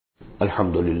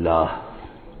الحمد للہ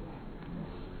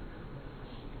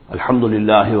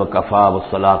وکفی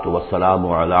والصلاة والسلام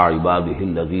علی عباده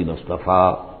الذین اصطفی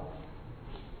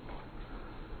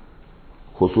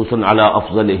خصوصا علی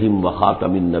افضلهم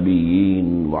وخاتم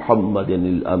النبیین محمد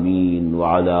الامین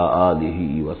وعلی آلہ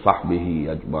وصحبہ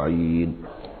اجمعین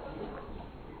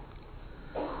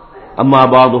اما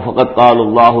بعد فقد قال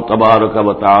اللہ تبارک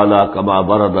وتعالی کما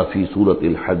ورد فی سورۃ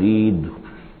الحدید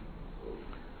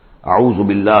اعوذ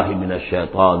باللہ من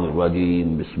الشیطان الرجیم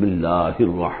بسم اللہ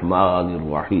الرحمن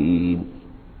الرحیم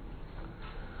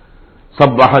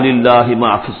سبح للہ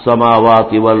ما فی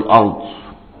السماوات والارض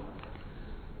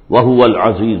وهو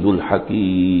العزیز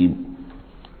الحکیم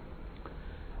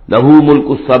لہ ملک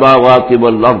السماوات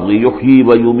والارض یحیی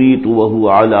ویمیت وهو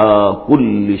علی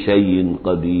کل شیء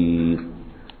قدیر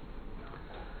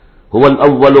هو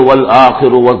الاول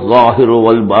والآخر والظاہر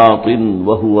والباطن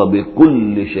وهو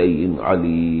بكل شيء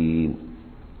علیم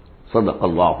صدق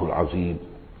اللہ العظیم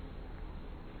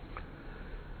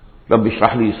رب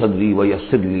اشرح لي صدری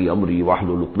ويسر لي امری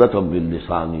واحلل عقدۃ من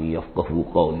لسانی یفقهوا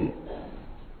قولی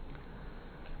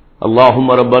اللهم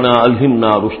ربنا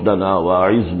الہمنا رشدنا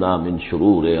واعذنا من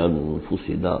شرور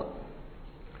انفسنا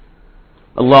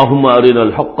اللهم ارنا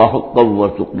الحق حقا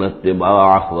وارزقنا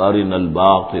اتباعه وارنا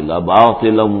الباطل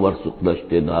باطلا وارزقنا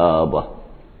اجتنابه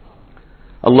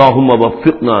اللهم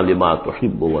وفقنا لما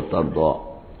تحب وترضى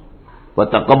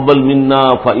وتقبل منا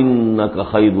فإنك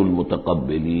خير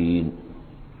المتقبلين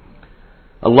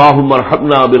اللهم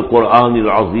ارحمنا بالقرآن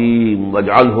العظيم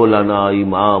واجعله لنا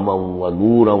إماما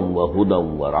ونورا وهدى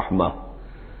ورحمة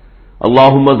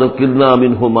اللهم ذكرنا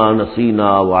منه ما نسينا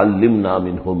وعلمنا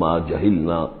منه ما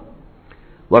جهلنا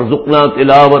وارزقنا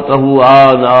تلاوته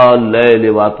آناء الليل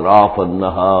وأطراف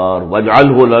النهار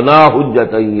واجعله لنا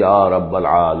حجة يا رب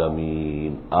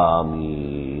العالمين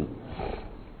آمين۔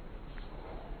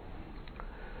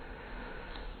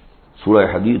 سورہ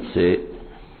حدید سے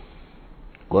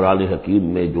قرآن حکیم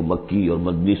میں جو مکی اور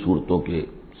مدنی صورتوں کے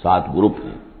 7 گروپ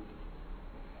ہیں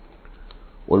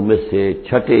ان میں سے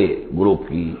چھٹے گروپ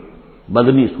کی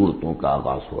مدنی صورتوں کا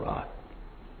آغاز ہو رہا ہے۔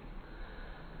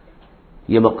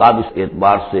 یہ مقام اس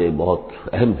اعتبار سے بہت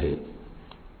اہم ہے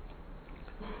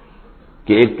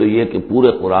کہ ایک تو یہ کہ پورے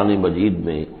قرآن مجید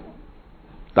میں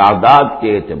تعداد کے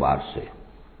اعتبار سے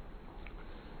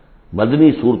مدنی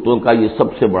صورتوں کا یہ سب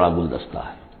سے بڑا گلدستہ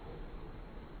ہے۔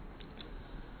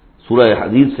 سورہ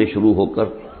حدید سے شروع ہو کر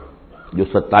جو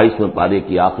 27ویں پارے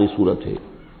کی آخری صورت ہے،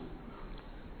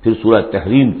 پھر سورہ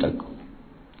تحریم تک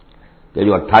کہ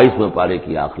جو 28ویں پارے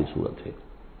کی آخری صورت ہے،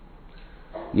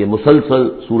 یہ مسلسل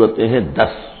صورتیں ہیں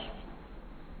 10۔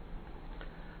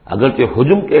 اگرچہ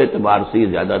حجم کے اعتبار سے یہ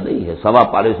زیادہ نہیں ہے، 1.25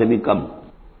 پارے سے بھی کم،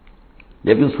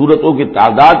 لیکن صورتوں کی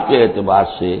تعداد کے اعتبار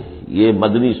سے یہ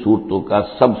مدنی صورتوں کا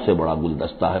سب سے بڑا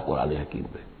گلدستہ ہے قرآن حکیم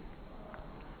میں۔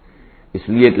 اس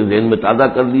لیے کہ ذہن میں تازہ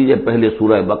کر لیجئے، پہلے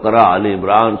سورہ بقرہ، آل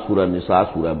عمران، سورہ نساء،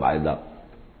 سورہ مائدہ،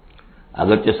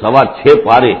 اگرچہ 6.25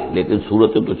 پارے لیکن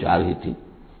صورتیں تو 4 ہی تھیں۔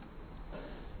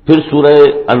 پھر سورہ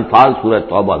انفال، سورہ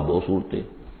توبہ 2 صورتیں،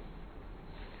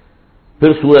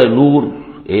 پھر سورہ نور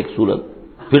 1 صورت،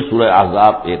 پھر سورہ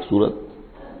احزاب 1 صورت،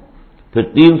 پھر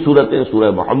 3 صورتیں سورہ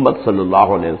محمد صلی اللہ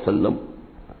علیہ وسلم،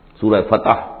 سورہ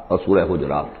فتح اور سورہ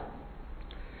حجرات۔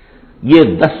 یہ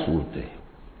 10 صورتیں۔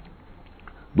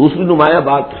 دوسری نمایاں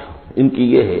بات ان کی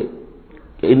یہ ہے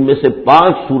کہ ان میں سے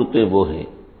 5 صورتیں وہ ہیں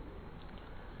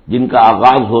جن کا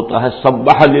آغاز ہوتا ہے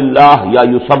سبح للہ یا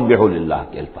یسبح للہ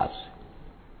کے الفاظ سے۔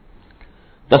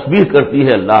 تسبیح کرتی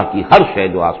ہے اللہ کی ہر شے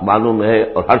جو آسمانوں میں ہے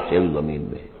اور ہر شے زمین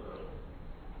میں ہے،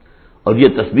 اور یہ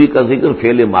تسبیح کا ذکر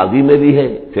فعل ماضی میں بھی ہے،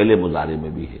 فعل مضارع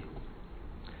میں بھی ہے،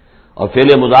 اور فعل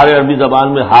مضارع عربی زبان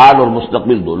میں حال اور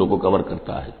مستقبل دونوں کو کور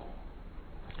کرتا ہے۔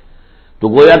 تو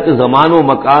گویا کہ زمان و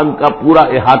مکان کا پورا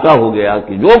احاطہ ہو گیا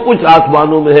کہ جو کچھ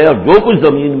آسمانوں میں ہے اور جو کچھ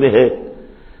زمین میں ہے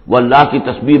وہ اللہ کی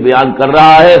تسبیح بیان کر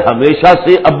رہا ہے، ہمیشہ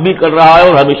سے اب بھی کر رہا ہے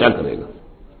اور ہمیشہ کرے گا۔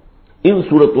 ان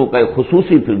صورتوں کا ایک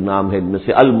خصوصی پھر نام ہے، ان میں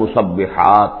سے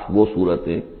المسبحات، وہ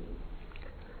صورتیں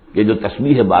کہ جو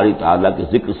تسبیح باری تعالیٰ کے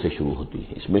ذکر سے شروع ہوتی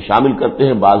ہیں۔ اس میں شامل کرتے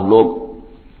ہیں بعض لوگ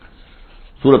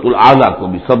سورۃ الاعلیٰ کو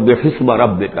بھی، سبح اسم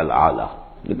ربک الاعلیٰ،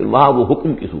 لیکن وہاں وہ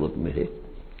حکم کی صورت میں ہے۔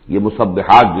 یہ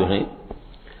مسبحات جو ہیں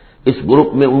اس گروپ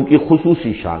میں ان کی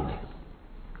خصوصی شان ہے۔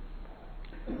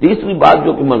 تیسری بات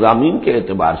جو کہ مضامین کے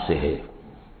اعتبار سے ہے،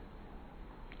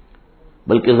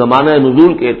 بلکہ زمانہ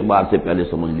نزول کے اعتبار سے پہلے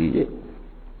سمجھ لیجئے۔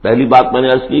 پہلی بات میں نے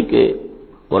عرض کی کہ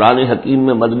قرآن حکیم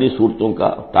میں مدنی صورتوں کا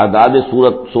تعداد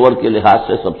سور کے لحاظ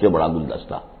سے سب سے بڑا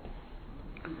گلدستہ،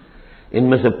 ان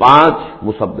میں سے 5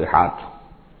 مسبحات۔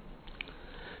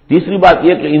 تیسری بات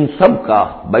یہ کہ ان سب کا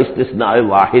باستثناء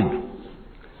واحد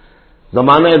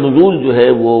زمانہ نزول جو ہے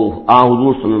وہ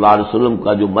حضور صلی اللہ علیہ وسلم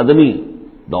کا جو مدنی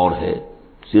دور ہے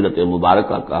سیرت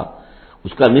مبارکہ کا،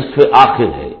 اس کا نصف آخر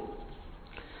ہے،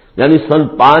 یعنی سن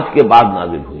 5 کے بعد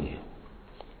نازل ہوئی ہے،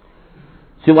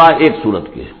 سوائے ایک سورت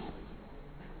کے،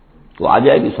 تو آ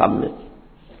جائے گی سامنے۔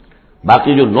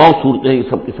 باقی جو 9 صورتیں ہیں یہ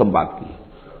سب کی سب بات کی ہے۔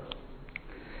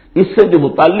 اس سے جو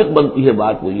متعلق بنتی ہے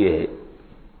بات وہ یہ ہے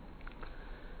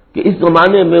کہ اس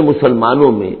زمانے میں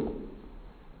مسلمانوں میں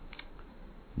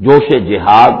جوش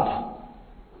جہاد،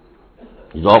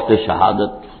 ذوق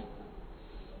شہادت،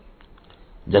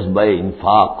 جذبہ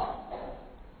انفاق،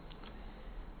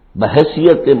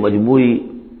 بحیثیت مجموعی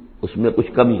اس میں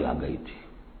کچھ کمی آ گئی تھی۔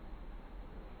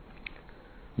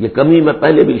 یہ کمی میں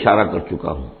پہلے بھی اشارہ کر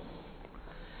چکا ہوں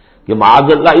کہ معاذ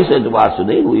اللہ اس اعتبار سے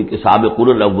نہیں ہوئی کہ سابقون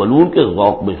الاولون کے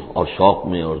ذوق میں اور شوق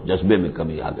میں اور جذبے میں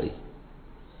کمی آ گئی،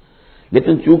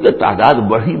 لیکن چونکہ تعداد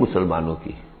بڑھی مسلمانوں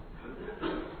کی،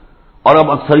 اور اب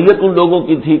اکثریت ان لوگوں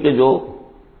کی تھی کہ جو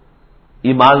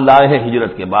ایمان لائے ہیں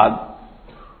ہجرت کے بعد،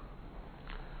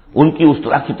 ان کی اس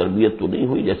طرح کی تربیت تو نہیں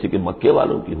ہوئی جیسے کہ مکے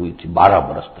والوں کی ہوئی تھی 12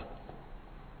 برس تک۔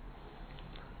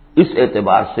 اس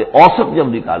اعتبار سے اوسط جب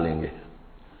نکالیں گے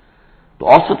تو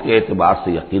اوسط کے اعتبار سے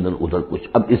یقیناً ادھر کچھ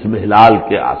اب اسمحلال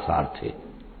کے آثار تھے۔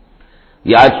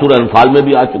 یہ آیت سورہ انفال میں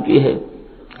بھی آ چکی ہے،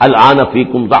 الآن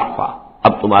فیکم ضعف،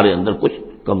 اب تمہارے اندر کچھ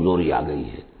کمزوری آ گئی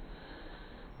ہے۔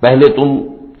 پہلے تم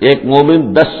ایک مومن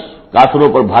 10 کافروں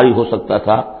پر بھاری ہو سکتا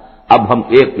تھا، اب ہم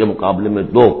 1 کے مقابلے میں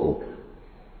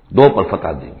 2 پر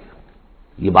فتح دیں گے۔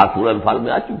 یہ بات سورہ انفال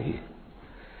میں آ چکی ہے،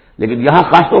 لیکن یہاں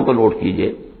خاص طور پر نوٹ کیجئے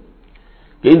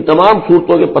کہ ان تمام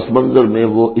صورتوں کے پس منظر میں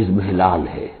وہ اضمحلال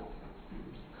ہے۔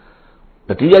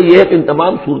 نتیجہ یہ ہے کہ ان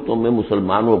تمام صورتوں میں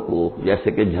مسلمانوں کو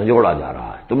جیسے کہ جھنجھوڑا جا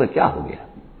رہا ہے، تمہیں کیا ہو گیا؟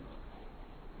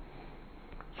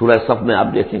 سورہ صف میں آپ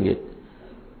دیکھیں گے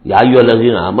یا ایھا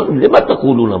الذین آمنوا لم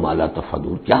تقولون ما لا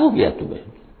تفعلون، کیا ہو گیا تمہیں؟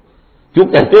 کیوں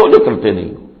کہتے ہو جو کرتے نہیں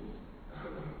ہو؟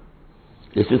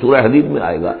 اسی سورہ حدید میں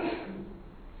آئے گا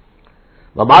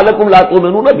وما لکم لا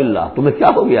تؤمنون باللہ، تمہیں کیا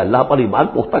ہو گیا؟ اللہ پر ایمان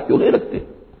پختہ کیوں نہیں رکھتے؟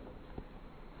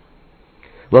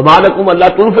 وما لکم الا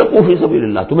تنفقوا فی سبیل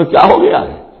اللہ، تمہیں کیا ہو گیا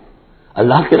ہے؟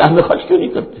 اللہ کی راہ میں خرچ کیوں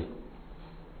نہیں کرتے؟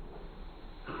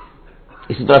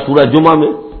 اسی طرح سورہ جمعہ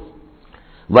میں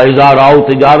وَإِذَا رَأَوْا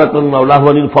تِجَارَةً أَوْ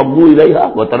لَهْوًا انفضوا إِلَيْهَا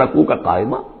وَتَرَكُوكَ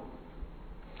قَائِمًا،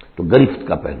 تو گرفت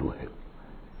کا پہلو ہے،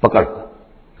 پکڑ کا،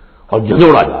 اور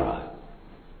جھنجھوڑا جا رہا ہے۔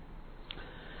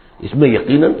 اس میں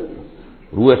یقیناً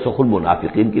روح سخن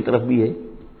منافقین کی طرف بھی ہے،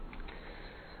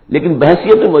 لیکن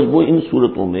بحیثیت مجموع ان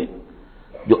صورتوں میں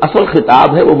جو اصل خطاب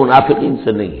ہے وہ منافقین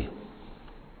سے نہیں ہے۔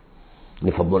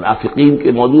 منافقین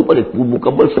کے موضوع پر ایک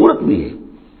مکمل صورت بھی ہے،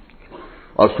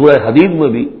 اور سورہ حدید میں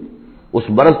بھی اس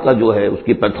مرض کا جو ہے اس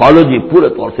کی پیتھولوجی پورے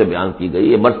طور سے بیان کی گئی،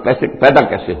 یہ مرض پیدا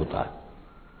کیسے ہوتا ہے۔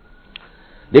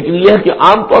 لیکن یہ ہے کہ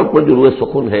عام طور پر جو روح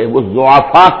سخن ہے وہ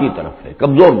ضعفاء کی طرف ہے،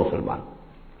 کمزور مسلمان،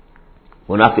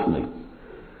 منافق نہیں،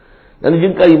 یعنی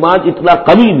جن کا ایمان اتنا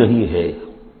قوی نہیں ہے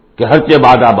کہ ہر چہ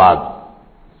باد آباد۔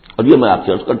 اور یہ میں آپ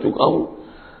سے عرض کر چکا ہوں،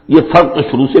 یہ فرق تو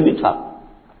شروع سے بھی تھا۔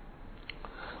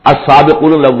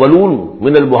 السابقون الاولون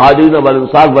من المہاجرین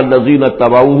والانصار والذین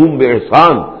اتبعوہم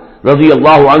باحسان رضی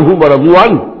اللہ عنہم ورضوا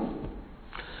عنہ،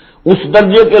 اس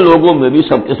درجے کے لوگوں میں بھی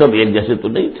سب کے سب ایک جیسے تو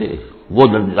نہیں تھے، وہ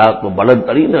درجات تو بلند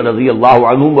ترین ہے، رضی اللہ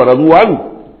عنہم ورضوا عنہ،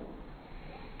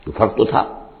 تو فرق تو تھا۔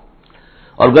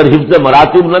 اور اگر حفظ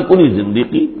مراتب نہ کنی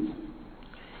زندگی،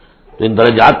 تو ان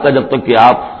درجات کا جب تک کہ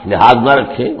آپ لحاظ نہ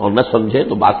رکھیں اور نہ سمجھیں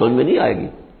تو بات سمجھ میں نہیں آئے گی۔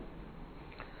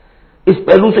 اس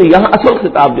پہلو سے یہاں اصل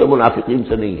خطاب جو منافقین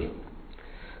سے نہیں ہے،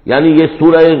 یعنی یہ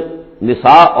سورہ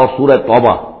نساء اور سورہ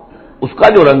توبہ اس کا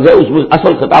جو رنگ ہے اس میں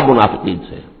اصل خطاب منافقین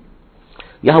سے ہے،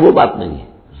 یہاں وہ بات نہیں ہے،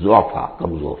 ضعفاء،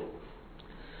 کمزور۔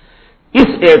 اس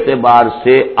اعتبار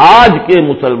سے آج کے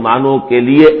مسلمانوں کے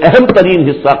لیے اہم ترین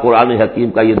حصہ قرآن حکیم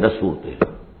کا یہ 10 صورتیں ہیں۔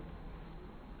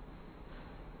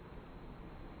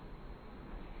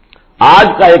 آج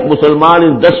کا ایک مسلمان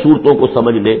ان 10 صورتوں کو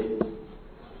سمجھ لے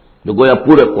جو گویا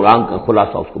پورے قرآن کا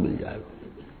خلاصہ اس کو مل جائے گا۔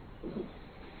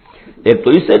 ایک تو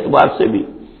اس اعتبار سے بھی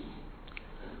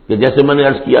کہ جیسے میں نے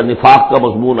عرض کیا نفاق کا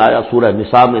مضمون آیا سورہ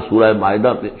نساء میں، سورہ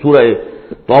مائدہ میں، سورہ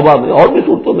توبہ میں، اور بھی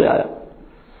صورتوں میں آیا،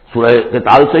 سورہ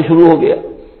قتال سے شروع ہو گیا۔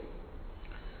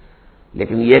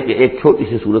 لیکن یہ کہ ایک چھوٹی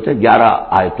سی صورت ہے 11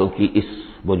 آیتوں کی اس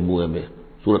مجموعے میں،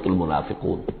 سورۃ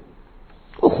المنافقون،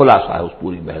 وہ خلاصہ ہے اس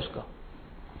پوری بحث کا۔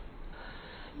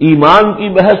 ایمان کی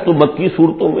بحث تو مکی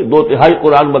صورتوں میں 2/3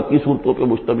 قرآن مکی صورتوں پہ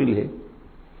مشتمل ہے۔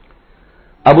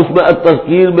 اب اس میں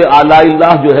التذکیر میں آلاء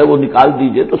اللہ جو ہے وہ نکال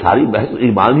دیجئے تو ساری بحث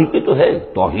ایمان ہی کی تو ہے،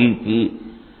 توحید کی،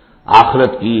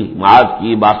 آخرت کی، معاد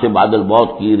کی، باس بعد الموت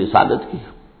کی، رسالت کی۔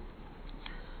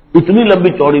 اتنی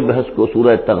لمبی چوڑی بحث کو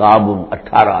سورہ تغابن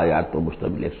 18 آیات پر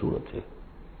مشتمل ایک صورت ہے،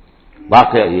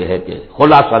 واقعہ یہ ہے کہ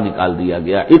خلاصہ نکال دیا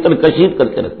گیا، اتن کشید کر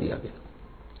کے رکھ دیا گیا۔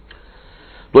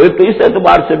 تو ایک تو اس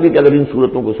اعتبار سے بھی کہ اگر ان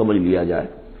صورتوں کو سمجھ لیا جائے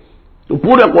تو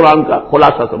پورے قرآن کا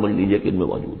خلاصہ سمجھ لیجئے کہ ان میں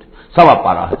موجود ہے، سوا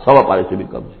پارہ ہے، سوا پارے سے بھی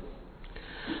کم ہے۔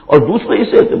 اور دوسرے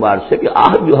اس اعتبار سے کہ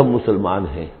آج جو ہم مسلمان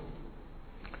ہیں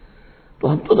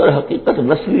تو ہم تو در حقیقت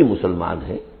نسلی مسلمان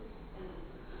ہیں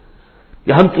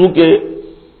کہ ہم چونکہ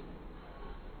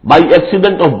بائی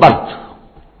ایکسیڈنٹ آف برتھ،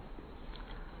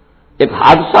 ایک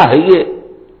حادثہ ہے یہ،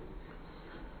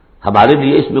 ہمارے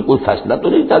لیے اس میں کوئی فیصلہ تو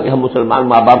نہیں تھا کہ ہم مسلمان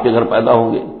ماں باپ کے گھر پیدا ہوں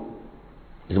گے،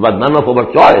 اس بات نن آف اوور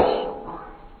چوائس،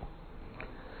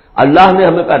 اللہ نے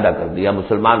ہمیں پیدا کر دیا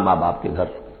مسلمان ماں باپ کے گھر،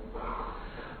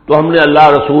 تو ہم نے اللہ،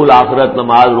 رسول، آخرت،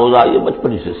 نماز، روزہ یہ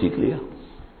بچپن ہی سے سیکھ لیا۔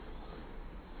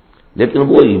 لیکن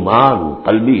وہ ایمان،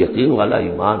 قلبی یقین والا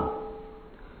ایمان،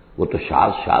 وہ تو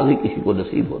شاذ ہی کسی کو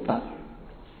نصیب ہوتا ہے۔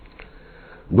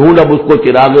 ڈھونڈ اب اس کو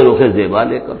چراغ رخ زیبا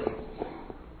لے کر،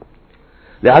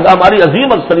 لہذا ہماری عظیم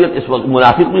اکثریت اس وقت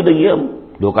منافق بھی نہیں ہے، ہم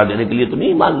دھوکہ دینے کے لیے تو نہیں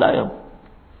ایمان لائے ہم،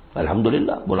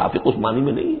 الحمدللہ منافق اس معنی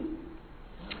میں نہیں ہے۔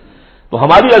 تو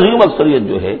ہماری عظیم اکثریت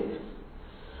جو ہے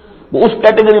وہ اس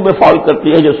کیٹیگری میں فال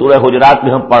کرتی ہے جو سورہ حجرات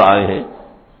میں ہم پڑھ آئے ہیں،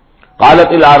 قالت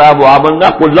الاعراب آمنا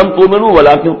قل لم تؤمنوا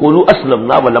ولكن قولوا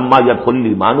اسلمنا ولما يدخل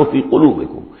الايمان في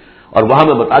قلوبكم، اور وہاں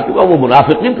میں بتا چکا وہ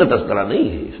منافقین کا تذکرہ نہیں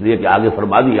ہے، اس لیے کہ آگے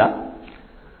فرما دیا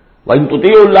وَإِن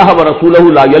تُطِيعُوا اللَّهَ وَرَسُولَهُ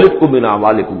لَا يَلِتْكُم مِّنْ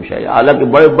أَعْمَالِكُمْ شَيْئًا، حالانکہ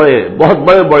بہت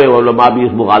بڑے علماء بھی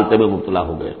اس مغالطے میں مبتلا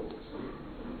ہو گئے،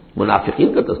 منافقین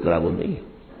کا تذکرہ وہ نہیں ہے،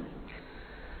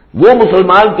 وہ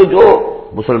مسلمان کے جو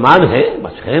مسلمان ہیں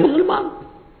بس ہیں مسلمان،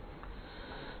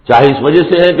 چاہے اس وجہ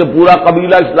سے ہے کہ پورا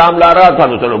قبیلہ اسلام لا رہا تھا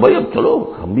تو چلو بھائی اب چلو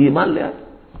ہم بھی ایمان لے آئے،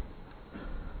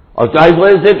 اور چاہے اس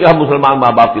وجہ سے کہ ہم مسلمان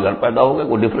ماں باپ کے گھر پیدا ہو گئے،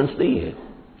 کوئی ڈفرنس نہیں ہے،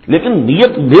 لیکن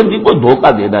نیت دین کو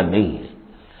دھوکہ دینا نہیں ہے۔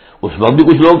 اس وقت بھی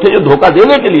کچھ لوگ تھے جو دھوکہ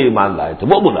دینے کے لیے ایمان لائے تھے،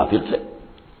 وہ منافق تھے،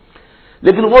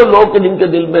 لیکن وہ لوگ کہ جن کے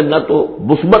دل میں نہ تو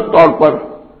مثبت طور پر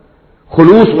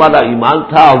خلوص والا ایمان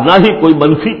تھا اور نہ ہی کوئی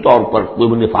منفی طور پر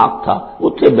کوئی نفاق تھا، وہ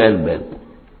تھے بین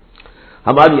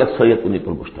ہماری اکثریت انہیں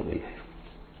پر مشتمل ہے۔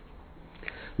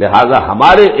 لہذا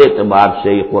ہمارے اعتبار سے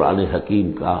یہ قرآن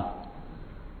حکیم کا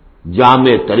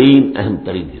جامع ترین اہم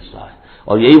ترین حصہ ہے،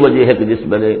 اور یہی وجہ ہے کہ جس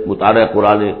میں نے مطالعہ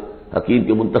قرآن حکیم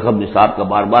کے منتخب نصاب کا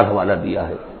بار بار حوالہ دیا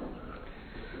ہے،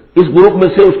 اس گروپ میں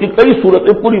سے اس کی کئی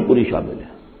صورتیں پوری شامل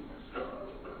ہیں۔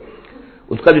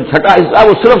 اس کا جو چھٹا حصہ ہے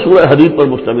وہ صرف سورہ حدید پر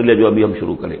مشتمل ہے جو ابھی ہم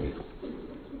شروع کریں گے،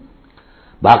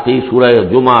 باقی سورہ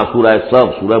جمعہ، سورہ صف،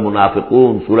 سورہ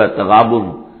منافقون، سورہ تغابن،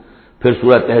 پھر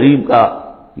سورہ تحریم کا،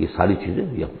 یہ ساری چیزیں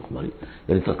یہ ہماری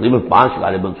یعنی تقریباً 5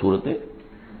 غالباً صورتیں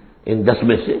ان 10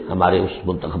 میں سے ہمارے اس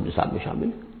منتخب نصاب میں شامل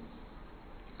ہیں۔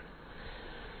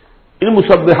 ان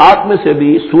مسبحات میں سے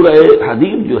بھی سورہ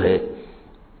حدید جو ہے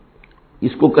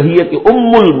اس کو کہیے کہ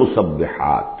ام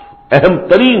المسبحات، اہم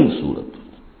ترین صورت،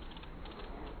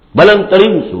 بلند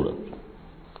ترین صورت،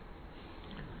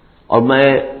 اور میں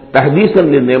تحدیثاً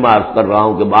للنعمہ عرض کر رہا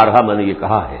ہوں کہ بارہا میں نے یہ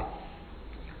کہا ہے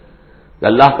کہ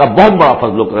اللہ کا بہت بڑا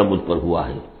فضل و کرم مجھ پر ہوا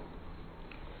ہے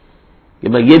کہ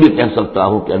میں یہ بھی کہہ سکتا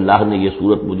ہوں کہ اللہ نے یہ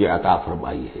صورت مجھے عطا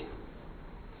فرمائی ہے۔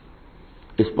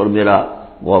 اس پر میرا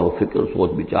غور و فکر،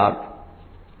 سوچ بچار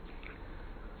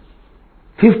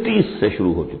 50s سے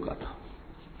شروع ہو چکا تھا،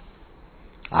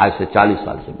 آج سے 40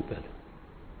 سال سے بھی پہلے،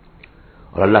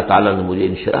 اور اللہ تعالیٰ نے مجھے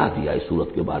انشراح دیا اس صورت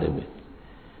کے بارے میں،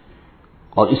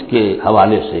 اور اس کے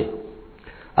حوالے سے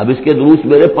اب اس کے دروس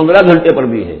میرے 15 گھنٹے پر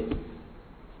بھی ہیں،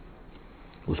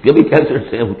 اس کے بھی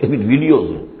کیسٹس ہیں، اس کے بھی ویڈیوز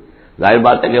ہیں۔ ظاہر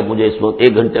بات ہے کہ اب مجھے اس وقت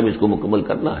 1 گھنٹے میں اس کو مکمل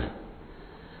کرنا ہے۔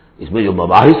 اس میں جو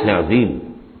مباحث ہیں عظیم،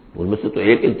 ان میں سے تو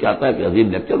ایک چاہتا ہے کہ عظیم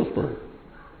لیکچر اس پر ہو۔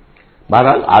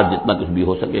 بہرحال آج جتنا کچھ بھی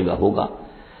ہو سکے گا ہوگا،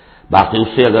 باقی اس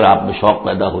سے اگر آپ میں شوق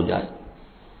پیدا ہو جائے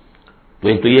تو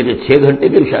ایک تو یہ کہ 6 گھنٹے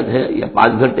کے شاید ہے یا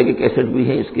 5 گھنٹے کے کیسٹ بھی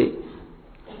ہیں اس کے،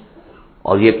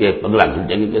 اور یہ کہ 15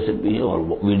 گھنٹے کے کیسٹ بھی ہیں اور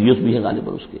ویڈیوز بھی ہیں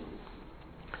غالباً اس کے۔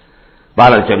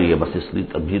 بہرحال چلیے بس اس لیے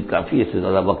تمہید کافی، اس سے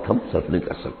زیادہ وقت ہم صرف نہیں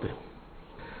کر سکتے۔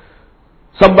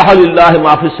 سبح للہ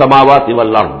ما فی السماوات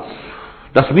والارض،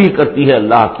 تسبیح کرتی ہے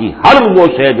اللہ کی ہر وہ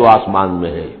شے جو آسمان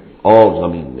میں ہے اور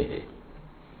زمین میں ہے،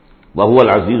 وہو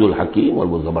العزیز الحکیم، اور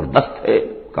وہ زبردست ہے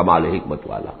کمال حکمت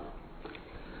والا۔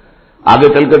 آگے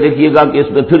چل کر دیکھیے گا کہ اس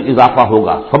میں پھر اضافہ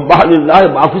ہوگا، سبح للہ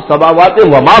ما فی السماوات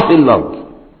وما فی الارض،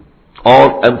 اور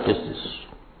ایمفیسس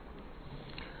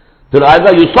پھر آئے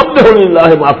گا یسبح للہ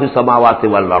ما فی السماوات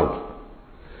والارض،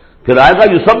 پھر آئے گا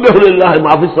یسبح للہ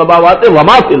ما فی السماوات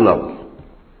وما فی الارض۔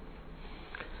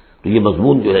 تو یہ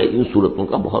مضمون جو ہے ان صورتوں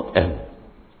کا بہت اہم ہے۔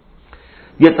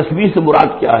 یہ تسبیح سے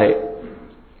مراد کیا ہے؟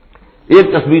 ایک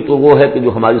تسبیح تو وہ ہے کہ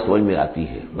جو ہماری سمجھ میں آتی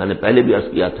ہے، میں نے پہلے بھی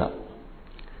عرض کیا تھا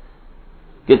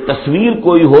کہ کہ تصویر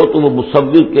کوئی ہو تو وہ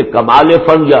مصور کے کمال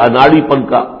فن یا اناڑی پن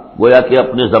کا گویا کہ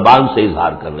اپنے زبان سے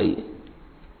اظہار کر رہی ہے.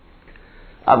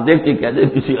 آپ دیکھتے کہتے ہیں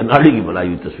کسی اناڑی کی بنائی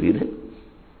ہوئی تصویر ہے،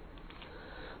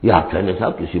 یہ آپ کہنے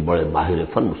صاحب کسی بڑے ماہر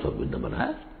فن مصور نے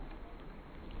بنایا.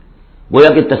 گویا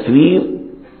کہ تصویر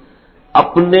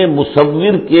اپنے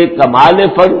مصور کے کمال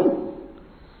فن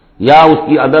یا اس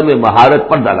کی عدم مہارت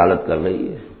پر دلالت کر رہی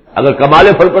ہے. اگر کمال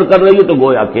فن پر کر رہی ہے تو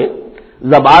گویا کہ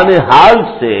زبان حال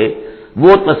سے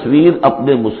وہ تصویر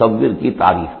اپنے مصور کی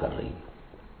تعریف کر رہی ہے.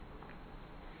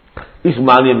 اس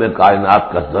معنی میں کائنات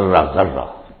کا ذرہ ذرہ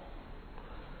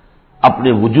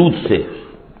اپنے وجود سے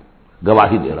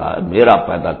گواہی دے رہا ہے، میرا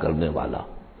پیدا کرنے والا،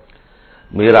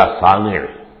 میرا صانع،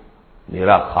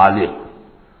 میرا خالق،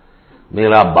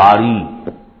 میرا باری،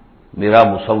 میرا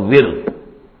مصور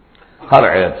ہر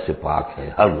عیب سے پاک ہے،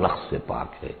 ہر نقص سے پاک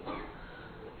ہے.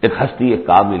 ایک ہستی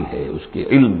کامل ہے، اس کے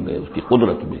علم میں، اس کی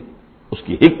قدرت میں، اس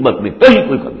کی حکمت میں کہیں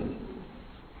کوئی کمی نہیں.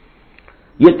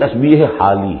 یہ تسبیح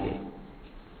حالی ہے،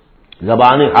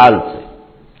 زبان حال سے.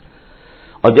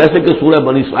 اور جیسے کہ سورہ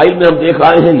بنی اسرائیل میں ہم دیکھ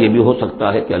آئے ہیں، یہ بھی ہو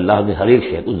سکتا ہے کہ اللہ نے ہر ایک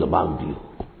شے کو زبان دی ہو.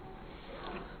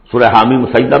 سورہ حامیم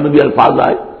سجدہ میں بھی الفاظ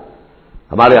آئے،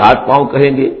 ہمارے ہاتھ پاؤں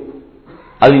کہیں گے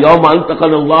الیوم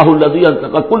انطقنا اللہ الذی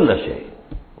انطق کل شیء.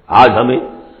 آج ہمیں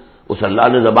اس اللہ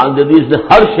نے زبان دے دی، اس نے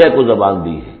ہر شے کو زبان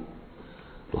دی ہے،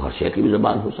 تو ہر شے کی بھی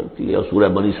زبان ہو سکتی ہے. اور سورہ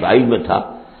بنی اسرائیل میں تھا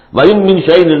وَإِن مِّن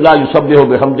شَيْءٍ إِلَّا يُسَبِّحُ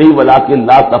بِحَمْدِهِ وَلَٰكِن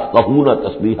لَّا تَفْقَهُونَ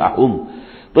تَسْبِيحَهُمْ.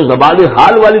 تو زبان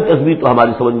حال والی تسبیح تو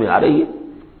ہماری سمجھ میں آ رہی ہے،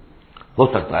 ہو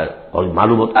سکتا ہے اور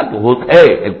معلوم ہوتا ہے کہ وہ ہے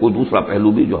ایک کوئی دوسرا پہلو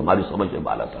بھی جو ہماری سمجھ سے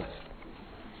بالا تر ہے.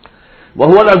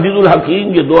 وَهُوَ الْعَزِيزُ الْحَكِيمُ.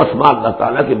 یہ دو اسماء اللہ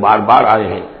تعالیٰ کے بار بار آئے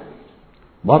ہیں،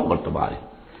 بہت مرتبہ آئے ہیں،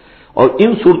 اور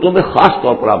ان صورتوں میں خاص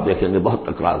طور پر آپ دیکھیں گے بہت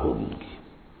تکرار ہوگی ان کی.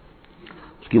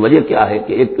 اس کی وجہ کیا ہے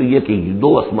کہ ایک تو یہ کہ دو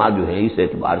اسماء جو ہیں اس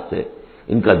اعتبار سے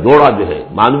ان کا جوڑا جو ہے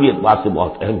معنوی اعتبار سے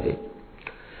بہت اہم ہے.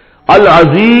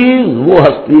 العزیز وہ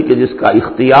ہستی کہ جس کا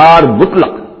اختیار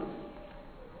مطلق ہے،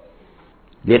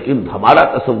 لیکن ہمارا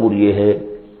تصور یہ ہے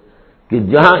کہ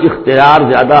جہاں اختیار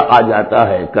زیادہ آ جاتا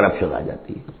ہے کرپشن آ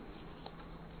جاتی ہے.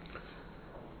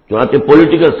 چنانچہ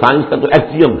پولیٹیکل سائنس کا تو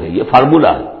ایکسیوم ہے، یہ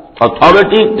فارمولا ہے،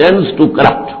 authority tends to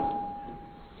corrupt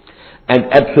and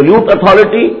absolute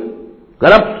authority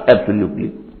corrupts absolutely.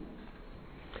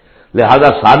 لہذا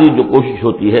ساری جو کوشش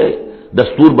ہوتی ہے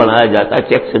دستور بنایا جاتا ہے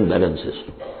چیکس اینڈ بیلنسز.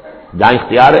 جہاں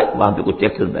اختیار ہے وہاں پہ کوئی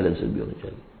چیکس اینڈ بیلنسز بھی ہونے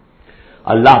چاہیے.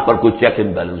 اللہ پر کوئی چیک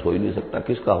اینڈ بیلنس ہو ہی نہیں سکتا،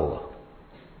 کس کا ہوگا؟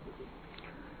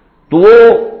 تو وہ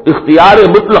اختیار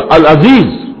مطلق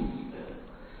العزیز،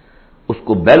 اس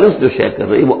کو بیلنس جو شے کر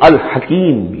رہی وہ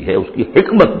الحکیم بھی ہے، اس کی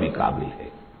حکمت بھی کامل ہے.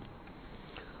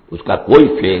 اس کا کوئی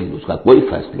فعل، اس کا کوئی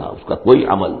فیصلہ، اس کا کوئی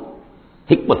عمل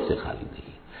حکمت سے خالی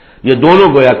نہیں. یہ دونوں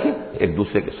گویا کہ ایک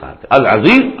دوسرے کے ساتھ ہے،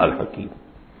 العزیز الحکیم.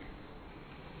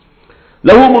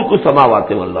 لہو ملک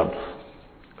السماوات والارض.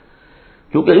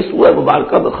 کیونکہ اس سورہ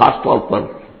مبارکہ میں خاص طور پر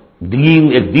دین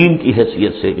ایک دین کی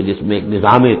حیثیت سے کہ جس میں ایک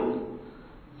نظام،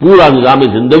 پورا نظام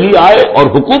زندگی آئے اور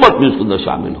حکومت بھی اس کے اندر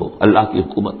شامل ہو، اللہ کی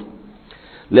حکومت،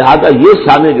 لہذا یہ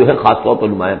شانیں جو ہے خاص طور پر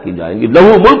نمایاں کی جائیں گی.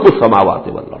 لہو ملک السماوات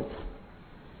والارض،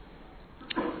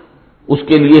 اس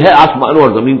کے لیے ہے آسمانوں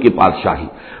اور زمین کی بادشاہی.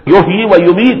 یحیی و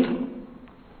یمیت،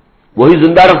 وہی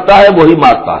زندہ رکھتا ہے وہی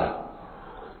مارتا ہے.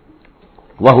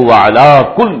 وہو علی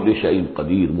کل شیء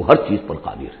قدیر، وہ ہر چیز پر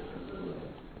قادر ہے.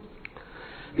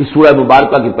 اس سورہ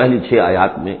مبارکہ کی پہلی 6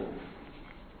 آیات میں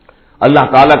اللہ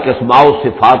تعالیٰ کے اسماء و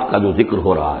صفات کا جو ذکر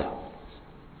ہو رہا ہے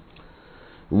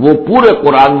وہ پورے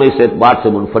قرآن میں اس اعتبار سے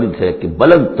منفرد ہے کہ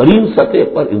بلند ترین سطح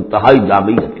پر انتہائی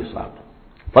جامعیت کے ساتھ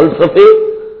فلسفے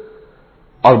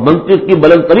اور منطق کی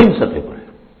بلند ترین سطح پر ہے.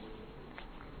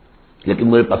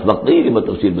 لیکن میرے پاس وقت نہیں ہے کہ میں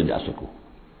تفصیل میں جا سکوں.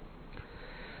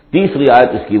 تیسری آیت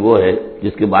اس کی وہ ہے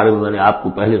جس کے بارے میں نے آپ کو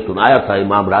پہلے سنایا تھا،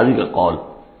 امام راضی کا قول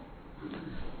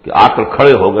کہ آ کر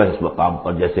کھڑے ہو گئے اس مقام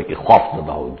پر جیسے کہ خوف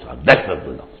زدہ ہو انسان، دہشت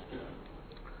زدہ.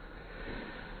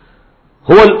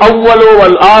 هو الاول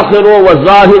والآخر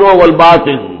والظاہر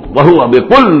والباطن وهو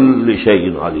بكل شيء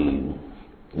علیم.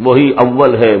 وہی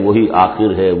اول ہے، وہی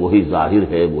آخر ہے، وہی ظاہر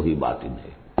ہے، وہی باطن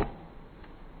ہے.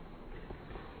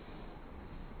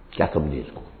 کیا سمجھے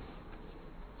اس کو؟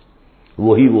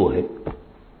 وہی وہ ہے،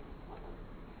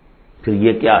 پھر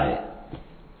یہ کیا ہے؟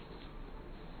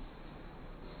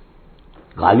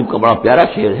 غالب کا بڑا پیارا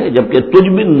شعر ہے، جبکہ تجھ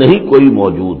میں نہیں کوئی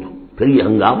موجود، پھر یہ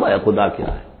ہنگامہ ہے خدا کیا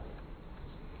ہے؟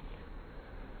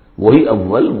 وہی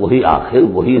اول، وہی آخر،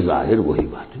 وہی ظاہر، وہی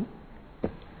باطن.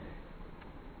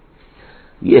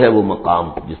 یہ ہے وہ مقام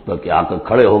جس پر کہ آ کر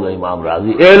کھڑے ہو گئے امام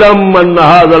راضی. اعلم ان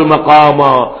هذا المقام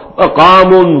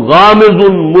مقام غامض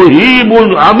مہیب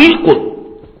عمیق.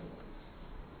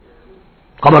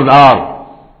 خبردار،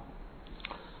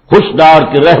 ہوشیار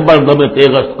کے رہبر دم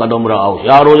تیغست قدم رہا،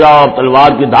 ہوشیار ہو جاؤ،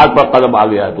 تلوار کی دھاک پر قدم آ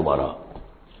گیا ہے تمہارا۔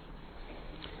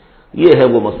 یہ ہے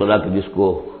وہ مسئلہ کہ جس کو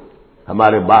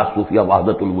ہمارے بعض صوفیہ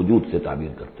وحدت الوجود سے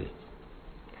تعبیر کرتے ہیں،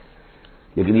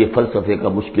 لیکن یہ فلسفے کا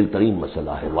مشکل ترین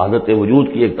مسئلہ ہے۔ وحدت وجود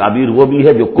کی ایک تعبیر وہ بھی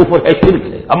ہے جو کفر ہے، شرک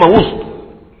ہے، اما اس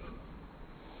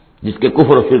جس کے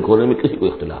کفر اور شرک ہونے میں کسی کو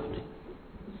اختلاف نہیں،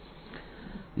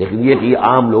 لیکن یہ کہ یہ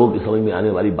عام لوگوں کی سمجھ میں آنے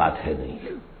والی بات ہے نہیں۔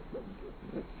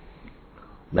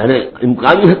 میں نے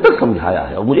امکانی حد تک سمجھایا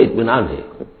ہے اور مجھے اطمینان ہے،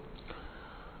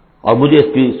 اور مجھے اس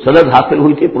کی سند حاصل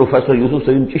ہوئی تھی پروفیسر یوسف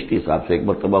سلیم چشتی صاحب سے۔ ایک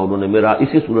مرتبہ انہوں نے میرا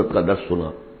اسی صورت کا درس سنا،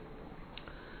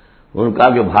 انہوں نے کہا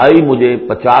کہ بھائی مجھے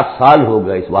 50 سال ہو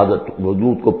گئے اس وحدت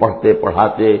وجود کو پڑھتے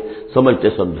پڑھاتے سمجھتے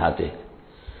سمجھاتے،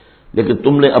 لیکن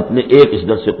تم نے اپنے ایک اس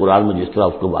درس قرآن میں جس طرح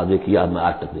اس کو واضح کیا میں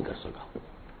آج تک نہیں کر سکا۔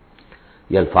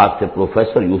 یہ الفاظ تھے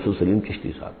پروفیسر یوسف سلیم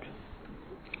چشتی صاحب کے۔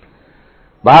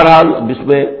 بہرحال اب اس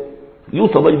میں یوں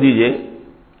سمجھ لیجئے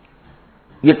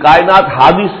یہ کائنات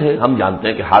حادث ہے، ہم جانتے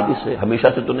ہیں کہ حادث ہے، ہمیشہ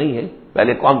سے تو نہیں ہے۔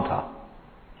 پہلے کون تھا؟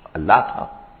 اللہ تھا۔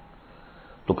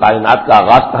 تو کائنات کا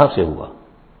آغاز کہاں سے ہوا؟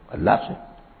 اللہ سے۔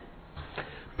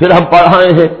 پھر ہم پڑھائے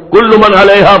ہیں کل من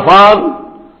علیہا فان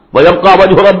ویبقی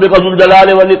وجہ ربک ذو الجلال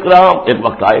والاکرام، ایک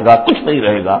وقت آئے گا کچھ نہیں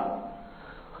رہے گا،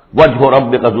 وجہ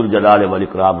ربک ذو الجلال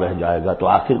والاکرام رہ جائے گا۔ تو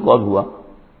آخر کون ہوا؟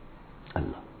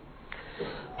 اللہ۔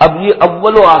 اب یہ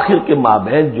اول و آخر کے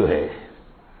مابین جو ہے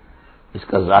اس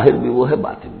کا ظاہر بھی وہ ہے،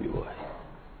 باطن بھی وہ ہے۔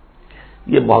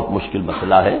 یہ بہت مشکل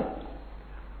مسئلہ ہے،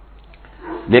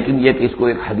 لیکن یہ کہ اس کو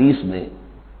ایک حدیث نے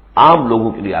عام لوگوں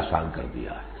کے لیے آسان کر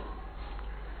دیا ہے۔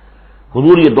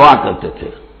 حضور یہ دعا کرتے تھے،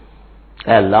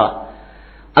 اے اللہ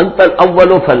انت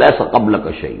الاول فلیس قبلک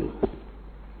شیء،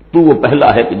 تو وہ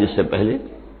پہلا ہے کہ جس سے پہلے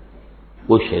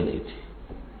کوئی شے نہیں تھی،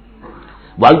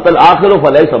 وانت الآخر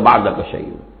فلیس بعدک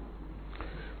شیء،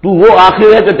 تو وہ آخر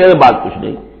ہے کہ تیرے بعد کچھ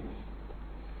نہیں،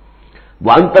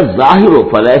 وانت الظاہر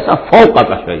فلیس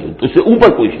فوقک شیء، تو اس سے اوپر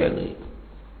کوئی شے نہیں،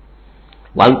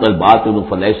 وانت الباطن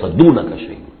فلیس دونک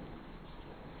شیء۔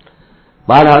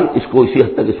 بہرحال اس کو اسی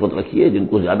حد تک اس وقت رکھیے، جن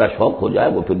کو زیادہ شوق ہو جائے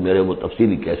وہ پھر میرے وہ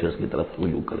تفصیلی کیسز کی طرف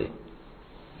رجوع کریں۔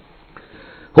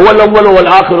 هو الاول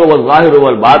والآخر والظاہر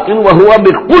والباطن وهو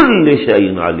بكل شيء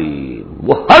علیم،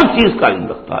 وہ ہر چیز کا علم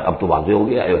رکھتا ہے۔ اب تو واضح ہو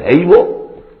گیا ہے ہی وہ۔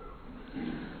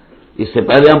 اس سے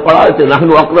پہلے ہم پڑھا تھے نحن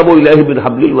اقرب الیہ من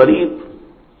حبل الورید،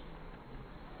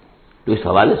 تو اس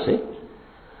حوالے سے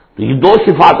تو یہ دو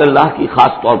صفات اللہ کی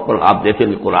خاص طور پر آپ دیکھیں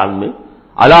گے قرآن میں،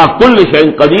 علی کل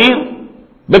شیء قدیر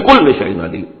بکل شیء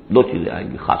علیم، دو چیزیں آئیں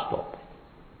گی خاص طور پر،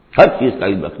 ہر چیز کا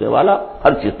علم رکھنے والا،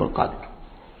 ہر چیز پر قادر۔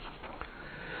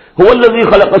 هو الذی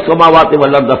خلق السماوات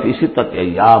والارض فی ستۃ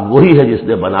ایام، وہی ہے جس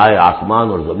نے بنائے آسمان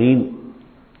اور زمین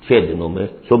 6 دنوں میں،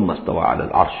 ثم استوى علی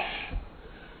العرش،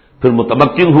 پھر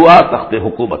متمکن ہوا تخت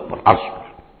حکومت پر، عرش پر۔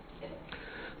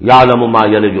 یعلم ما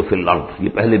یلج فی الارض، یہ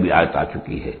پہلے بھی آیت آ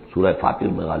چکی ہے سورہ فاطر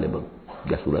میں غالباً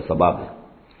یا سورہ سبا میں۔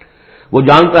 وہ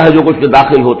جانتا ہے جو کچھ کے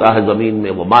داخل ہوتا ہے زمین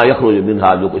میں، وما یخرج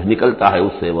منہا، جو کچھ نکلتا ہے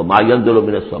اس سے، وما ینزل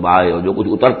من السماء، اور جو کچھ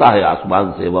اترتا ہے آسمان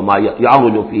سے، وما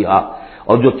یعرج فیہا،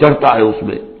 اور جو چڑھتا ہے اس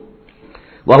میں،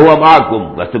 وہو معکم،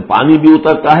 ویسے پانی بھی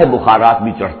اترتا ہے، بخارات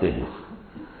بھی چڑھتے ہیں،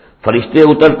 فرشتے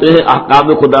اترتے ہیں احکام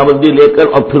خداوندی لے کر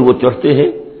اور پھر وہ چڑھتے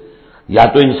ہیں، یا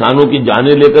تو انسانوں کی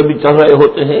جانیں لے کر بھی چڑھ رہے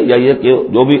ہوتے ہیں، یا یہ کہ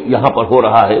جو بھی یہاں پر ہو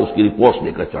رہا ہے اس کی رپورٹس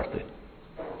لے کر چڑھتے ہیں۔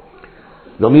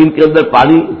 زمین کے اندر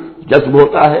پانی جذب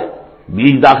ہوتا ہے،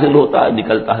 بیج داخل ہوتا ہے،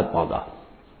 نکلتا ہے پودا،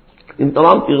 ان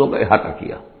تمام چیزوں کا احاطہ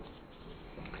کیا۔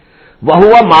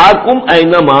 وَهُوَ مَعَكُمْ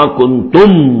أَيْنَمَا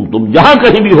كُنتُمْ، تم جہاں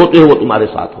کہیں بھی ہوتے ہو وہ تمہارے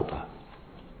ساتھ ہوتا ہے۔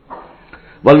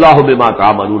 وَاللَّهُ بِمَا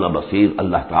تَعْمَلُونَ بَصِيرٌ،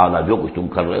 اللہ تعالیٰ جو کچھ تم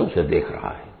کر رہے ہو اسے دیکھ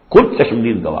رہا ہے، خود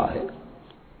چشمدید گواہ ہے۔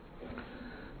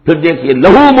 پھر دیکھیے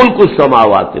لہو ملک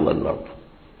السماوات والارض،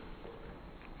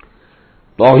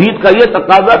 توحید کا یہ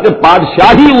تقاضا کہ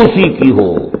بادشاہی اسی کی ہو،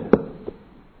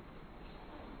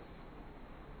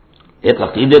 ایک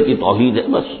عقیدے کی توحید ہے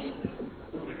بس،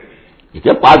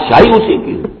 کہ بادشاہی اسی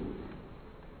کی ہو،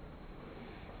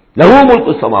 لہو ملک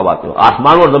السماوات،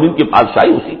 آسمان اور زمین کی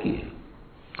بادشاہی اسی کی ہے۔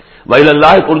 وَإِلَى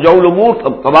اللَّهِ تُرْجَعُ الْأُمُورُ،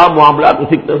 اب تمام معاملات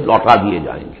اسی کی طرف لوٹا دیے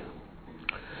جائیں گے۔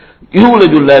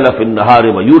 یولج اللیل فی النہار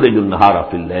ویولج النہار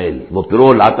فی اللیل، وہ پرو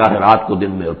لاتا ہے رات کو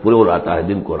دن میں اور پرو لاتا ہے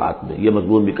دن کو رات میں، یہ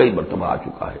مضمون بھی کئی مرتبہ آ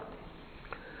چکا ہے۔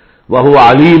 وَهُوَ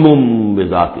عَلِيمٌ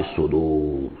بِذَاتِ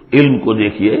الصُّدُورِ، علم کو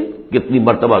دیکھیے کتنی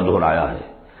مرتبہ دہرایا ہے،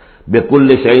 بِكُلِّ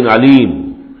شَيْءٍ عَلِيمٌ،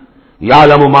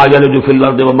 يَعْلَمُ مَا يَلِجُ فِي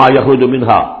الْأَرْضِ وَمَا يَخْرُجُ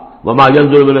مِنْهَا وَمَا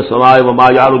يَنزِلُ مِنَ السَّمَاءِ وَمَا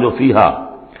يَعْرُجُ فِيهَا،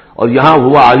 اور یہاں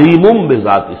هُوَ عَلِيمٌ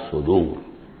بِذَاتِ الصُّدُورِ،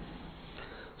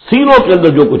 سینوں کے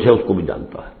اندر جو کچھ ہے اس کو بھی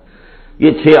جانتا ہے۔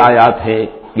 یہ 6 آیات ہیں،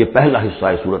 یہ پہلا حصہ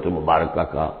ہے سورۃ مبارکہ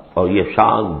کا، اور یہ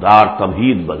شاندار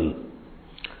تمہید بنی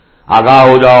آگاہ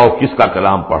ہو جاؤ کس کا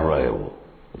کلام پڑھ رہے ہو،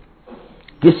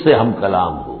 کس سے ہم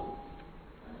کلام ہو،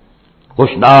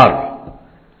 ہوشدار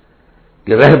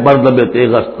کہ رہ بردب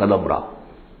تیغست قدم را۔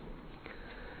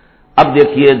 اب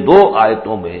دیکھیے دو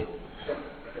آیتوں میں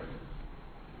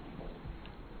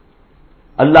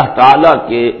اللہ تعالی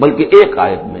کے، بلکہ ایک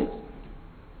آیت میں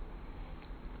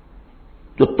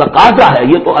جو تقاضا ہے،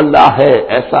 یہ تو اللہ ہے،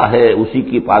 ایسا ہے، اسی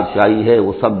کی بادشاہی ہے،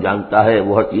 وہ سب جانتا ہے،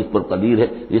 وہ ہر چیز پر قدیر ہے،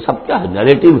 یہ سب کیا ہے؟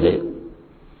 نیریٹو ہے،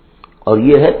 اور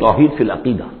یہ ہے توحید فی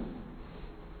العقیدہ۔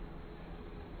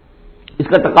 اس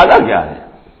کا تقاضا کیا ہے؟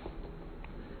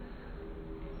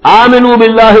 آمنوا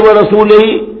باللہ ورسولہ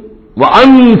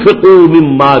وانفقوا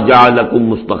مما جعلکم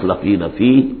مستخلفین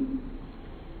فیہ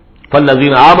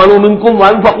فالذین آمنوا منکم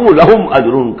وانفقوا لہم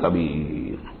اجر کبیر۔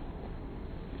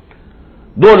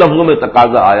 دو لفظوں میں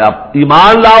تقاضا آیا،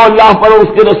 ایمان لاؤ اللہ پر اور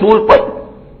اس کے رسول پر،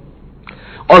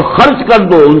 اور خرچ کر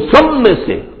دو ان سب میں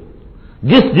سے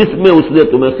جس میں اس نے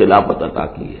تمہیں خلافت عطا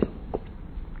کی ہے۔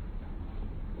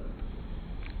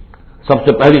 سب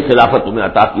سے پہلی خلافت تمہیں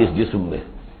عطا کی اس جسم میں،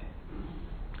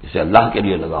 اسے اللہ کے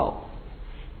لیے لگاؤ۔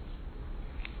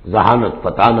 ذہانت،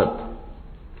 فطانت،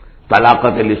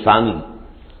 طلاقت لسانی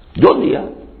جو دیا،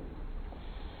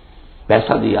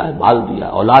 پیسہ دیا ہے، مال دیا،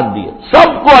 اولاد دیا، سب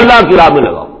کو اللہ کی راہ میں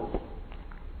لگاؤ۔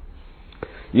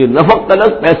 یہ نفق کا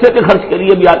لفظ پیسے کے خرچ کے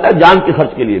لیے بھی آتا ہے، جان کے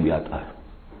خرچ کے لیے بھی آتا ہے۔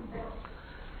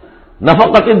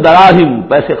 نفقت الدراہم،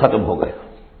 پیسے ختم ہو گئے،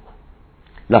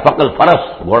 نفق الفرس،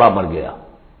 گھوڑا مر گیا،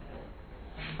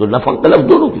 تو نفق کا لفظ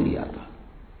دونوں کے لیے آتا ہے۔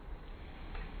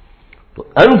 تو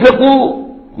انفقوا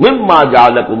مما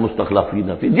جعلکم مستخلفین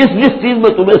فی، جس چیز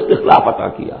میں تمہیں استخلاف عطا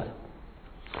کیا ہے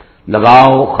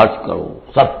لگاؤ، خرچ کرو،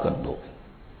 صرف کر دو۔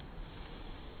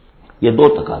 یہ دو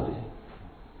تقاضے ہیں۔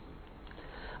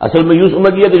 اصل میں یوں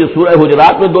سمجھیے کہ جو سورہ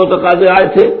حجرات میں دو تقاضے آئے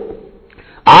تھے،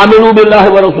 آمنوا باللہ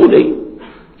ورسولہ،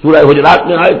 سورہ حجرات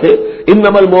میں آئے تھے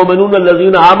انما المؤمنون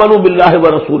الذین آمنوا باللہ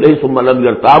ورسولہ ثم لم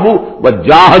یرتابوا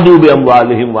وجاہدوا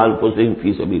باموالہم وانفسہم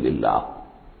فی سبیل اللہ۔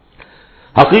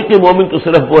 حقیقی مومن تو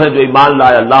صرف وہ ہے جو ایمان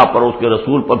لائے اللہ پر، اس کے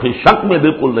رسول پر، پھر شک میں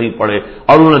بالکل نہیں پڑے،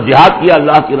 اور انہوں نے جہاد کیا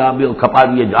اللہ کی راہ میں، اور کھپا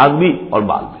دیے جان بھی اور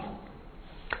مال بھی،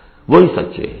 وہی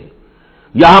سچے ہیں۔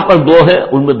 یہاں پر دو ہیں،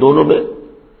 ان میں دونوں میں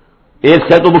ایک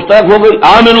ہے تو مشترک ہو گئی،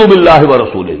 آمنوا باللہ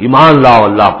ورسولہ، ایمان لاؤ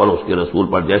اللہ پر، اس کے رسول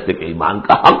پر، جیسے کہ ایمان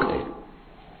کا حق ہے۔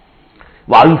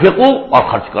 وانفقوا، اور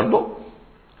خرچ کر دو،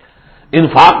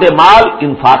 انفاق مال،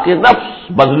 انفاق نفس،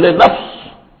 بذل نفس،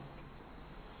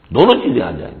 دونوں چیزیں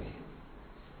آ جائیں گی۔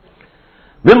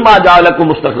 مما جعلکم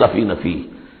مستخلفین فیہ،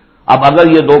 اب اگر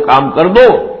یہ دو کام کر دو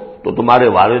تو تمہارے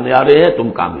وعدے نیارے ہیں، تم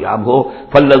کامیاب ہو۔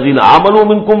 فالذین آمنوا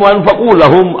منکم وانفقوا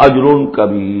لہم اجر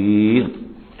کبیر،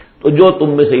 تو جو تم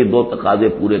میں سے یہ دو تقاضے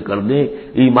پورے کر دیں،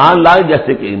 ایمان لائیں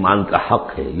جیسے کہ ایمان کا حق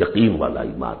ہے، یقین والا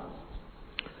ایمان،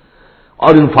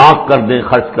 اور انفاق کر دیں،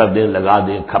 خرچ کر دیں، لگا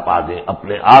دیں، کھپا دیں،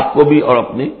 اپنے آپ کو بھی اور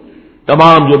اپنی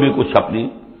تمام جو بھی کچھ اپنی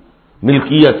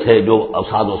ملکیت ہے، جو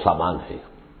اوساد و سامان ہے،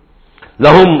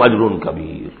 لہم اجر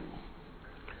کبیر۔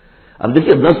 اب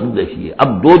دیکھیے نظم دیکھیے، اب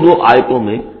دو دو آیتوں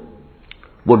میں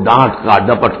وہ ڈانٹ کا،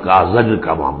 ڈپٹ کا، زجر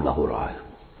کا معاملہ ہو رہا ہے۔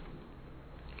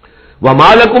 وَمَا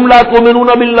لَكُمْ لَا تُؤْمِنُونَ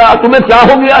بِاللَّهِ، تمہیں کیا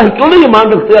ہو گیا ہے، کیوں نہیں ایمان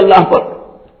رکھتے اللہ پر؟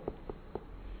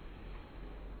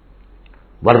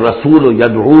 وَالرَّسُولُ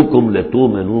يَدْعُوكُمْ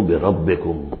لِتُؤْمِنُوا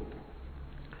بِرَبِّكُمْ،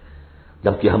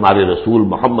 جبکہ ہمارے رسول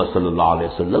محمد صلی اللہ علیہ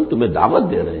وسلم تمہیں دعوت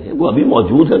دے رہے ہیں، وہ ابھی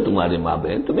موجود ہیں تمہارے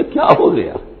مابین، تمہیں کیا ہو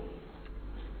گیا؟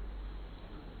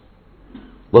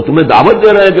 وہ تمہیں دعوت دے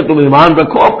رہے ہیں کہ تم ایمان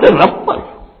رکھو اپنے رب پر۔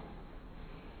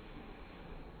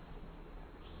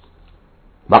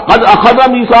 وَقَدْ أَخَذَ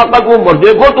مِيثَاقَكُمْ، اور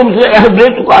دیکھو تم سے عہد لے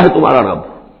چکا ہے تمہارا رب۔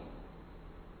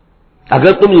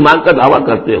 اگر تم ایمان کا دعویٰ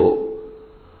کرتے ہو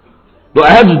تو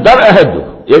عہد در عہد،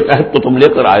 ایک عہد تو تم لے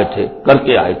کر آئے تھے، کر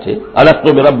کے آئے تھے، أَلَسْتُ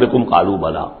بِرَبِّكُمْ قَالُوا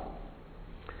بَلَىٰ،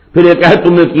 پھر ایک عہد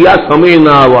تم نے کیا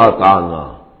سَمِعْنَا وَأَطَعْنَا،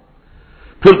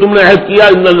 پھر تم نے عہد کیا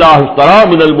ان اللہ اشترى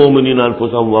من المؤمنین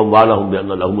انفسهم واموالهم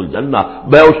بان لهم الجنہ،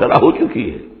 بیع و شرح ہو چکی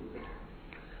ہے۔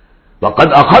 وقد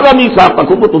اخذ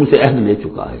میثاقکم، وہ تم سے عہد لے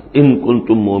چکا ہے، ان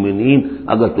کنتم مؤمنین،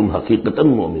 اگر تم حقیقتا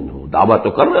مومن ہو، دعویٰ تو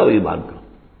کر رہے ہو ایمان کا۔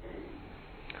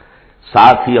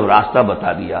 ساتھ ہی اب راستہ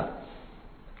بتا دیا،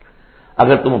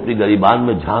 اگر تم اپنی گریبان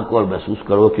میں جھانکو اور محسوس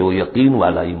کرو کہ وہ یقین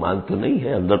والا ایمان تو نہیں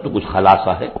ہے، اندر تو کچھ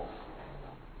خلاصہ ہے،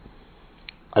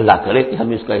 اللہ کرے کہ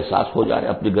ہمیں اس کا احساس ہو جائے،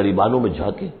 اپنی گریبانوں میں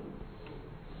جھانکے۔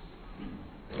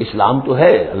 اسلام تو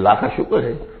ہے، اللہ کا شکر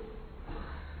ہے،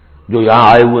 جو یہاں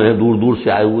آئے ہوئے ہیں، دور دور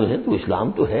سے آئے ہوئے ہیں، تو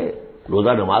اسلام تو ہے،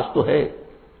 روزہ نماز تو ہے،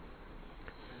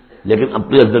 لیکن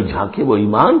اپنے اندر جھانکے وہ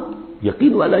ایمان،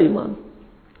 یقین والا ایمان۔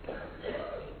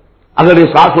 اگر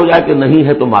احساس ہو جائے کہ نہیں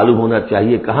ہے تو معلوم ہونا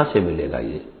چاہیے کہاں سے ملے گا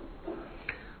یہ۔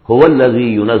 هو الذی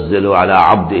ينزل على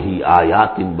عبده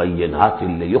آیات بینات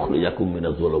لیخرجکم من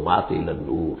الظلمات الى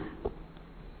النور،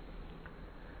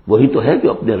 وہی تو ہے جو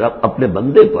اپنے رب اپنے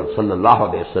بندے پر صلی اللہ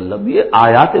علیہ وسلم یہ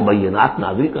آیات بینات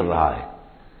نازل کر رہا ہے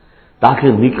تاکہ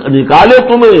نکالے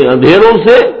تمہیں اندھیروں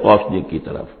سے روشنی کی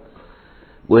طرف۔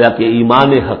 گویا کہ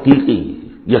ایمان حقیقی،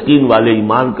 یقین والے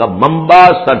ایمان کا منبع،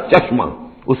 سرچشمہ،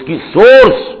 اس کی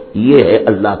سورس یہ ہے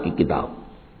اللہ کی کتاب۔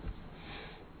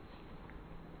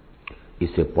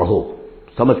 اسے پڑھو،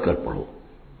 سمجھ کر پڑھو،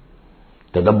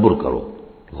 تدبر کرو،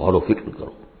 غور و فکر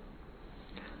کرو،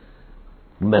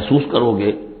 محسوس کرو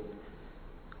گے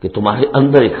کہ تمہارے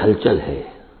اندر ایک ہلچل ہے،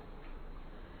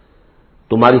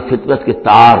 تمہاری فطرت کے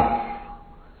تار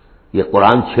یہ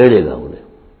قرآن چھیڑے گا انہیں،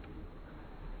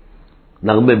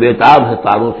 نغمے بیتاب ہے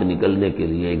تاروں سے نکلنے کے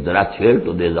لیے، ایک ذرا چھیڑ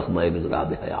تو دے زخمہ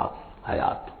مضراب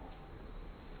حیات،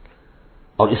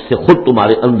 اور اس سے خود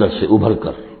تمہارے اندر سے ابھر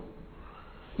کر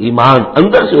ایمان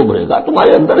اندر سے ابھرے گا،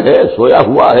 تمہارے اندر ہے، سویا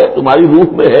ہوا ہے، تمہاری روح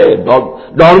میں ہے،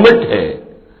 ڈورمنٹ ہے،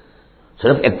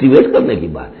 صرف ایکٹیویٹ کرنے کی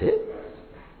بات ہے،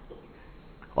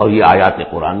 اور یہ آیات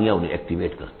قرآنیہ انہیں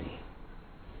ایکٹیویٹ کرتی ہیں۔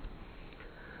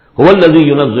 هو الذی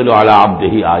ينزل على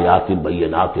عبده آیات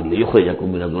بینات لیخرجکم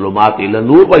من الظلمات الى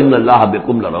النور وان اللہ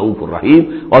بکم لرؤوف رحیم،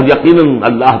 اور یقیناً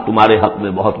اللہ تمہارے حق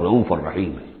میں بہت رؤوف اور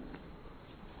رحیم ہے۔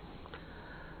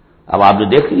 اب آپ نے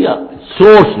دیکھ لیا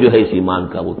سورس جو ہے اس ایمان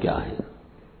کا وہ کیا ہے،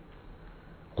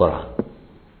 قرآن۔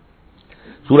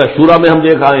 سورہ شورى میں ہم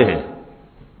دیکھ آئے ہیں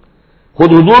خود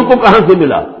حضور کو کہاں سے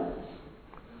ملا،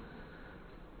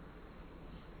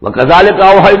 وَكَذَلِكَ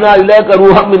أَوْحَيْنَا إِلَيْكَ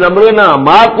رُوحًا مِّنْ أَمْرِنَا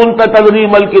مَا كُنتَ تَدْرِي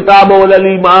مَا الْكِتَابُ وَلَا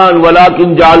الْإِيمَانُ وَلَكِنْ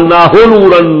جَعَلْنَاهُ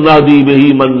نُورًا نَّهْدِي بِهِ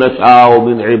مَن نَّشَاءُ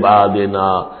مِنْ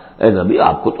عِبَادِنَا۔ اے نبی،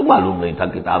 آپ کو تو معلوم نہیں تھا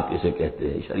کتاب کسے کہتے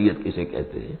ہیں، شریعت کسے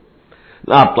کہتے ہیں،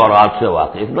 نہ آپ تورات سے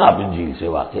واقف، نہ آپ انجیل سے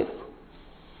واقف،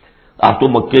 آپ تو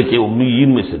مکے کے امیین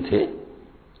میں سے تھے۔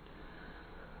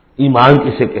 ایمان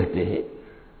کسے کہتے ہیں،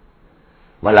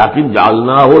 وَلَكِنْ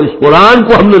جَعَلْنَاهُ، اس قرآن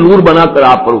کو ہم نے نور بنا کر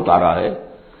آپ پر اتارا ہے،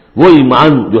 وہ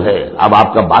ایمان جو ہے اب آپ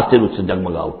کا باطن اس سے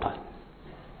جگمگا اٹھا ہے،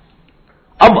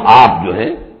 اب آپ جو ہے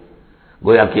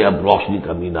گویا کہ اب روشنی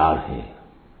کا مینار ہے،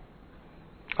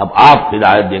 اب آپ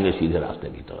ہدایت دیں گے سیدھے راستے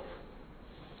کی طرف۔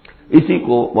 اسی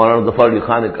کو مولانا ظفر علی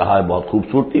خان نے کہا ہے بہت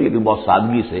خوبصورتی لیکن بہت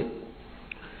سادگی سے،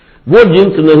 وہ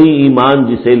جنس نہیں ایمان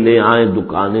جسے لے آئیں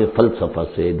دکانیں فلسفہ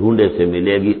سے، ڈھونڈے سے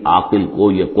ملے گی عاقل کو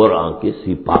یہ قرآن کے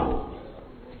سپاہ۔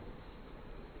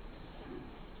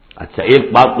 اچھا ایک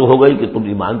بات تو ہو گئی کہ تم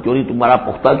ایمان کیوں نہیں تمہارا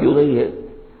پختہ کیوں نہیں ہے،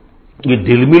 یہ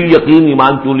دل میں یقین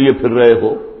ایمان کیوں لیے پھر رہے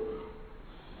ہو،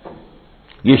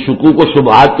 یہ شکوک و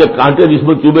شبہات کے کانٹے جس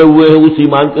میں چبھے ہوئے ہیں اس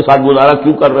ایمان کے ساتھ گزارا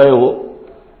کیوں کر رہے ہو؟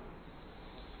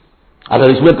 اگر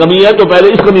اس میں کمی ہے تو پہلے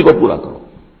اس کمی کو پورا کرو،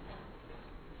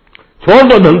 چھوڑ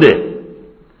دو دھندے،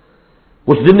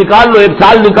 کچھ دن نکال لو، ایک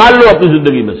سال نکال لو اپنی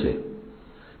زندگی میں سے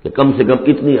کہ کم سے کم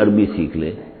اتنی عربی سیکھ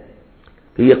لیں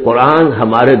کہ یہ قرآن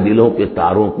ہمارے دلوں کے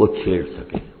تاروں کو چھیڑ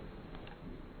سکے۔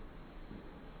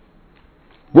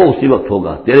 وہ اسی وقت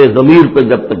ہوگا تیرے ضمیر پہ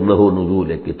جب تک نہ ہو نزول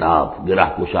کتاب، گرہ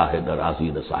کشا ہے درازی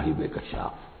نہ صاحب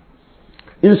کشاف۔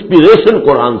 انسپریشن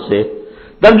قرآن سے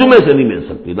ترجمے سے نہیں مل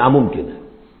سکتی، ناممکن ہے۔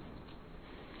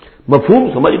 مفہوم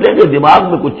سمجھ لیں گے، دماغ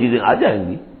میں کچھ چیزیں آ جائیں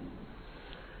گی،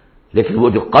 لیکن وہ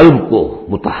جو قلب کو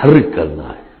متحرک کرنا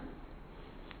ہے،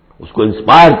 اس کو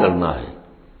انسپائر کرنا ہے،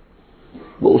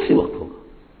 وہ اسی وقت ہوگا۔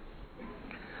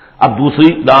 اب دوسری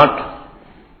ڈانٹ،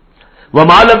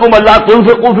 وَمَا لَكُمْ أَلَّا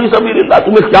تُنْفِقُوا فِي سَبِيلِ اللَّهِ،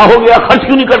 تمہیں کیا ہو گیا خرچ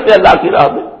کیوں نہیں کرتے اللہ کی راہ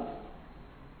میں؟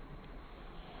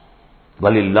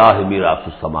 وَلِلَّهِ مِيرَاثُ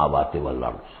السَّمَاوَاتِ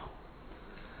وَالْأَرْضِ،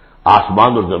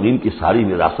 آسمان اور زمین کی ساری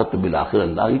وراثت تو بالآخر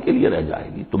اللہ ہی کے لیے رہ جائے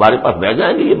گی، تمہارے پاس رہ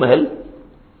جائیں گے یہ محل،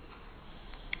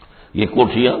 یہ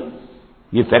کوٹھیاں،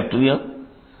 یہ فیکٹریاں،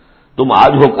 تم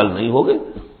آج ہو کل نہیں ہوگے،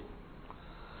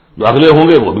 جو اگلے ہوں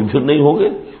گے وہ بھی پھر نہیں ہوں گے،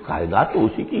 کائنات تو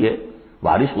اسی کی ہے،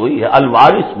 وارث وہی ہے،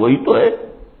 الوارث وہی تو ہے،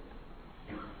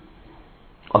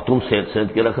 اور تم سینت سینت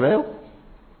کے رکھ رہے ہو۔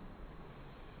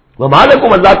 وَمَا لَكُمْ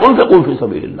أَلَّا تُنْفِقُوا فِي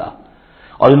سَبِيلِ اللَّهِ،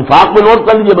 اور انفاق میں نوٹ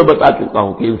کر لیجیے، میں بتا چکا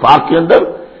ہوں کہ انفاق کے اندر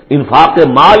انفاق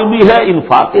مال بھی ہے،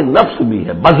 انفاق نفس بھی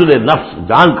ہے، بذل نفس،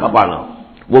 جان کھپانا،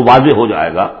 وہ واضح ہو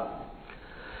جائے گا۔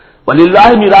 وَلِلَّهِ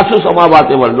مِيرَاثُ السَّمَاوَاتِ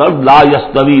وَالْأَرْضِ لَا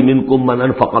يَسْتَوِي مِنكُم مَّنْ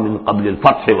أَنفَقَ مِن قَبْلِ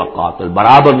الْفَتْحِ وَقَاتَلَ،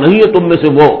 برابر نہیں ہے تم میں سے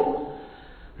وہ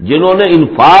جنہوں نے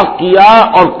انفاق کیا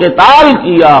اور قتال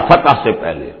کیا فتح سے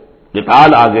پہلے، قتال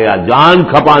آ گیا، جان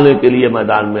کھپانے کے لیے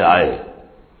میدان میں آئے۔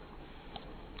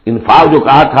 انفاق جو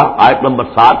کہا تھا آیت نمبر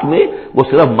 7 میں، وہ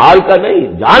صرف مال کا نہیں،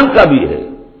 جان کا بھی ہے،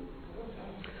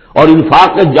 اور انفاق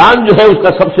کا جان جو ہے اس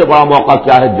کا سب سے بڑا موقع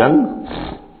کیا ہے؟ جنگ،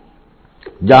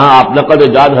 جہاں آپ نقد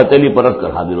جان ہتھیلی پر رکھ کر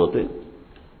حاضر ہوتے،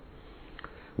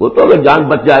 وہ تو اگر جان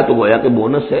بچ جائے تو گویا کہ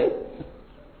بونس ہے،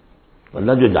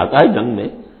 ورنہ جو جاتا ہے جنگ میں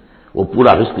وہ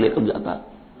پورا رسک لے کر جاتا ہے۔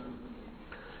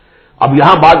 اب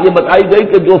یہاں بات یہ بتائی گئی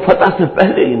کہ جو فتح سے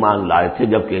پہلے ایمان لائے تھے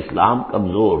جبکہ اسلام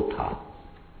کمزور تھا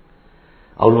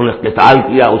اور انہوں نے قتال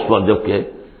کیا اس وقت جبکہ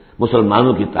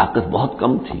مسلمانوں کی طاقت بہت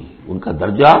کم تھی، ان کا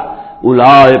درجہ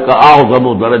اولئک اعظم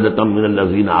درجۃ من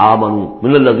الذین آمنوا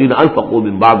من الذین انفقوا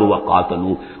من بعد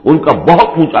وقاتلوا، ان کا بہت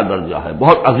اونچا درجہ ہے،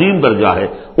 بہت عظیم درجہ ہے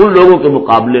ان لوگوں کے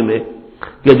مقابلے میں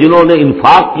کہ جنہوں نے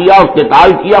انفاق کیا اور قتال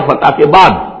کیا فتح کے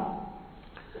بعد۔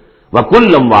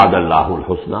 وَكُلًّا وَعَدَ اللَّهُ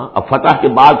الْحُسْنَىٰ، اب فتح کے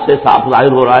بعد سے صاف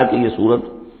ظاہر ہو رہا ہے کہ یہ سورت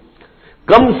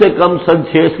کم سے کم سن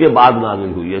 6 کے بعد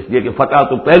نازل ہوئی ہے، اس لیے کہ فتح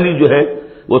تو پہلی جو ہے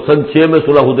وہ سن 6 میں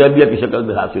صلح حدیبیہ کی شکل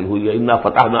میں حاصل ہوئی ہے، اِنَّا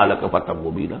فَتَحْنَا لَكَ فَتْحًا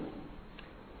مُبِينًا،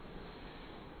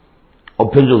 اور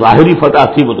پھر جو ظاہری فتح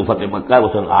تھی وہ تو فتح مکہ ہے،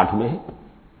 وہ سن 8 میں ہے۔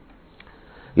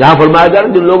 یہاں فرمایا جا رہا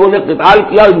ہے جن لوگوں نے قتال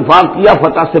کیا اور انفاق کیا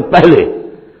فتح سے پہلے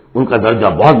ان کا درجہ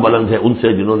بہت بلند ہے ان سے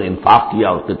جنہوں نے انفاق کیا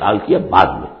اور قتال کیا بعد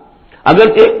میں،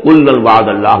 اگرچہ کُلًّا وعد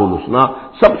اللہ الحسنیٰ،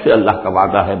 سب سے اللہ کا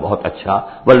وعدہ ہے بہت اچھا،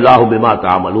 واللہ بما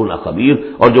تعملون خبیر،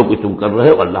 اور جو کچھ تم کر رہے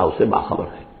ہو اللہ اس سے باخبر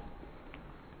ہے۔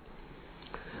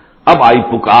 اب آئی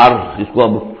پکار، اس کو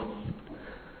اب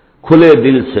کھلے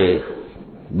دل سے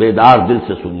بیدار دل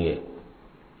سے سنیے۔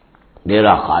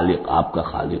 میرا خالق آپ کا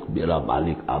خالق، میرا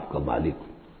مالک آپ کا مالک،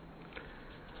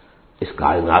 اس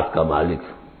کائنات کا مالک،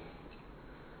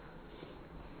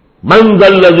 من ذا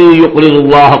الذی یقرض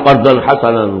اللہ قرضا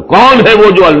حسنا، کون ہے وہ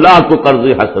جو اللہ کو قرض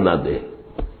حسنا دے؟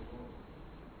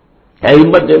 ہے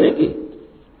ہمت دینے کی؟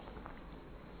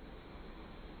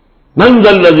 من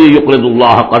ذا الذی یقرض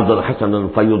اللہ قرضا حسنا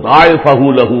فیضاعفہ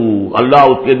لہ، اللہ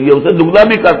اس کے لیے اسے دگنا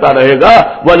بھی کرتا رہے گا،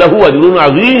 وَلَهُ أَجْرٌ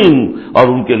عَظِيمٌ، اور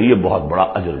ان کے لیے بہت بڑا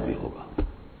اجر بھی ہوگا۔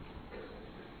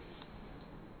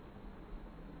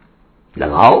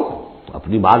 لگاؤ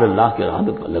اپنی مال اللہ کے راہ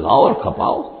میں لگاؤ اور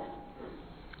کھپاؤ،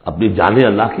 اپنی جانیں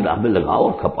اللہ کی راہ میں لگاؤ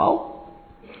اور کھپاؤ،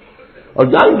 اور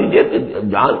جان لیجیے کہ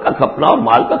جان کا کھپنا اور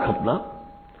مال کا کھپنا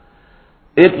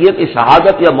ایک یہ کہ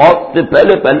شہادت یا موت سے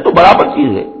پہلے تو برابر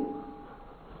چیز ہے۔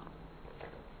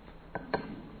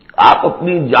 آپ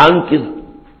اپنی جان کی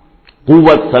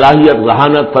قوت، صلاحیت،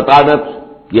 ذہانت، فطانت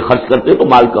یہ خرچ کرتے تو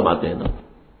مال کماتے ہیں نا،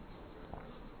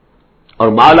 اور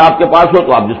مال آپ کے پاس ہو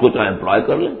تو آپ جس کو چاہیں امپلائے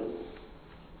کر لیں،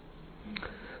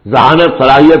 ذہانت،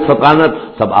 صلاحیت، فطانت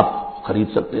سب آپ خرید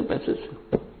سکتے ہیں پیسے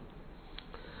سے۔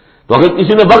 تو اگر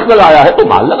کسی نے وقت لگایا ہے تو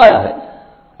مال لگایا ہے،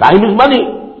 ٹائم از منی،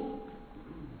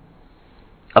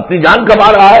 اپنی جان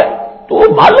کما رہا ہے تو وہ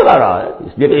مال لگا رہا ہے،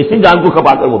 اس لیے کہ اسی جان کو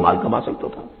کما کر وہ مال کما سکتا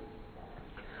تھا۔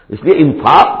 اس لیے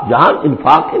انفاق جان،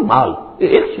 انفاق ہے مال، یہ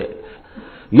ایک شے۔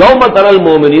 یوم تری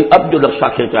المؤمنین، اب جو نقشہ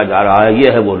کھینچا جا رہا ہے یہ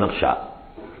ہے وہ نقشہ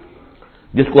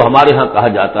جس کو ہمارے ہاں کہا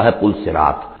جاتا ہے پل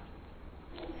صراط۔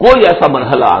 کوئی ایسا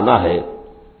مرحلہ آنا ہے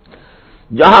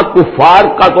جہاں کفار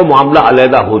کا تو معاملہ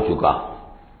علیحدہ ہو چکا،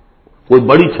 کوئی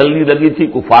بڑی چھلنی لگی تھی،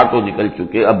 کفار تو نکل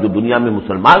چکے، اب جو دنیا میں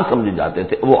مسلمان سمجھے جاتے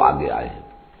تھے وہ آگے آئے ہیں۔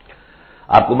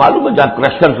 آپ کو معلوم ہے جہاں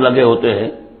کرشرز لگے ہوتے ہیں،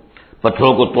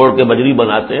 پتھروں کو توڑ کے بجری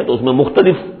بناتے ہیں تو اس میں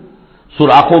مختلف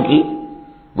سوراخوں کی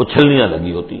وہ چھلنیاں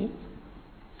لگی ہوتی ہیں،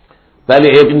 پہلے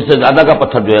 1 انچ سے زیادہ کا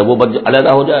پتھر جو ہے وہ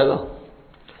علیحدہ ہو جائے گا،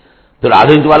 پھر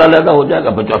 ½ انچ والا علیحدہ ہو جائے گا،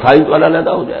 پھر 1/4 انچ والا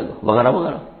علیحدہ ہو جائے گا، وغیرہ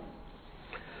وغیرہ۔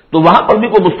 تو وہاں پر بھی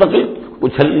کوئی مستقل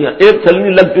کچھ چھلنیاں، ایک چھلنی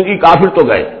لگ چکی، کافر تو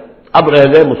گئے، اب رہ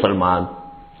گئے مسلمان۔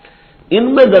 ان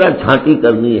میں ذرا چھانٹی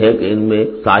کرنی ہے کہ ان میں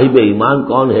صاحب ایمان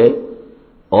کون ہے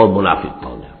اور منافق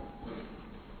کون ہے۔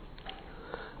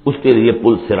 اس کے لیے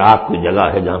پل صراط کوئی جگہ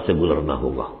ہے جہاں سے گزرنا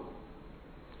ہوگا،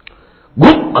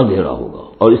 گھٹ اندھیرا ہوگا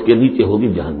اور اس کے نیچے ہوگی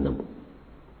جہنم،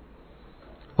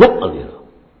 گھٹ اندھیرا،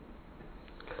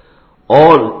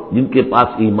 اور جن کے پاس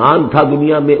ایمان تھا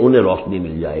دنیا میں انہیں روشنی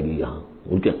مل جائے گی، یہاں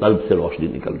ان کے قلب سے روشنی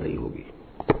نکل رہی ہوگی۔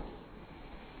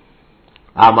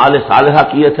 اعمال صالحہ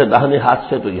کیے تھے داہنے ہاتھ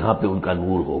سے تو یہاں پہ ان کا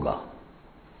نور ہوگا،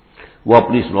 وہ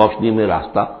اپنی اس روشنی میں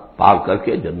راستہ پار کر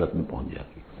کے جنت میں پہنچ جائے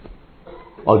گی۔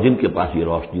 اور جن کے پاس یہ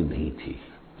روشنی نہیں تھی،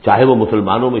 چاہے وہ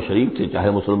مسلمانوں میں شریک تھے، چاہے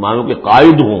مسلمانوں کے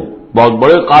قائد ہوں، بہت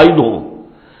بڑے قائد ہوں،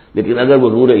 لیکن اگر وہ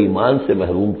نور ایمان سے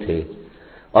محروم تھے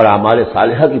اور اعمال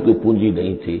صالحہ کی کوئی پونجی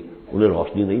نہیں تھی، انہیں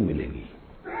روشنی نہیں ملے گی،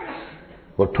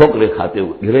 وہ ٹھوکریں کھاتے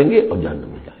ہوئے گریں گے اور جہنم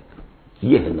میں جائیں گے۔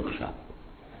 یہ ہے نقشہ،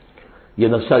 یہ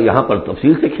نقشہ یہاں پر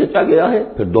تفصیل سے کھینچا گیا ہے،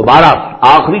 پھر دوبارہ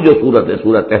آخری جو سورت ہے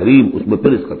سورہ تحریم اس میں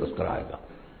پھر اس کا تذکرہ آئے گا۔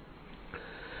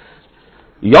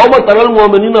 یوم تری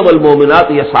المؤمنین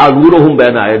والمؤمنات یسعی نورہم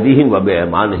بین ایدیہم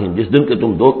وبایمانہم، جس دن کہ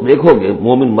تم دیکھو گے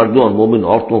مومن مردوں اور مومن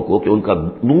عورتوں کو کہ ان کا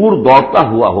نور دوڑتا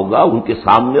ہوا ہوگا ان کے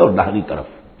سامنے اور داہنی طرف،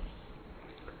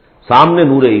 سامنے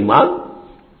نور ایمان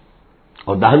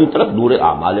اور داہنی طرف نور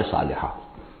اعمال صالحہ۔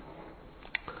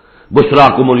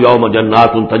 بشراکم الیوم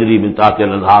جنات تجری من تحتها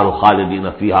الانہار خالدین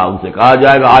فیہا، ان سے کہا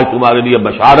جائے گا آج تمہارے لیے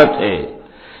بشارت ہے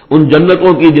ان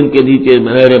جنتوں کی جن کے نیچے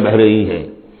نہریں بہہ رہی ہیں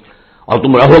اور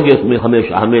تم رہو گے اس میں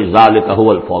ہمیشہ ہمیشہ، ذالک هو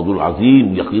الفوز العظیم،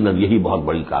 یقیناً یہی بہت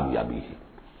بڑی کامیابی ہے۔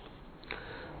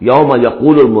 یوم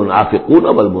یقول المنافقون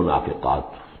والمنافقات،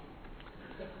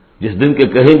 جس دن کے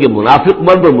کہیں گے منافق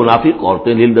مرد اور منافق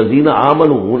عورتیں، للذین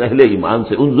آمنوا، ان اہل ایمان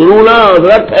سے، انظرونا،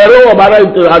 ذرا ٹھہرو، ہمارا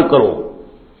انتظار کرو،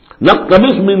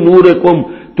 نقتبس من نورکم،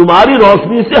 تمہاری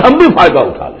روشنی سے ہم بھی فائدہ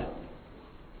اٹھا لیں،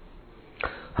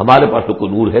 ہمارے پاس تو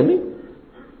کوئی نور ہے نہیں۔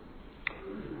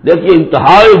 دیکھیے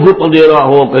انتہائی گھٹ اندھیرا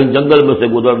ہو، کہیں جنگل میں سے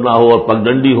گزرنا ہو اور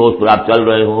پگڈنڈی ہو، اس پر آپ چل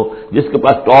رہے ہو، جس کے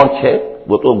پاس ٹارچ ہے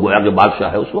وہ تو گویا کے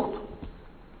بادشاہ ہے اس وقت،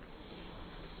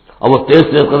 اور وہ تیز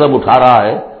تیز قدم اٹھا رہا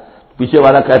ہے، پیچھے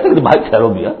والا کہتا ہے کہ بھائی ٹھہرو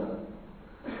گیا،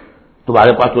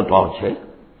 تمہارے پاس تو ٹارچ ہے،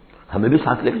 ہمیں بھی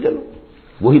ساتھ لے کے چلو،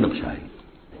 وہی نقشہ ہے۔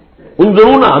 ان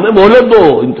ضرور ہمیں مہلت دو،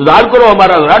 انتظار کرو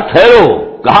ہمارا، ذرا ٹھہرو،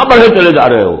 کہاں بڑھے چلے جا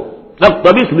رہے ہو؟ تب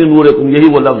تبھی من نورکم، یہی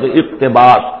وہ لفظ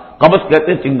اقتباس، قبض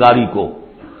کہتے ہیں چنگاری کو،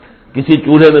 کسی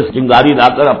چولہے میں چنگاری لا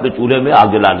کر اپنے چولہے میں آگ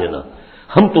جلا لینا،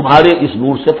 ہم تمہارے اس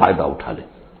نور سے فائدہ اٹھا لیں۔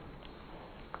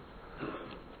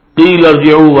 قیل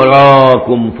ارجعوا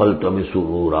وراءکم فالتمسوا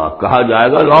نورا، کہا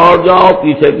جائے گا لوٹ جاؤ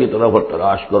پیچھے کی طرف اور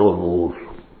تلاش کرو نور۔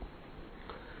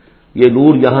 یہ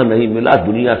نور یہاں نہیں ملا،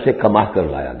 دنیا سے کما کر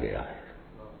لایا گیا ہے۔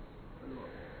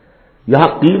 یہاں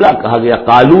قیلا کہا گیا،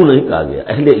 قالو نہیں کہا گیا۔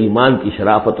 اہل ایمان کی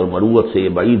شرافت اور مروت سے یہ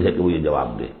بعید ہے کہ وہ یہ جواب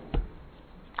دے،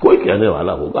 کوئی کہنے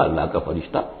والا ہوگا اللہ کا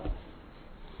فرشتہ،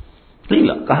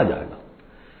 قیلا کہا جائے گا،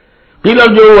 قیلا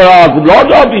جو لوٹ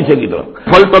جاؤ پیچھے کی طرف،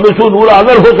 فالتمسوا نورا،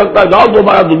 اگر ہو سکتا ہے جاؤ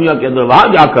دوبارہ دنیا کے اندر، وہاں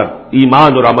جا کر ایمان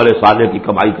اور عمل صالح کی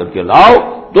کمائی کر کے لاؤ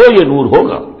تو یہ نور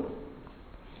ہوگا۔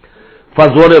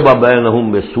 فضرب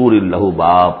بینہم بسور لہ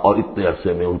باب، اور اتنے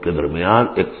عرصے میں ان کے درمیان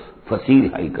ایک فصیل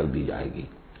حائل کر دی جائے گی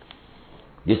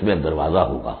جس میں ایک دروازہ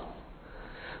ہوگا،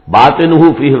 باطنہ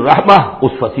فیہ الرحمہ،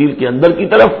 اس فصیل کے اندر کی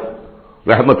طرف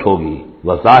رحمت ہوگی،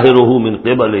 وظاہرہ من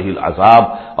قبلہ العذاب،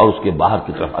 اور اس کے باہر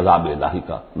کی طرف عذاب الہی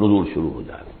کا نزول شروع ہو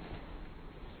جائے گا۔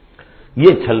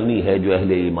 یہ چھلنی ہے جو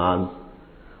اہل ایمان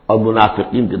اور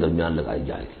منافقین کے درمیان لگائی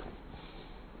جائے گی۔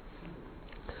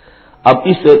 اب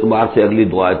اس اعتبار سے اگلی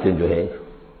دو آیتیں جو ہے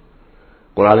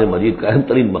قرآن مجید کا اہم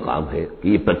ترین مقام ہے کہ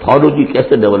یہ پیتھولوجی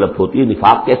کیسے ڈیولپ ہوتی ہے،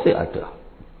 نفاق کیسے آتا ہے۔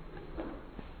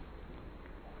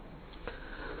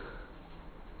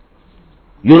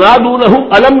 ینادونہم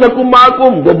الم نکن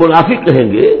معکم، وہ منافق کہیں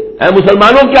گے اے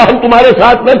مسلمانوں کیا ہم تمہارے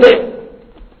ساتھ نہ تھے؟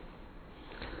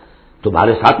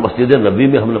 تمہارے ساتھ مسجد نبوی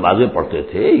میں ہم نمازیں پڑھتے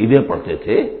تھے، عیدیں پڑھتے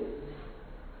تھے،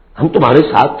 ہم تمہارے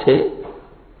ساتھ تھے۔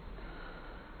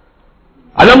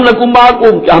 الم نکن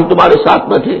معکم، کیا ہم تمہارے ساتھ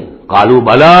نہ تھے؟ قالوا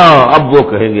بلا، اب وہ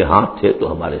کہیں گے ہاں تھے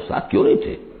تو ہمارے ساتھ کیوں نہیں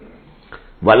تھے؟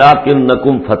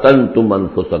 ولکنکم فتنتم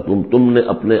انفسکم، تم نے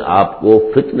اپنے آپ کو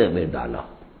فتنے میں ڈالا۔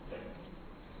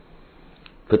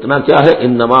 فتنہ کیا ہے؟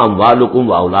 انما اموالکم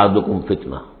واولادکم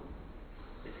فتنہ،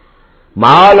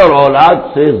 مال اور اولاد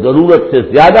سے ضرورت سے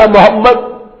زیادہ محبت،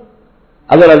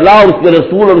 اگر اللہ اور اس کے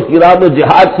رسول اور اس کی راہ میں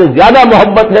جہاد سے زیادہ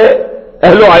محبت ہے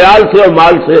اہل و عیال سے اور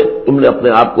مال سے، تم نے اپنے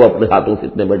آپ کو اپنے ہاتھوں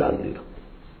فتنے میں ڈال دیا۔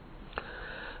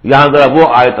 یہاں ذرا وہ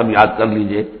آیت اب یاد کر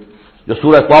لیجئے جو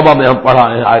سورہ توبہ میں ہم پڑھا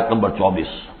ہے، آیت نمبر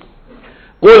 24،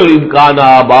 قل ان کان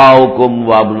آباؤکم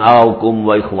وابناؤکم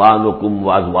واخوانکم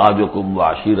وازواجکم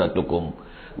وعشیرتکم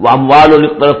واموال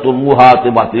اقترفتموها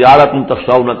وتجارة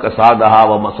تخشون کسادها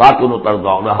ومساکن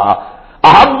ترضونها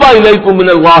احب الیکم من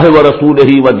اللہ ورسولہ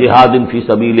وجہاد فی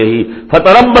سبیلہ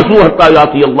فتربصوا حتی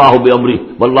یأتی اللہ بامرہ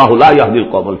واللہ لا یہدی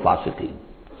القوم الفاسقین۔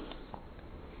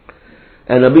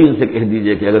 اے نبی ان سے کہہ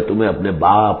دیجئے کہ اگر تمہیں اپنے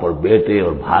باپ اور بیٹے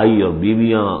اور بھائی اور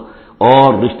بیویاں اور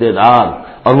رشتہ دار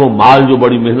اور وہ مال جو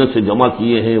بڑی محنت سے جمع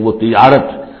کیے ہیں، وہ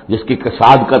تجارت جس کی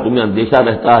کساد کا تمہیں اندیشہ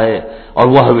رہتا ہے، اور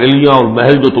وہ حویلیاں اور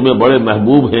محل جو تمہیں بڑے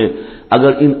محبوب ہیں،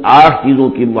 اگر ان 8 چیزوں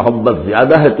کی محبت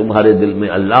زیادہ ہے تمہارے دل میں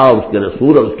اللہ اور اس کے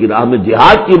رسول اور اس کی راہ میں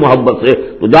جہاد کی محبت سے،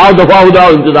 تو جاؤ دفع ہو جاؤ،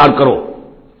 انتظار کرو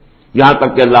یہاں تک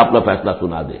کہ اللہ اپنا فیصلہ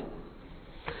سنا دے۔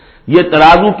 یہ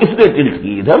ترازو کس نے ٹلٹ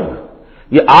کی ادھر؟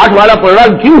 یہ 8 والا پلڑا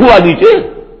کیوں ہوا نیچے؟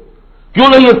 کیوں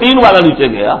نہیں یہ 3 والا نیچے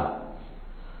گیا؟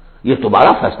 یہ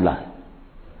تمہارا فیصلہ ہے،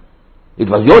 اٹ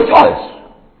واز یور چوائس،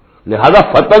 لہذا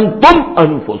فتنتم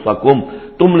انفسکم،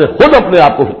 تم نے خود اپنے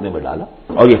آپ کو فتنے میں ڈالا،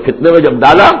 اور یہ فتنے میں جب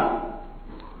ڈالا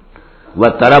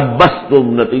وتربصتم،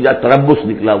 نتیجہ تربص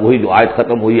نکلا، وہی جو آیت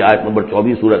ختم ہوئی آیت نمبر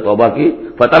 24 سورہ توبہ کی،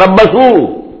 فتربصوا،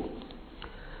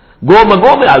 گو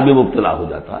مگو میں آدمی مبتلا ہو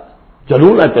جاتا ہے،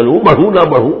 چلوں نہ چلوں، بڑھوں نہ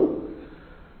بڑھوں،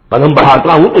 قدم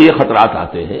بڑھاتا ہوں تو یہ خطرات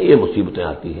آتے ہیں، یہ مصیبتیں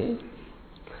آتی ہیں،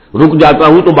 رک جاتا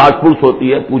ہوں تو بات پرس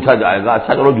ہوتی ہے، پوچھا جائے گا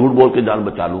اچھا چلو جھوٹ بول کے جان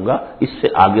بچا لوں گا، اس سے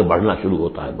آگے بڑھنا شروع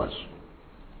ہوتا ہے بس۔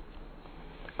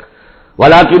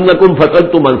 وَلَٰكِنَّكُمْ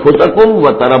فَتَنْتُمْ أَنفُسَكُمْ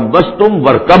وَتَرَبَّصْتُمْ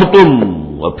وَارْتَبْتُمْ،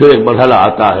 اور پھر ایک مرحلہ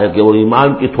آتا ہے کہ وہ ایمان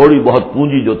کی تھوڑی بہت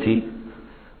پونجی جو تھی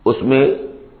اس میں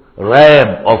ریب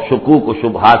اور شکوک و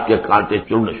شبہات کے کانٹے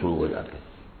چڑھنے شروع ہو جاتے ہیں.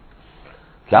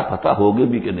 کیا پتہ ہوگی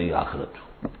بھی کہ نہیں آخرت.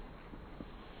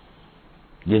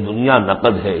 یہ دنیا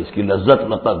نقد ہے، اس کی لذت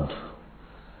نقد،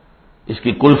 اس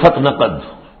کی کلفت نقد،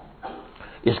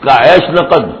 اس کا عیش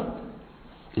نقد،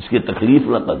 اس کی تکلیف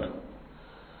نقد.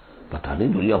 پتہ نہیں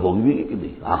دنیا ہوگی بھی کہ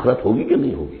نہیں، آخرت ہوگی کہ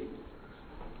نہیں ہوگی.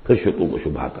 پھر شکوک و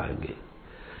شبہات آئیں گے.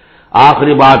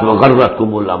 آخری بات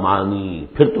وغرتکم الامانی،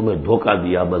 پھر تمہیں دھوکہ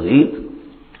دیا مزید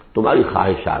تمہاری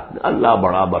خواہشات نے. اللہ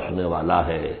بڑا بخشنے والا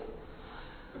ہے،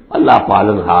 اللہ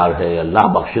پالن ہار ہے، اللہ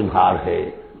بخشن ہار ہے،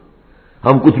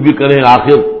 ہم کچھ بھی کریں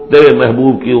آخر تیرے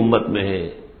محبوب کی امت میں ہے.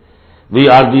 We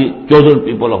are the chosen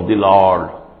people of the Lord.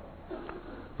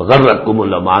 غرتکم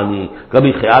الامانی،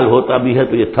 کبھی خیال ہوتا بھی ہے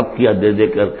تو یہ تھپکیاں دے دے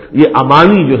کر یہ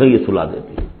امانی جو ہے یہ سلا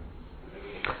دیتی ہے.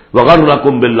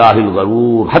 وغرکم باللہ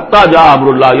الغرور حتی جاء امر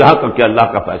اللہ، یہاں تک کہ اللہ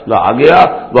کا فیصلہ آ گیا.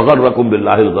 وغرکم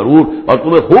باللہ الغرور، اور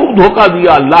تمہیں خوب دھوکہ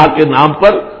دیا اللہ کے نام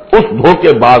پر اس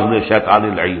دھوکے باز نے، شیطان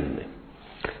لعین نے.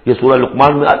 یہ سورہ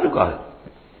لقمان میں آ چکا ہے.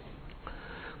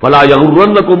 فلا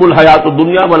یغرنکم الحیات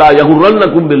الدنیا ولا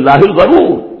یغرنکم باللہ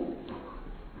الغرور.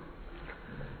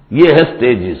 یہ ہے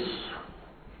سٹیجز.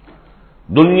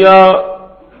 دنیا،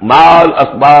 مال،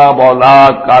 اسباب،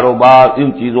 اولاد، کاروبار،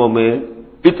 ان چیزوں میں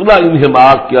اتنا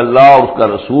انہماک کہ اللہ اور اس کا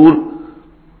رسول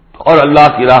اور اللہ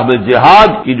کی راہ میں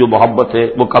جہاد کی جو محبت ہے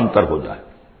وہ کمتر ہو جائے.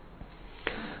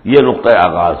 یہ نقطۂ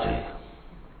آغاز ہے.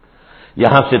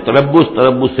 یہاں سے تربص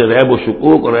سے ریب و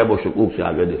شکوک، اور ریب و شکوک سے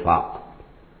آگے نفاق.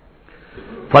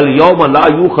 فَالْيَوْمَ لَا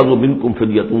يُؤْخَذُ مِنْكُمْ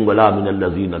فِدْيَةٌ وَلَا مِنَ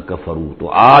الَّذِينَ كَفَرُوا، تو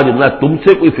آج نہ تم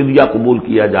سے کوئی فدیہ قبول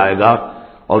کیا جائے گا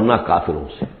اور نہ کافروں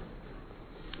سے.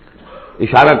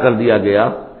 اشارہ کر دیا گیا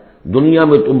دنیا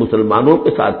میں تم مسلمانوں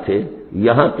کے ساتھ تھے،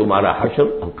 یہاں تمہارا حشر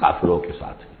اور کافروں کے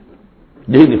ساتھ ہے.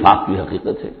 یہی نفاق کی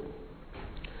حقیقت ہے.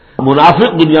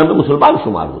 منافق دنیا میں مسلمان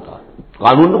شمار ہوتا ہے،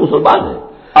 قانون میں مسلمان ہے،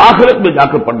 آخرت میں جا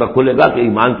کر پردہ کھلے گا کہ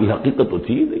ایمان کی حقیقت تو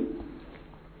تھی ہی نہیں.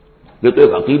 یہ تو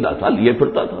ایک عقیدہ تھا، لیے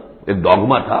پھرتا تھا، ایک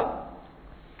ڈوگما تھا،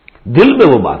 دل میں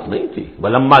وہ بات نہیں تھی.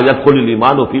 وَلَمَّا يَدْخُلِ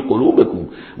الْإِيمَانُ فِي قُلُوبِكُمْ،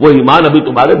 وہ ایمان ابھی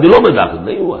تمہارے دلوں میں داخل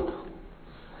نہیں ہوا تھا.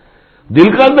 دل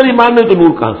کے اندر ایمان نہیں تو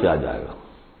نور کہاں سے آ جائے گا؟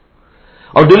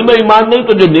 اور دل میں ایمان نہیں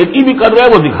تو جو نیکی بھی کر رہا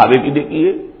ہے وہ دکھاوے کی نیکی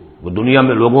ہے، وہ دنیا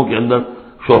میں لوگوں کے اندر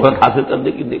شہرت حاصل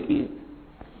کرنے کی نیکی ہے.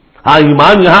 ہاں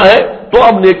ایمان یہاں ہے تو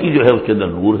اب نیکی جو ہے اس کے اندر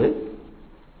نور ہے.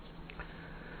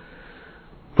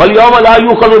 فَالْيَوْمَ لَا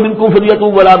يُؤْخَذُ مِنْكُمْ فِدْيَةٌ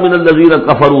وَلَا مِنَ الَّذِينَ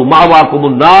كَفَرُوا مَأْوَاكُمُ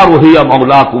النَّارُ وَهِيَ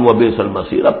مَوْلَاكُمْ وَبِئْسَ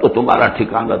الْمَصِيرُ. اب تو تمہارا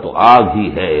ٹھکانہ تو آگ ہی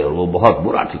ہے اور وہ بہت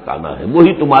برا ٹھکانہ ہے.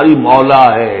 وہی تمہاری مولا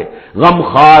ہے، غم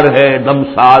خار ہے، دم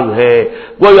ساز ہے.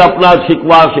 کوئی اپنا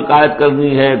شکوہ شکایت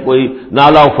کرنی ہے، کوئی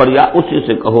نالا و فریاد، اسی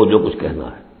سے کہو جو کچھ کہنا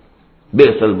ہے.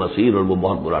 بئس المصیر، اور وہ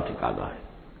بہت برا ٹھکانہ ہے.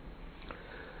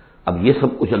 اب یہ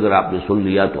سب کچھ اگر آپ نے سن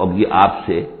لیا تو اب یہ آپ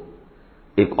سے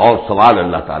ایک اور سوال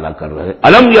اللہ تعالیٰ کر رہے ہیں.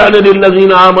 الم یعن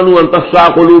للذین آمنوا ان تخشع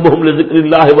قلوبہم لذکر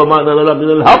اللہ وما نزل من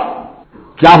الحق،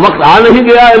 کیا وقت آ نہیں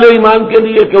گیا اہل ایمان کے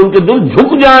لیے کہ ان کے دل جھک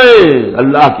جائیں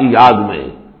اللہ کی یاد میں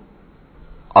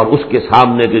اور اس کے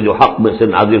سامنے کے جو حق میں سے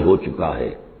نازل ہو چکا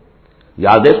ہے.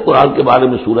 یاد ہے اس قرآن کے بارے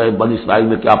میں سورہ بنی اسرائیل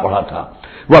میں کیا پڑھا تھا؟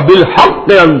 وَبِالْحَقِّ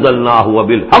أَنزَلْنَاهُ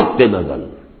وَبِالْحَقِّ نَزَلَ،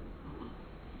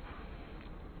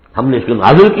 ہم نے اس کو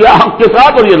نازل کیا حق کے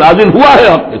ساتھ اور یہ نازل ہوا ہے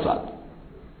حق کے ساتھ.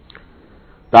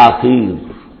 تاخیر،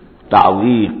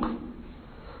 تعویق،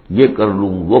 یہ کر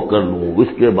لوں وہ کر لوں، اس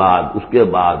کے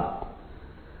بعد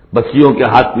بچیوں کے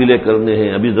ہاتھ پیلے کرنے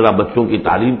ہیں. ابھی ذرا بچوں کی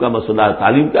تعلیم کا مسئلہ ہے.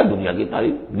 تعلیم کیا؟ دنیا کی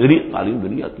تعلیم، میری تعلیم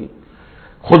دنیا کی.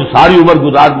 خود ساری عمر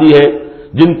گزار دی ہے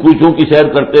جن کوچوں کی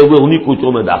سیر کرتے ہوئے انہی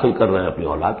کوچوں میں داخل کر رہے ہیں اپنی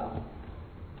اولاد کو.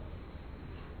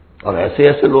 اور ایسے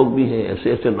ایسے لوگ بھی ہیں، ایسے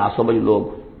ایسے ناسمجھ لوگ،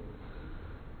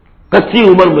 کچی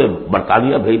عمر میں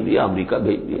برطانیہ بھیج دیا، امریکہ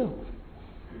بھیج دیا،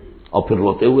 اور پھر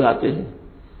روتے ہوئے آتے ہیں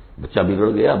بچہ بگڑ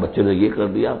گیا، بچے نے یہ کر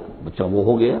دیا، بچہ وہ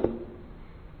ہو گیا.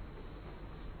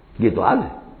 یہ تو حال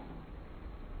ہے.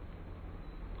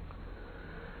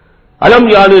 الم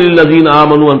یعن للذین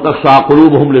آمنوا ان تخشع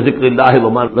قلوبہم لذکر اللہ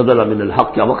وما نزل من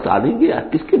الحق، کیا وقت آ نہیں گیا؟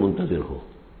 کس کے منتظر ہو؟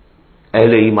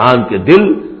 اہل ایمان کے دل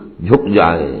جھک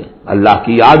جائیں اللہ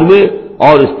کی یاد میں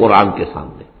اور اس قرآن کے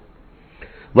سامنے.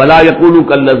 ولا یکونوا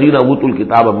کالذین اوتوا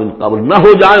الکتاب من قبل، نہ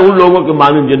ہو جائیں ان لوگوں کے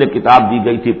مانند جنہیں کتاب دی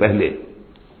گئی تھی پہلے.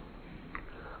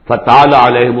 فطال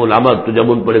علیہم الامد، تو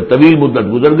جب ان پر ایک طویل مدت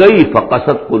گزر گئی،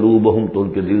 فقست قلوبہم، تو ان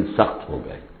کے دل سخت ہو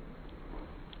گئے.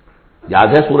 یاد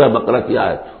ہے سورہ بقرہ کی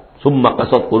آیت؟ ثم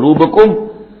قست قلوبکم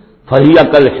فہی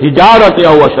کالحجارۃ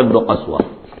او اشد قسوۃ،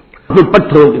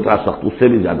 پتھروں کی طرح سخت، اس سے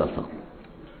بھی زیادہ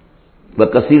سخت.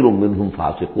 وکثیر منہم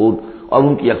فاسقون، اور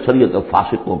ان کی اکثریت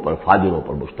فاسقوں پر، فاجروں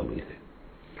پر مشتمل ہے۔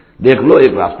 دیکھ لو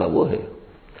ایک راستہ وہ ہے،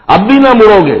 اب بھی نہ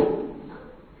مڑو گے،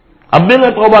 اب بھی نہ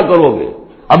توبہ کرو گے،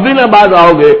 اب بھی نہ باز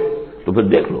آؤ گے، تو پھر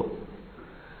دیکھ لو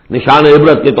نشان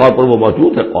عبرت کے طور پر وہ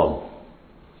موجود ہے قوم۔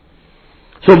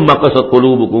 ثم قست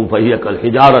قلوبکم فہی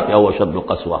کالحجارۃ او اشد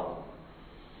قسوہ۔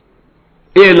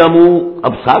 اعلموا،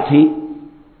 اب ساتھ ہی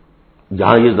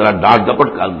جہاں یہ ذرا ڈانٹ ڈپٹ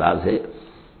کا انداز ہے،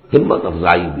 ہمت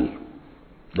افزائی بھی،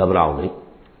 گھبراؤ نہیں۔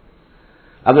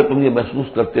 اگر تم یہ محسوس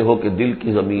کرتے ہو کہ دل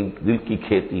کی زمین، دل کی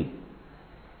کھیتی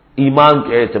ایمان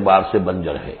کے اعتبار سے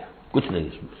بنجر ہے، کچھ نہیں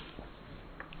اس میں،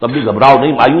 تب بھی گھبراؤ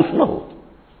نہیں، مایوس نہ ہو۔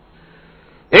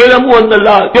 اعلموا ان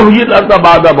اللہ یحیی الارض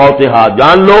بعد موتہا،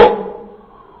 جان لو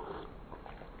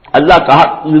اللہ کہا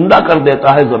زندہ کر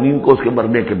دیتا ہے زمین کو اس کے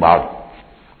مرنے کے بعد۔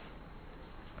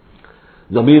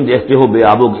 زمین دیکھتے ہو بے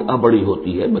آب و گیا بڑی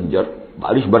ہوتی ہے، بنجر،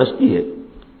 بارش برستی ہے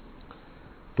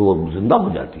تو وہ زندہ ہو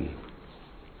جاتی ہے۔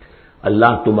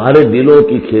 اللہ تمہارے دلوں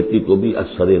کی کھیتی کو بھی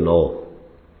اثر نو،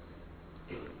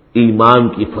 ایمان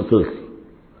کی فصل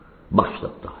بخش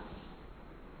سکتا ہے،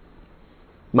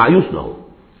 مایوس نہ ہو۔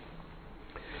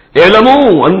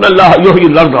 اعلموا ان اللہ یحیی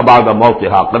الارض بعد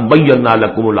موتہا قد بینا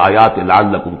لکم الآیات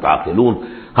لعلکم تعقلون،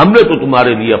 ہم نے تو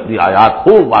تمہارے لیے اپنی آیات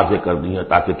خوب واضح کر دی ہیں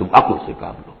تاکہ تم عقل سے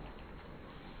کام لو۔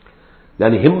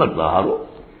 یعنی ہمت نہ ہارو،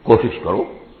 کوشش کرو۔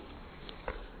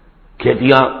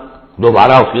 کھیتیاں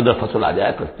دوبارہ اس کے اندر فصل آ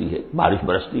جایا کرتی ہے، بارش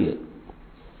برستی ہے،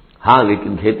 ہاں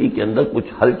لیکن کھیتی کے اندر کچھ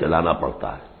ہل چلانا پڑتا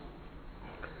ہے،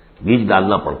 بیج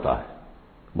ڈالنا پڑتا ہے،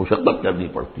 مشقت کرنی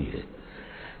پڑتی ہے۔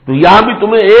 تو یہاں بھی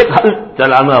تمہیں ایک حل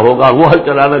چلانا ہوگا، وہ حل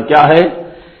چلانا کیا ہے؟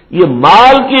 یہ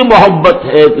مال کی محبت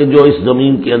ہے کہ جو اس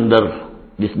زمین کے اندر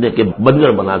جس نے کہ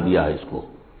بنجر بنا دیا ہے اس کو،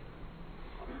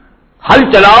 حل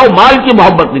چلاؤ، مال کی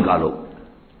محبت نکالو۔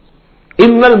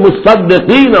 ان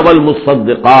المصدقین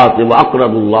والمصدقات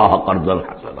واقرضوا اللہ قرضا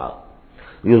حسنا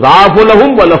یضاعف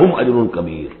لهم ولهم اجر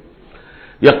کبیر،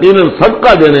 یقیناً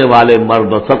صدقہ دینے والے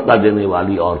مرد اور صدقہ دینے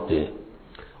والی عورتیں،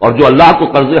 اور جو اللہ کو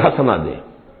قرض حسنا دیں،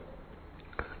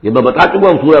 یہ میں بتا چکا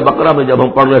ہوں سورہ بقرہ میں جب ہم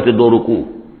پڑھ رہے تھے 2 رکوع،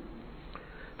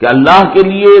 کہ اللہ کے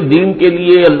لیے، دین کے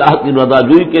لیے، اللہ کی رضا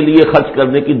جوئی کے لیے خرچ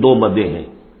کرنے کی 2 مدیں ہیں۔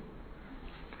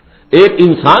 ایک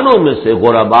انسانوں میں سے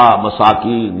غربا،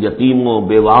 مساکین، یتیموں،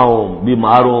 بیواؤں،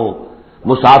 بیماروں،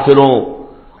 مسافروں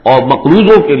اور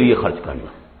مقروضوں کے لیے خرچ کرنا،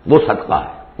 وہ صدقہ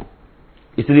ہے۔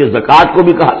 اس لیے زکوٰۃ کو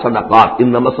بھی کہا صدقات،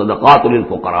 انما الصدقات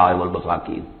للفقراء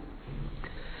والمساکین۔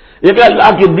 ایک اللہ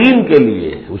کے دین کے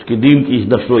لیے، اس کی دین کی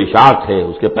نشر و اشاعت ہے،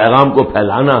 اس کے پیغام کو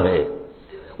پھیلانا ہے،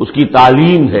 اس کی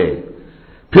تعلیم ہے،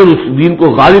 پھر اس دین کو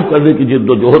غالب کرنے کی جد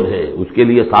و جہد ہے، اس کے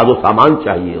لیے ساز و سامان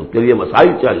چاہیے، اس کے لیے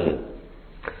مسائل چاہیے۔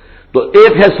 تو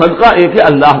ایک ہے صدقہ، ایک ہے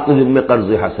اللہ کے ذمہ قرض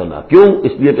حسنہ۔ کیوں؟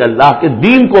 اس لیے کہ اللہ کے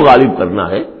دین کو غالب کرنا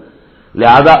ہے،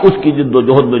 لہذا اس کی جد و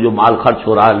جہد میں جو مال خرچ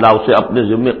ہو رہا ہے اللہ اسے اپنے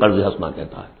ذمہ قرض حسنہ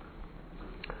کہتا ہے۔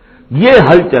 یہ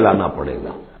حل چلانا پڑے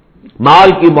گا، مال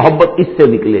کی محبت اس سے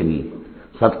نکلے گی۔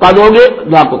 صدقہ دو گے،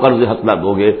 اللہ کو قرض حسنہ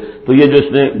دو گے، تو یہ جو اس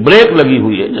نے بریک لگی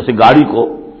ہوئی ہے، جیسے گاڑی کو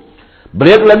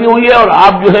بریک لگی ہوئی ہے اور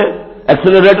آپ جو ہے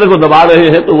ایکسلریٹر کو دبا رہے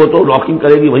ہیں تو وہ تو راکنگ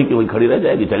کرے گی، وہیں کی وہیں کھڑی رہ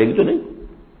جائے گی، چلے گی تو نہیں،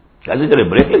 کیسے چلے؟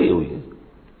 بریک لگی ہوئی ہے۔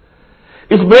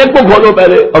 اس بریک کو کھولو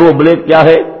پہلے، اور وہ بریک کیا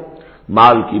ہے؟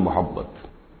 مال کی محبت۔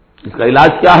 اس کا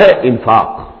علاج کیا ہے؟ انفاق۔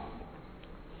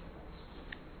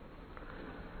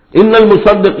 ان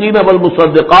المصدقین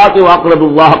والمصدقات واقرضوا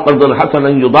اللہ قرضا حسنا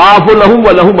یضاعف لهم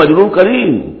ولهم اجر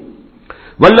کریم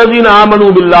والذین آمنوا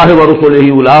باللہ ورسلہ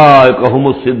اولئک هم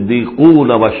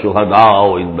الصدیقون والشہداء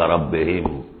عند ربهم۔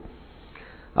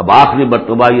 اب آخری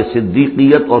مرتبہ یہ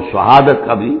صدیقیت اور شہادت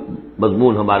کا بھی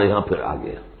مضمون ہمارے ہاں پھر آ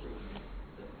گیا۔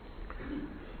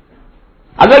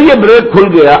 اگر یہ بریک کھل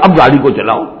گیا، اب گاڑی کو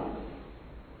چلاؤ،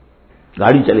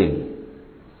 گاڑی چلے گی،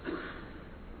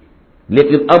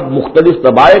 لیکن اب مختلف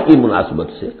طبائع کی مناسبت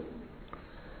سے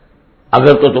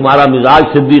اگر تو تمہارا مزاج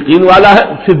صدیقین والا ہے،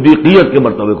 صدیقیت کے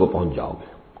مرتبے کو پہنچ جاؤ گے۔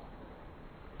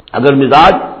 اگر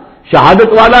مزاج شہادت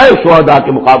والا ہے، شہداء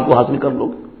کے مقام کو حاصل کر لو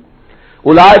گے۔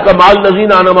 اولئک مع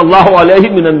الذین انعم اللہ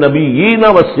علیہم من النبیین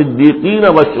والصدیقین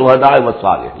والشہداء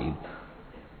والصالحین۔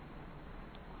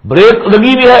 بریک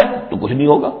لگی ہوئی ہے تو کچھ نہیں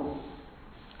ہوگا،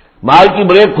 مال کی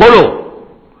بریک کھولو،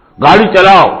 گاڑی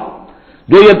چلاؤ۔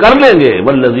 جو یہ کر لیں گے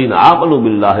والذین آمنوا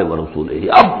باللہ ورسولہ،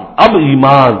 اب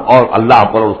ایمان اور اللہ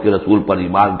پر اور اس کے رسول پر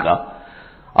ایمان کا،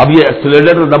 اب یہ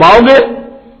ایکسیلریٹر دباؤ گے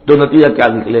تو نتیجہ کیا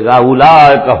نکلے گا؟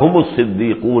 اولئک هم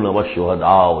الصدیقون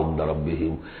والشہداء عند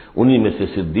ربهم، انہی میں سے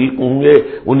صدیق ہوں گے،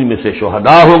 انہی میں سے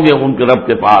شہداء ہوں گے ان کے رب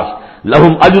کے پاس،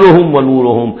 لہم اجرہم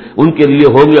ونورہم، ان کے لیے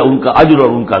ہوں گے ان کا اجر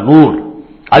اور ان کا نور۔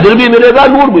 اجر بھی ملے گا،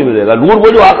 نور بھی ملے گا۔ نور وہ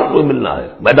جو آخرت میں ملنا ہے،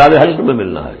 میدان حشر میں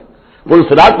ملنا ہے، وہ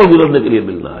صراط پر گزرنے کے لیے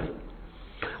ملنا ہے۔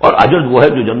 اور اجر وہ ہے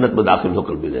جو جنت میں داخل ہو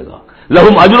کر ملے گا.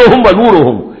 لہم اجرہم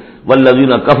ونورہم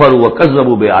والذین کفروا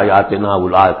وکذبوا بآیاتنا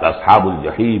اولئک اصحاب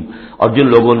الجحیم. اور جن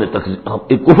لوگوں نے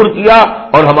کفر کیا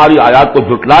اور ہماری آیات کو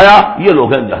جھٹلایا یہ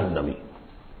لوگ ہیں جہنمی.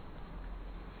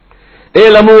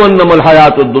 اعلموا انما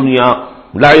الحیات الدنیا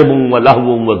لعب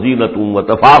ولہو وزینۃ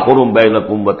وتفاخر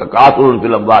بینکم وتکاثر فی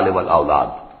الاموال والاولاد.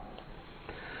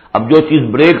 اب جو چیز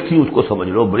بریک تھی اس کو سمجھ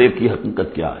لو، بریک کی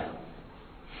حقیقت کیا ہے؟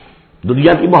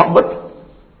 دنیا کی محبت.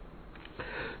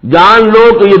 جان لو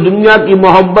کہ یہ دنیا کی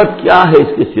محبت کیا ہے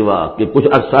اس کے سوا کہ کچھ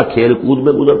عرصہ کھیل کود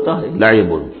میں گزرتا ہے.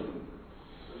 لعب،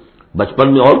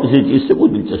 بچپن میں اور کسی چیز سے کوئی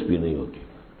دلچسپی نہیں ہوتی.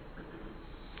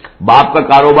 باپ کا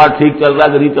کاروبار ٹھیک چل رہا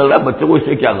ہے کہ نہیں چل رہا ہے، بچوں کو اس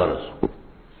سے کیا غرض،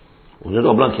 انہیں تو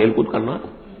اپنا کھیل کود کرنا ہے.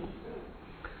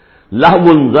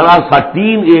 لہو، ذرا سا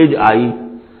ٹین ایج آئی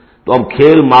تو اب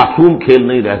کھیل معصوم کھیل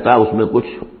نہیں رہتا، اس میں کچھ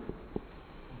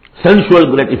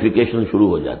سینشول گریٹیفیکیشن شروع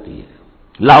ہو جاتی ہے.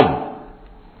 لہو.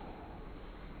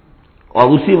 اور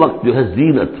اسی وقت جو ہے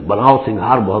زینت، بناؤ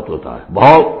سنگھار بہت ہوتا ہے.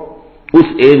 بہت اس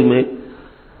ایج میں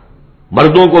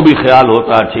مردوں کو بھی خیال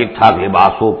ہوتا ہے ٹھیک ٹھاک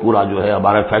لباس ہو، پورا جو ہے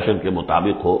ہمارے فیشن کے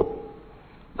مطابق ہو.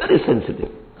 Very sensitive.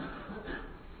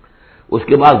 اس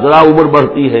کے بعد ذرا عمر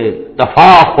بڑھتی ہے،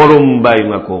 تفاخر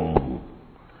بینکم.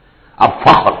 اب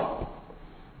فخر،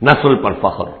 نسل پر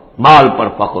فخر، مال پر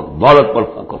فخر، دولت پر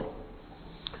فخر،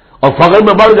 اور فخر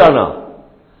میں بڑھ جانا.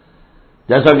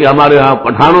 جیسا کہ ہمارے ہاں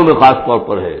پٹھانوں میں خاص طور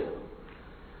پر ہے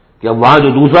کہ اب وہاں جو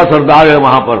دوسرا سردار ہے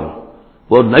وہاں پر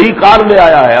وہ نئی کار لے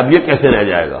آیا ہے، اب یہ کیسے رہ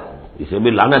جائے گا؟ اسے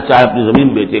بھی لانا چاہے اپنی زمین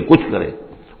بیچے، کچھ کرے،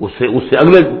 اس سے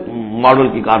اگلے ماڈل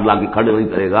کی کار لا کے کھڑے نہیں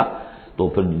کرے گا تو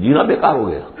پھر جینا بیکار ہو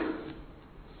گیا.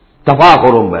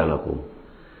 تفاخر بینکم.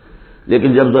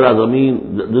 لیکن جب ذرا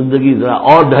زندگی ذرا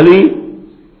اور ڈھلی،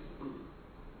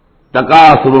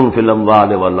 تکاثر فی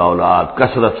الاموال والاولاد،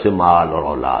 کثرت سے مال اور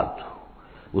اولاد.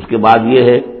 اس کے بعد یہ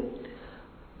ہے،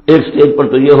 ایک سٹیج پر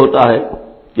تو یہ ہوتا ہے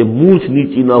کہ مونچھ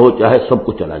نیچی نہ ہو چاہے سب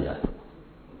کچھ چلا جائے،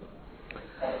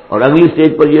 اور اگلی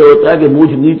سٹیج پر یہ ہوتا ہے کہ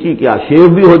مونچھ نیچی کیا، شیو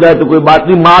بھی ہو جائے تو کوئی بات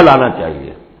نہیں، مال آنا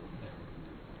چاہیے.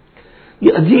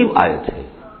 یہ عجیب آیت ہے.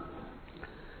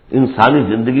 انسانی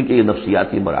زندگی کے یہ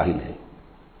نفسیاتی مراحل ہیں.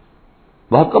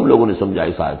 بہت کم لوگوں نے سمجھا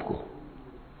اس آیت کو.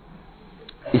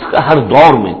 اس کا ہر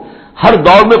دور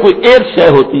میں کوئی ایک شے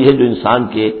ہوتی ہے جو انسان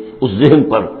کے اس ذہن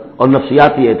پر اور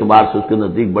نفسیاتی اعتبار سے اس کے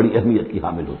نزدیک بڑی اہمیت کی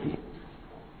حامل ہوتی ہے.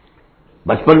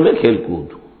 بچپن میں کھیل کود،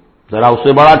 ذرا اس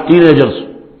سے بڑا ٹین ایجرس،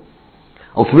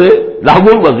 اس میں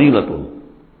لہو وزینت،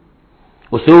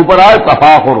 اس سے اوپر آئے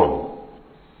تفاخر،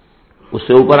 اس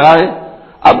سے اوپر آئے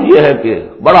اب یہ ہے کہ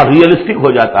بڑا ریئلسٹک ہو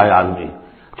جاتا ہے آدمی.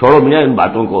 چھوڑو میاں ان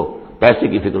باتوں کو، پیسے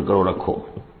کی فکر کرو، رکھو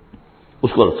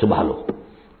اس کو سنبھالو.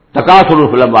 تکاثر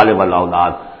فی الاموال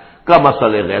والاولاد کا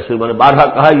مسئلہ غیث، میں نے بارہا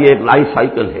کہا یہ ایک لائف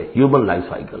سائیکل ہے، ہیومن لائف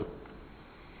سائیکل.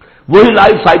 وہی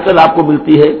لائف سائیکل آپ کو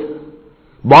ملتی ہے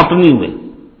باٹنی میں،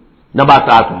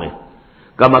 نباتات میں.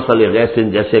 کا مسئلہ غیث،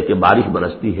 جیسے کہ بارش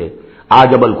برستی ہے،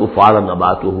 اعجب الکفار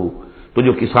نباتہ، تو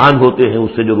جو کسان ہوتے ہیں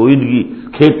اس سے جو روئیدگی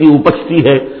کھیتی اپجتی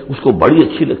ہے اس کو بڑی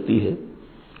اچھی لگتی ہے.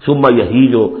 ثم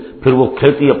یہیج، پھر وہ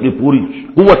کھیتی اپنی پوری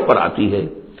قوت پر آتی ہے.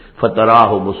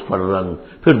 فتراہ مصفرا،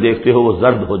 پھر دیکھتے ہو وہ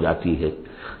زرد ہو جاتی ہے.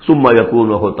 ثم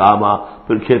یکون حطاما،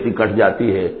 پھر کھیتی کٹ جاتی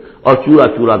ہے اور چورا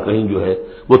چورا کہیں جو ہے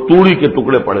وہ توڑی کے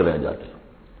ٹکڑے پڑے رہ جاتے ہیں.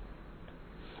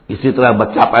 اسی طرح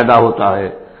بچہ پیدا ہوتا ہے،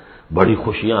 بڑی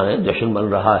خوشیاں ہیں، جشن بن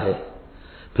رہا ہے.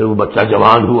 پھر وہ بچہ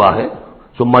جوان ہوا ہے،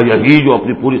 ثم یہیج، جو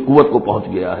اپنی پوری قوت کو پہنچ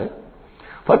گیا ہے.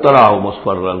 فتراہ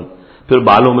مصفرا، پھر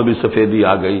بالوں میں بھی سفیدی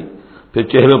آ گئی، پھر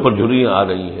چہرے پر جھریاں آ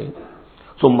رہی ہیں.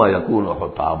 ثم یکون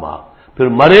حطاما، پھر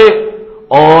مرے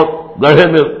اور گڑھے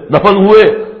میں دفن ہوئے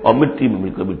اور مٹی میں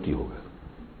مل کر مٹی ہو گئے.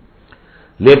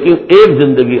 لیکن ایک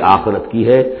زندگی آخرت کی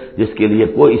ہے جس کے لیے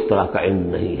کوئی اس طرح کا اینڈ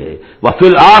نہیں ہے. وفی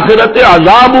الآخرۃ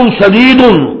عذاب شدید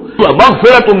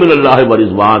ومغفرۃ من اللہ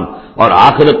ورضوان، اور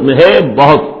آخرت میں ہے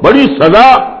بہت بڑی سزا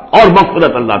اور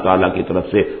مغفرت اللہ تعالی کی طرف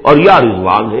سے، اور یا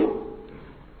رضوان ہے.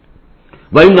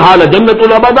 وَإِنَّهَا لَجَنَّةٌ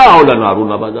أَبَدًا أَوْ لَنَارٌ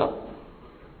أَبَدًا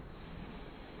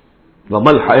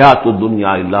وَمَا الْحَيَاةُ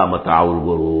الدُّنْيَا إِلَّا مَتَاعُ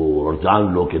الْغُرُورِ. اور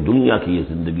جان لو کہ دنیا کی یہ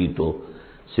زندگی تو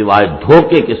سوائے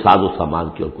دھوکے کے ساز و سامان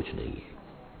کی اور کچھ نہیں ہے.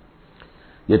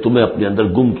 یہ تمہیں اپنے اندر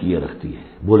گم کیے رکھتی ہے،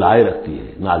 بلائے رکھتی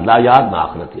ہے، نہ اللہ یاد نہ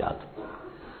آخرت یاد.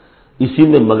 اسی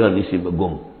میں مگن، اسی میں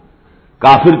گم.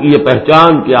 کافر کی یہ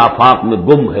پہچان کہ آفاق میں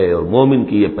گم ہے، اور مومن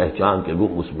کی یہ پہچان کہ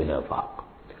گم اس میں ہے آفاق.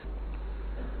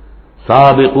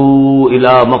 سابقوا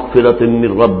الى مغفرة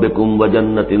من ربكم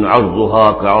وجنة عرضها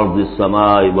كعرض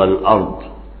السماء والارض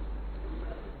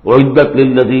اعدت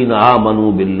للذين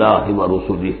آمنوا بالله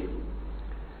ورسله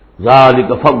ذلك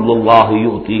فضل الله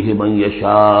يؤتيه من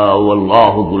يشاء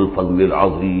والله ذو الفضل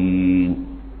العظيم.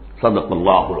 صدق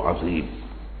الله العظيم.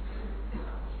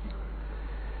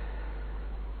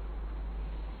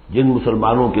 جن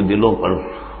مسلمانوں کے دلوں پر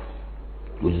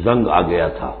کچھ زنگ آ گیا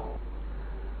تھا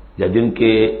یا جن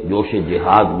کے جوش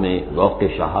جہاد میں، ذوق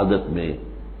شہادت میں،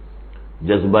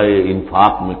 جذبہ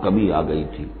انفاق میں کمی آ گئی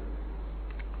تھی،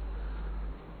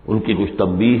 ان کی کچھ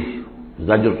تنبیہ،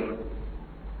 زجر،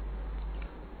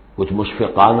 کچھ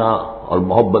مشفقانہ اور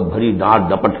محبت بھری ڈانٹ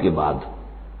ڈپٹ کے بعد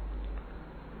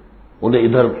انہیں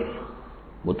ادھر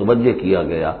متوجہ کیا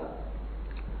گیا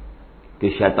کہ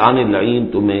شیطان لعین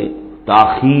تمہیں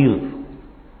تاخیر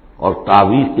اور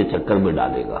تعویض کے چکر میں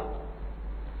ڈالے گا۔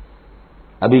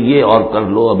 ابھی یہ اور کر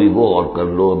لو، ابھی وہ اور کر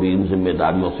لو، ابھی ان ذمہ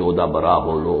داریوں سے عہدہ برا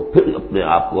ہو لو، پھر اپنے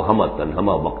آپ کو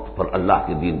ہمہ وقت پر اللہ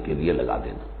کے دین کے لیے لگا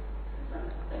دینا۔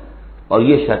 اور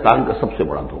یہ شیطان کا سب سے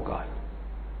بڑا دھوکہ ہے۔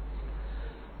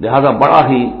 لہذا بڑا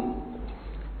ہی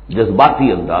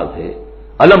جذباتی انداز ہے،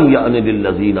 الم یأن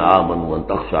للذین آمنوا ان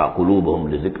تخشع قلوبهم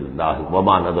لذکر اللہ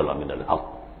وما نزل من الحق۔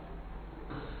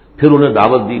 پھر انہیں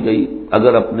دعوت دی گئی،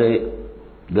 اگر اپنے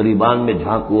گریبان میں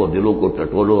جھانکو اور دلوں کو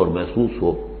ٹٹولو اور محسوس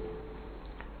ہو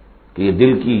کہ یہ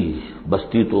دل کی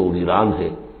بستی تو ویران ہے،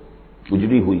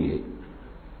 اجڑی ہوئی ہے،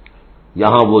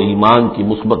 یہاں وہ ایمان کی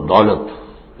مثبت دولت،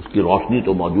 اس کی روشنی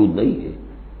تو موجود نہیں ہے،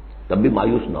 تب بھی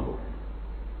مایوس نہ ہو۔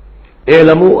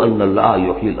 اعلموا ان اللہ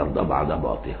یحیی الارض بعد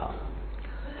موتہا،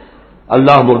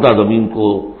 اللہ مردہ زمین کو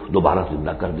دوبارہ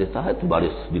زندہ کر دیتا ہے، تمہارے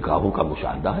نگاہوں کا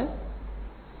مشاہدہ ہے۔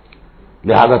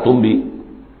 لہذا تم بھی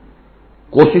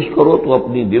کوشش کرو تو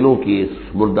اپنی دلوں کی اس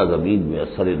مردہ زمین میں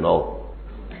اثر نو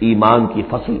ایمان کی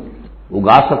فصل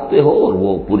اگا سکتے ہو اور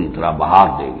وہ پوری طرح بہار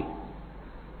دے گی۔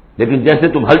 لیکن جیسے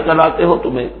تم ہل چلاتے ہو،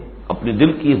 تمہیں اپنے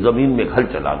دل کی اس زمین میں ہل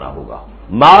چلانا ہوگا،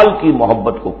 مال کی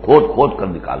محبت کو کھود کھود کر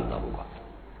نکالنا ہوگا۔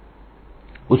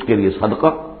 اس کے لیے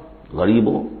صدقہ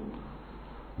غریبوں،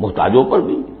 محتاجوں پر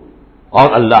بھی، اور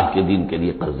اللہ کے دین کے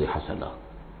لیے قرض حسنہ۔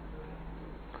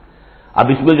 اب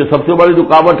اس میں جو سب سے بڑی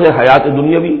رکاوٹ ہے حیات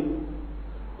دنیاوی،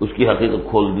 اس کی حقیقت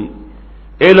کھول دی۔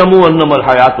 اعلموا انما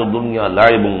الحیات الدنیا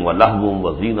لعب ولہو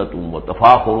وزینۃ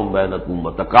وتفاخر بینکم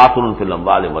وتکاثر فی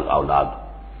الاموال والاولاد۔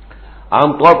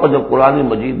 عام طور پر جب قرآن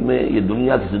مجید میں یہ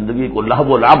دنیا کی زندگی کو لہو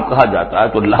و لعب کہا جاتا ہے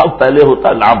تو لہو پہلے ہوتا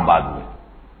ہے، لعب بعد میں،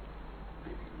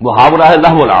 محاورہ ہے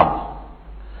لہو و لعب۔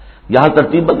 یہاں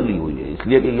ترتیب بدلی ہوئی ہے، اس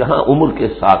لیے کہ یہاں عمر کے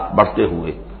ساتھ بڑھتے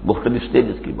ہوئے مختلف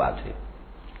سٹیجز کی بات ہے۔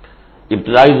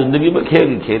 ابتدائی زندگی میں کھیل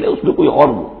ہی کھیل ہے، اس میں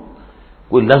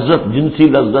کوئی لذت، جنسی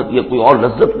لذت یا کوئی اور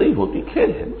لذت نہیں ہوتی،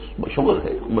 کھیل ہے، شغل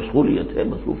ہے، مشغولیت ہے،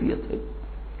 مصروفیت ہے۔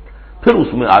 پھر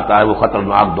اس میں آتا ہے وہ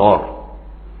خطرناک دور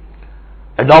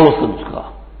ایڈولسنس کا،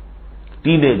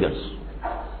 ٹین ایجرز،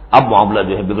 اب معاملہ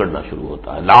جو ہے بگڑنا شروع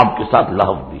ہوتا ہے، لعب کے ساتھ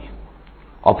لہو بھی،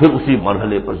 اور پھر اسی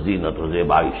مرحلے پر زینت اور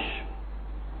زیبائش،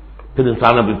 پھر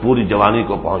انسان ابھی پوری جوانی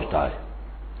کو پہنچتا ہے،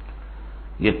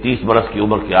 یہ 30 برس کی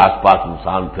عمر کے آس پاس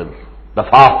انسان پھر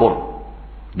تفاخر،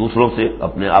 دوسروں سے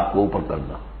اپنے آپ کو اوپر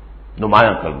کرنا،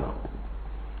 نمایاں کرنا۔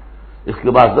 اس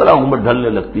کے بعد ذرا عمر ڈھلنے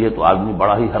لگتی ہے تو آدمی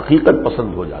بڑا ہی حقیقت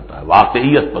پسند ہو جاتا ہے،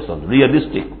 واقعیت پسند،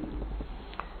 ریئلسٹک۔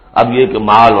 اب یہ کہ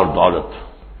مال اور دولت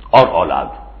اور اولاد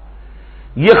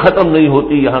یہ ختم نہیں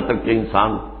ہوتی یہاں تک کہ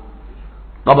انسان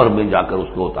قبر میں جا کر اس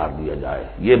کو اتار دیا جائے۔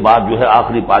 یہ بات جو ہے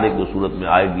آخری پارے کی صورت میں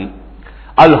آئے گی،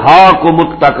 الہاکم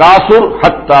التکاثر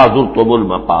حتی زرتم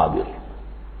المقابر۔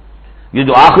 یہ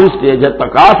جو آخری سٹیج ہے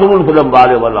تکاثر فی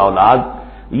الاموال والاولاد،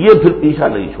 یہ پھر پیچھا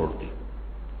نہیں چھوڑتی۔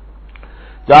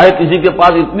 چاہے کسی کے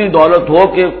پاس اتنی دولت ہو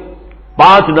کہ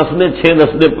 5 نسلیں 6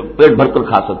 نسلیں پیٹ بھر کر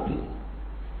کھا سکتی ہیں،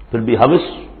 پھر بھی حوث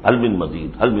حل من مزید،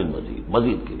 حل من مزید،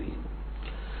 مزید کے لیے۔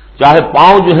 چاہے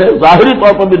پاؤں جو ہے ظاہری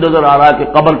طور پر بھی نظر آ رہا ہے کہ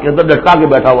قبر کے اندر لٹکا کے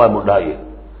بیٹھا ہوا ہے بڈھا یہ،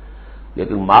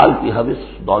 لیکن مال کی حوث،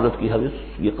 دولت کی حوث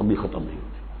یہ کبھی ختم نہیں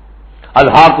ہوتی۔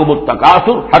 الہاکم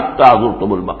التکاثر حتی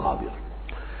زرتم المقابر۔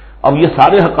 اب یہ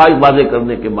سارے حقائق واضح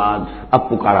کرنے کے بعد اب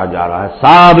پکارا جا رہا ہے،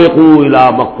 سابقوا الی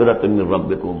مغفرۃ من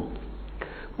ربکم،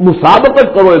 مسابقت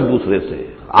کرو ایک دوسرے سے،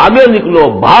 آگے نکلو،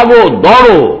 بھاگو،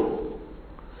 دوڑو،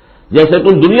 جیسے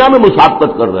تم دنیا میں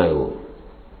مسابقت کر رہے ہو۔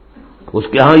 اس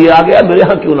کے ہاں یہ آ گیا، میرے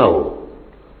ہاں کیوں نہ ہو،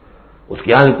 اس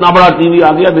کے ہاں اتنا بڑا ٹی وی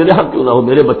آ گیا، میرے ہاں کیوں نہ ہو،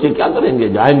 میرے بچے کیا کریں گے،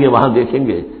 جائیں گے وہاں دیکھیں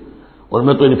گے، اور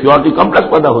میں تو انفیورٹی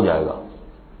کمپلیکس پیدا ہو جائے گا،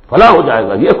 فلاں ہو جائے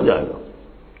گا، یہ ہو جائے گا۔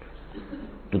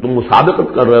 تو تم مسابقت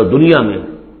کر رہے ہو دنیا میں،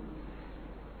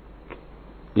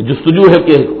 کہ جستجو ہے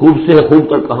کہ خوب سے ہے خوب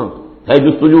تر کہاں ہے،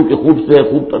 جستجو کہ خوب سے ہے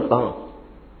خوب تر کہاں۔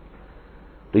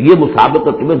 تو یہ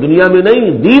مسابقت تمہیں دنیا میں نہیں،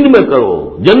 دین میں کرو،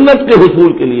 جنت کے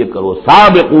حصول کے لیے کرو۔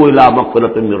 سابقوا الی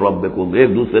مغفرۃ من ربکم،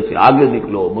 ایک دوسرے سے آگے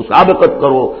نکلو، مسابقت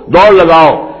کرو، دوڑ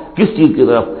لگاؤ، کس چیز کی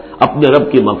طرف؟ اپنے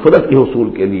رب کی مغفرت کے حصول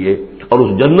کے لیے اور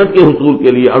اس جنت کے حصول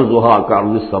کے لیے، ارضھا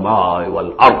کعرض السماء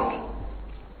والارض،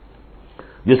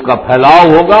 جس کا پھیلاؤ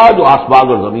ہوگا جو آسمان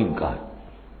اور زمین کا ہے۔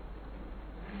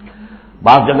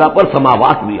 بعض جگہ پر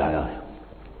سماوات بھی آیا ہے،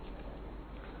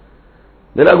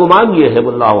 میرا گمان یہ ہے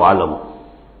واللہ عالم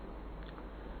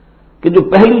کہ جو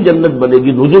پہلی جنت بنے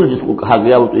گی نزل جس کو کہا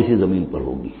گیا وہ تو اسی زمین پر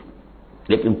ہوگی،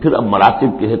 لیکن پھر اب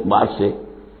مراتب کے اعتبار سے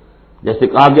جیسے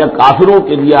کہا گیا کافروں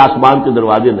کے لیے آسمان کے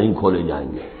دروازے نہیں کھولے جائیں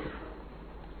گے،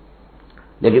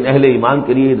 لیکن اہل ایمان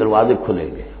کے لیے یہ دروازے کھلیں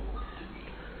گے۔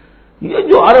 یہ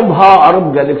جو ارب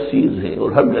گیلیکسیز ہیں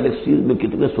اور ہر گیلیکسیز میں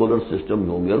کتنے سولر سسٹم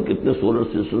ہوں گے اور کتنے سولر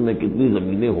سسٹم میں کتنی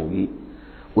زمینیں ہوں گی،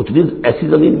 اتنی ایسی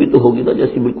زمین بھی تو ہوگی نا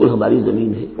جیسی بالکل ہماری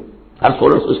زمین ہے، ہر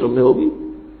سولر سسٹم میں ہوگی،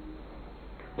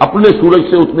 اپنے سورج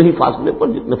سے اتنے ہی فاصلے پر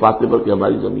جتنے فاصلے پر کہ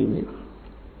ہماری زمین ہے۔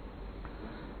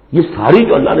 یہ ساری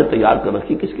جو اللہ نے تیار کر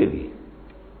رکھی کس کے لیے؟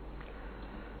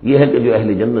 یہ ہے کہ جو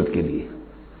اہل جنت کے لیے،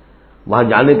 وہاں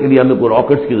جانے کے لیے ہمیں کوئی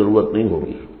راکٹس کی ضرورت نہیں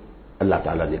ہوگی، اللہ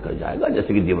تعالیٰ لے کر جائے گا،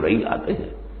 جیسے کہ جبرائیل آتے ہیں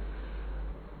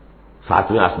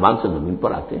ساتویں آسمان سے زمین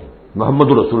پر آتے ہیں،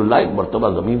 محمد رسول اللہ ایک مرتبہ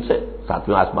زمین سے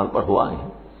ساتویں آسمان پر ہوا آئے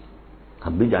ہیں،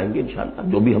 ہم بھی جائیں گے انشاءاللہ،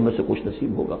 جو بھی ہم میں سے کچھ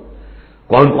نصیب ہوگا۔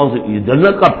 کون کون سی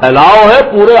جنت کا پھیلاؤ ہے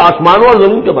پورے آسمانوں اور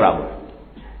زمین کے برابر۔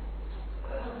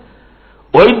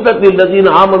 اعدت للذین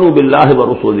آمنوا باللہ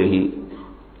ورسولہ،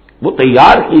 وہ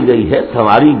تیار کی گئی ہے،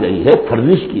 سنواری گئی ہے،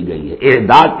 فرنش کی گئی ہے۔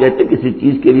 اعداد کہتے کسی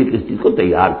چیز کے لیے کسی چیز کو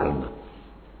تیار کرنا،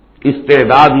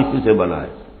 استعداد اسی سے بنا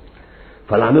ہے،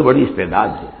 فلاں میں بڑی استعداد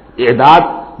ہے، اعداد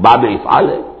باب افعال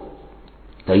ہے،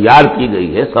 تیار کی گئی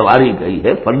ہے، سنواری گئی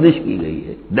ہے، فرنش کی گئی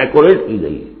ہے، ڈیکوریٹ کی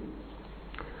گئی ہے۔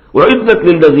 وَعِدَّتْ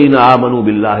لِلَّذِينَ آمَنُوا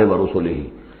بِاللَّهِ وَرُسُلِهِ،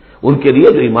 ان کے لیے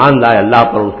جو ایمان لائے اللہ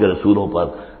پر، اس کے رسولوں پر،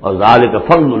 اور ذَلِكَ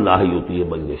فَضْلُ اللَّهِ يُؤْتِيهِ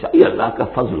مَن يَشَاءُ، یہ اللہ کا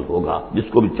فضل ہوگا، جس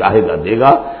کو بھی چاہے گا دے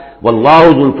گا، وَاللَّهُ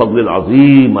ذُو الْفَضْلِ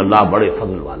الْعَظِيمِ، اللہ بڑے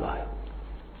فضل والا ہے۔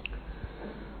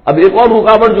 اب ایک اور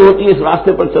رکاوٹ جو ہوتی ہے اس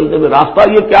راستے پر چلنے میں، راستہ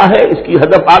یہ کیا ہے، اس کی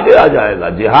ہدف آگے آ جائے گا،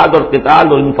 جہاد اور قتال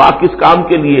اور انفاق کس کام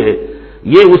کے لیے ہے،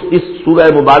 یہ اس سورہ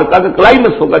مبارکہ کا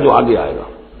کلائمیکس ہوگا جو آگے آئے گا۔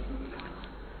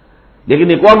 لیکن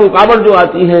ایک اور رکاوٹ جو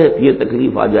آتی ہے، یہ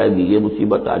تکلیف آ جائے گی، یہ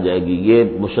مصیبت آ جائے گی، یہ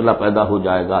مسئلہ پیدا ہو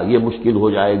جائے گا، یہ مشکل ہو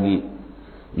جائے گی،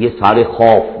 یہ سارے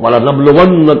خوف،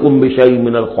 وَلَنَبْلُوَنَّكُمْ بِشَيْءٍ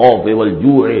مِّنَ الْخَوْفِ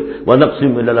وَالْجُوعِ وَنَقْصٍ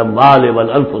مِّنَ الْأَمْوَالِ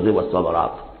وَالْأَنفُسِ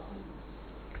وَالثَّمَرَاتِ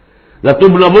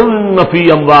لَتُبْلَوُنَّ فِي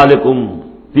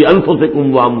أَنفُسِكُمْ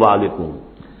وَأَمْوَالِكُمْ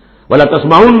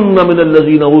وَلَتَسْمَعُنَّ مِنَ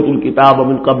الَّذِينَ أُوتُوا الْكِتَابَ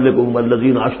مِن قَبْلِكُمْ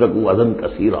وَالَّذِينَ أَشْرَكُوا أَذًى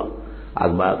كَثِيرًا،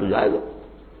 آزمایا تو جائے گا۔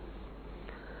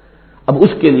 اب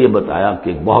اس کے لیے بتایا کہ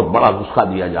ایک بہت بڑا نسخہ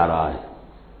دیا جا رہا ہے،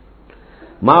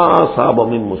 ما أصاب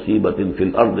من مصیبت فی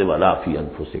الارض ولا فی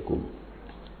انفسکم،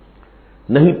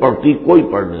 نہیں پڑتی کوئی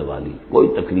پڑنے والی کوئی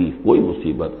تکلیف، کوئی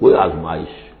مصیبت، کوئی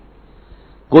آزمائش،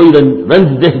 کوئی رنج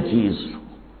دہ چیز،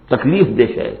 تکلیف دہ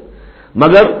ہے،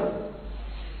 مگر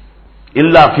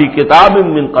الا فی کتاب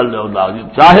من قبل،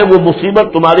 چاہے وہ مصیبت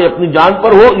تمہاری اپنی جان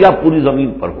پر ہو یا پوری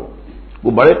زمین پر ہو،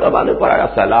 وہ بڑے پیمانے پر آیا،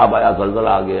 سیلاب آیا، زلزلہ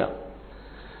آ گیا،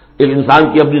 ایک انسان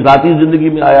کی اپنی ذاتی زندگی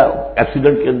میں آیا،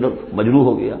 ایکسیڈنٹ کے اندر مجروح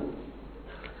ہو گیا،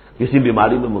 کسی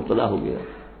بیماری میں مبتلا ہو گیا،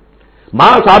 ما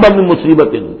اصاب من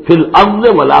مصیبت فی الارض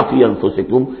ولا فی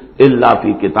انفسکم الا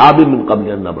فی کتاب من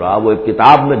قبل ان نبرأ، وہ ایک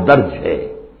کتاب میں درج ہے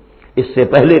اس سے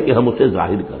پہلے کہ ہم اسے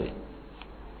ظاہر کریں۔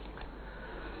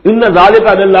 ان ذالک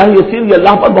علی اللہ یسیر، یہ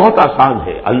اللہ پر بہت آسان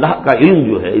ہے، اللہ کا علم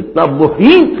جو ہے اتنا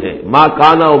محیط ہے ما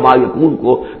کانا و ما یکون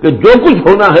کو، کہ جو کچھ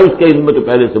ہونا ہے اس کے علم میں تو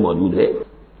پہلے سے موجود ہے،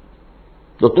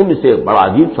 تو تم اسے بڑا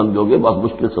عجیب سمجھو گے، بہت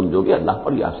مشکل سمجھو گے، اللہ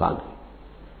پر یہ آسان ہے۔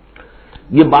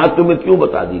 یہ بات تمہیں کیوں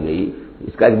بتا دی گئی،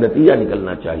 اس کا ایک نتیجہ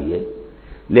نکلنا چاہیے،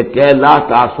 لِكَيْ لَا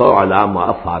تَأْسَوْا عَلَىٰ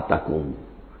مَا فَاتَكُمْ،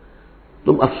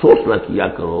 تم افسوس نہ کیا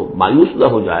کرو، مایوس نہ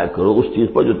ہو جایا کرو اس چیز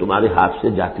پر جو تمہارے ہاتھ سے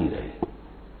جاتی رہے۔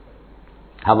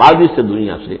 حوادث سے،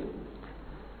 دنیا سے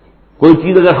کوئی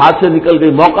چیز اگر ہاتھ سے نکل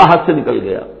گئی، موقع ہاتھ سے نکل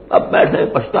گیا، اب بیٹھے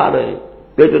پچھتا رہے،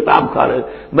 پیٹ تاب کھا رہے،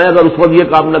 میں اگر اس وقت یہ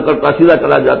کام نہ کرتا، سیدھا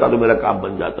چلا جاتا تو میرا کام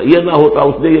بن جاتا، یہ نہ ہوتا،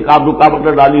 اس نے یہ کام رکاوٹ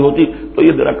نہ ڈالی ہوتی تو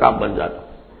یہ میرا کام بن جاتا،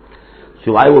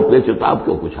 سوائے وہ پیچ و تاب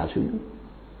کو کچھ حاصل نہیں۔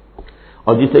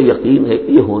 اور جسے یقین ہے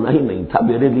کہ یہ ہونا ہی نہیں تھا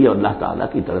میرے لیے، اللہ تعالیٰ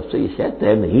کی طرف سے یہ شے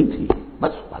طے نہیں تھی،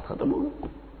 بس بات ختم ہو گئی،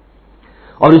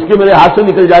 اور اس کے میرے ہاتھ سے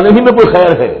نکل جانے ہی میں کوئی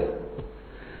خیر ہے۔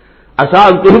 عسیٰ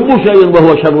ان تحبوا شیئا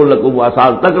وہو شر لکم وعسیٰ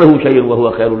ان تکرہوا شیئا وہو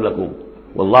خیر لکم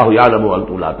واللہ یعلم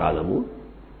وانتم لا تعلمون،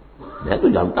 میں تو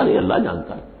جانتا نہیں، اللہ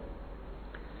جانتا ہے۔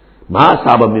 ما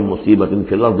اصاب من مصیبت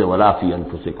فی الارض ولا فی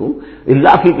انفسکم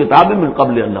الا فی کتاب من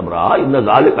قبل ان نبرأ ان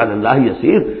ذلک علی اللہ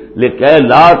یسیر لکی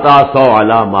لا تأسوا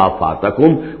علی ما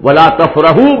فاتکم ولا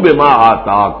تفرحوا بما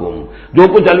آتاکم، جو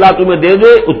کچھ اللہ تمہیں دے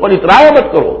دے اس پر اطراء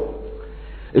مت کرو،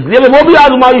 اس لیے وہ بھی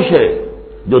آزمائش ہے،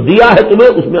 جو دیا ہے تمہیں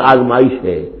اس میں آزمائش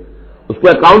ہے، اس کو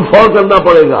اکاؤنٹ فار کرنا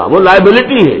پڑے گا، وہ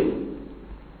لائبلٹی ہے۔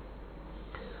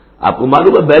 آپ کو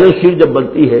معلوم ہے بیلنس شیٹ جب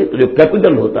بنتی ہے تو جو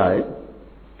کیپٹل ہوتا ہے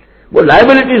وہ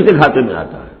لائبلٹیز کے کھاتے میں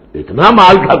آتا ہے، اتنا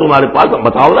مال تھا تمہارے پاس، اب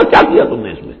بتاؤ نا کیا کیا تم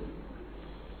نے اس میں،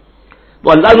 تو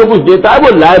اللہ جو کچھ دیتا ہے وہ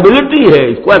لائبلٹی ہے،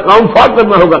 اس کو اکاؤنٹ فار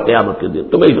کرنا ہوگا قیامت کے دن.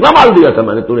 تمہیں اتنا مال دیا تھا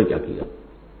میں نے، تم نے کیا کیا؟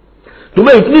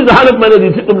 تمہیں اتنی ذہانت میں نے دی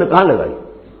تھی، تم نے کہاں لگائی؟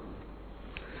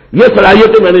 یہ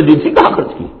صلاحیتیں میں نے دی تھی، کہاں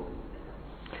خرچ کی؟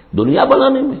 دنیا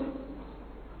بنانے میں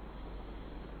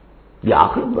یا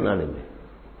آخرت بنانے میں؟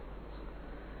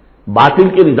 باطل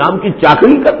کے نظام کی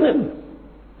چاکری کرنے میں؟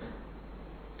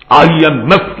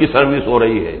 IMF کی سروس ہو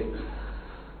رہی ہے،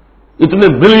 اتنے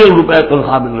بلین روپے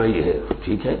تنخواہ مل رہی ہے،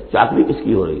 ٹھیک ہے، چاکری کس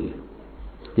کی ہو رہی ہے؟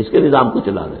 کس کے نظام کو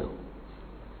چلا رہے ہو؟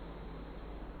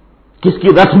 کس کی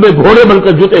رکھ میں گھوڑے بن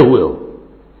کر جتے ہوئے ہو؟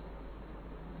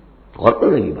 غور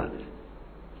کرنے کی بات ہے.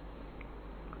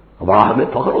 بڑا ہمیں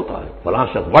فخر ہوتا ہے، فلاں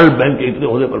شخص ورلڈ بینک کے اتنے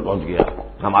عہدے پر پہنچ گیا،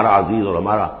 ہمارا عزیز اور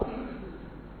ہمارا.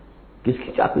 کس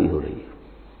کی چاکری ہو رہی ہے؟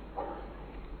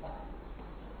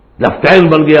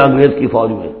 لیفٹیننٹ بن گیا انگریز کی فوج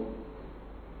میں،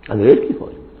 انگریز کی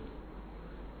فوج میں.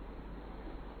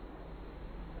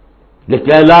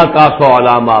 لِكَيْ لَا تَأْسَوْا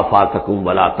عَلَىٰ مَا فَاتَكُمْ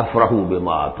وَلَا تَفْرَحُوا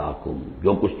بِمَا آتَاكُمْ.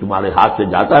 جو کچھ تمہارے ہاتھ سے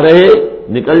جاتا رہے،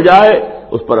 نکل جائے،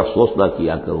 اس پر افسوس نہ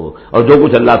کیا کرو، اور جو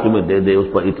کچھ اللہ تمہیں دے دے اس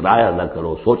پر اطراء نہ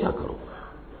کرو، سوچا کرو.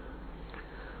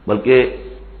 بلکہ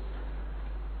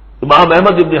امام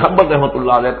احمد ابن حنبل رحمۃ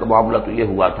اللہ علیہ کا معاملہ تو یہ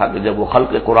ہوا تھا کہ جب وہ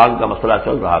خلق قرآن کا مسئلہ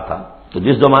چل رہا تھا تو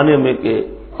جس زمانے میں کہ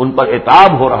ان پر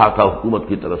عتاب ہو رہا تھا حکومت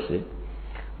کی طرف سے،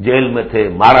 جیل میں تھے،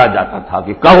 مارا جاتا تھا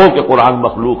کہ کہو کہ قرآن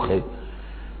مخلوق ہے،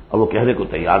 اور وہ کہنے کو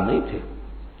تیار نہیں تھے.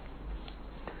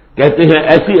 کہتے ہیں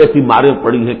ایسی ایسی ماریں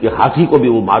پڑی ہیں کہ ہاتھی کو بھی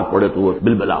وہ مار پڑے تو وہ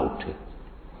بلبلا اٹھے.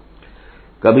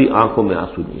 کبھی آنکھوں میں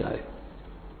آنسو نہیں آئے.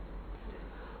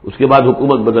 اس کے بعد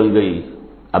حکومت بدل گئی،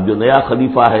 اب جو نیا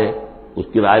خلیفہ ہے اس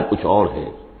کی رائے کچھ اور ہے.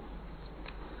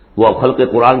 وہ اب خلق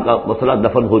قرآن کا مسئلہ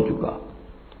دفن ہو چکا.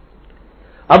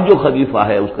 اب جو خلیفہ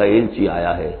ہے اس کا ایلچی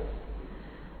آیا ہے،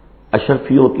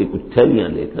 اشرفیوں کی کچھ تھیلیاں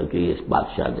لے کر کے یہ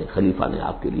بادشاہ نے، خلیفہ نے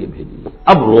آپ کے لیے بھیجی ہے.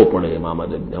 اب رو پڑے امام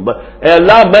ابن حنبل، اے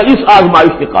اللہ میں اس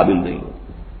آزمائش کے قابل نہیں ہوں.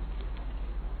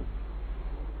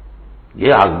 یہ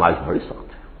آزمائش بڑی سخت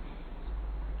ہے.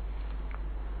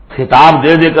 خطاب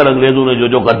دے دے کر انگریزوں نے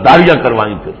جو غداریاں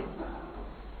کروائیں، پھر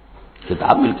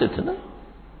خطاب ملتے تھے نا،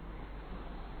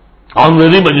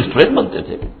 آنریری مجسٹریٹ بنتے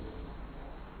تھے،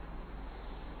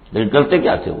 لیکن کرتے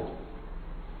کیا تھے وہ؟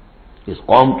 اس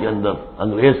قوم کے اندر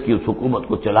انگریز کی اس حکومت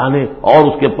کو چلانے اور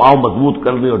اس کے پاؤں مضبوط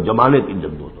کرنے اور جمانے کی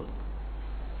جدوجہد.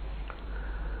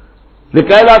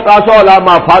 لِكَيْ لَا تَأْسَوْا عَلَىٰ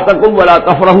مَا فَاتَكُمْ وَلَا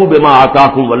تَفْرَحُوا بِمَا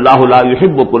آتَاكُمْ وَاللَّهُ لَا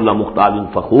يُحِبُّ كُلَّ مُخْتَالٍ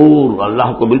فَخُورٍ.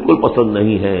 اللہ کو بالکل پسند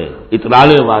نہیں ہے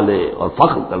اترانے والے اور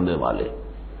فخر کرنے والے.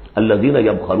 الَّذِينَ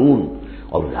يَبْخَلُونَ.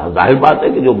 اور ظاہر بات ہے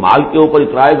کہ جو مال کے اوپر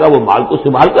اترائے گا وہ مال کو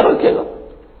سنبھال کر رکھے گا،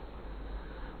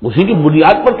 اسی کی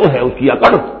بنیاد پر تو ہے اس کی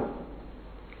اکڑ.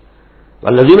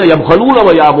 الذین یبخلون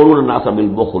ویامرون الناس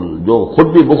بالبخل. جو خود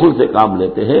بھی بخل سے کام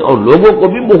لیتے ہیں اور لوگوں کو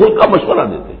بھی بخل کا مشورہ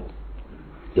دیتے ہیں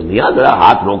کہ میاں ذرا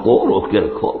ہاتھ روکو، روک کے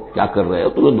رکھو، کیا کر رہے ہو؟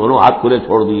 تمہیں دونوں ہاتھ کھلے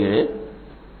چھوڑ دیے ہیں،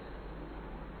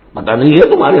 پتہ نہیں ہے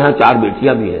تمہارے ہاں 4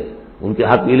 بیٹیاں بھی ہیں، ان کے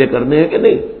ہاتھ نیلے کرنے ہیں کہ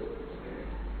نہیں؟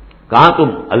 کہاں تم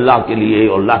اللہ کے لیے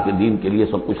اور اللہ کے دین کے لیے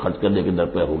سب کچھ خرچ کرنے کے در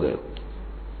پہ ہو گئے ہو؟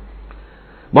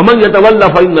 ومن یتولی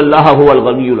فإن اللہ هو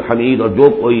الغنی الحمید. اور جو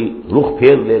کوئی رخ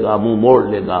پھیر لے گا، منہ موڑ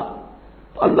لے گا،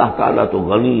 تو اللہ تعالیٰ تو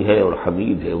غنی ہے اور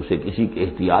حمید ہے، اسے کسی کے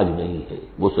احتیاج نہیں ہے،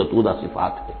 وہ ستودہ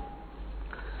صفات ہے.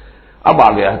 اب آ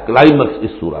گیا ہے کلائمیکس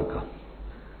اس سورہ کا.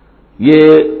 یہ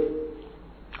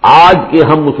آج کے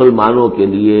ہم مسلمانوں کے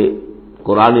لیے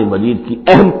قرآن مجید کی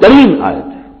اہم ترین آیت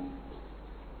ہے.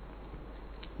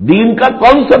 دین کا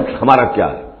کانسیپٹ ہمارا کیا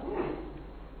ہے؟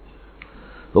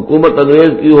 حکومت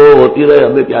انگریز کی ہوتی رہے،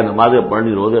 ہمیں کیا نمازیں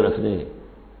پڑھنی، روزے رکھنے ہیں.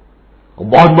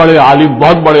 بہت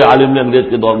بڑے عالم نے انگریز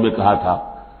کے دور میں کہا تھا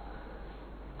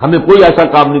ہمیں کوئی ایسا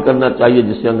کام نہیں کرنا چاہیے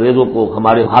جس سے انگریزوں کو،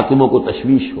 ہمارے حاکموں کو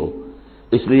تشویش ہو،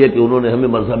 اس لیے کہ انہوں نے ہمیں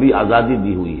مذہبی آزادی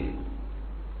دی ہوئی ہے.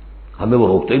 ہمیں وہ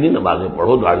روکتے ہی نہیں، نمازیں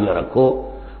پڑھو، داڑیاں رکھو،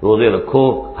 روزے رکھو،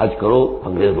 حج کرو،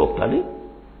 انگریز روکتا نہیں.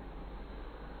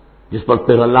 جس پر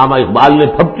پھر علامہ اقبال نے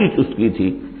پھپتی چست کی تھی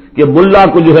کہ ملا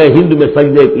کو جو ہے ہند میں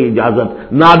سجدے کی اجازت،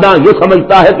 ناداں یہ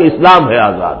سمجھتا ہے کہ اسلام ہے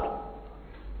آزاد.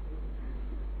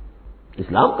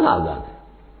 اسلام کہاں آزاد ہے؟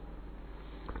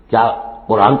 کیا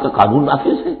قرآن کا قانون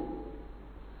نافذ ہے؟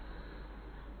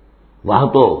 وہاں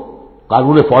تو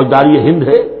قانون فوجداری ہند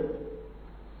ہے،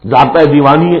 ضابطہ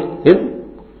دیوانی ہے ہند،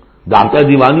 ضابطہ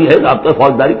دیوانی ہے، ضابطہ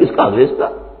فوجداری کس کا؟ انگریز کا.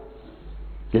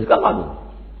 کس کا قانون؟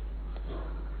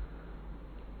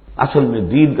 اصل میں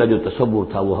دین کا جو تصور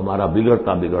تھا وہ ہمارا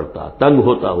بگڑتا بگڑتا، تنگ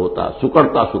ہوتا ہوتا،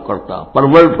 سکڑتا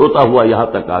پرورٹ ہوتا ہوا یہاں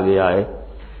تک آ گیا ہے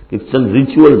کہ چند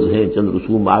ریچولز ہیں، چند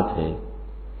رسومات ہیں،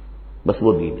 بس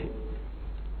وہ دین ہے،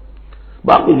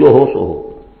 باقی جو ہو سو ہو.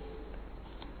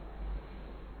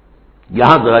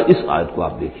 یہاں ذرا اس آیت کو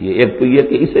آپ دیکھیے. ایک تو یہ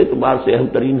کہ اس اعتبار سے اہم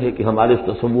ترین ہے کہ ہمارے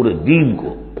تصور دین کو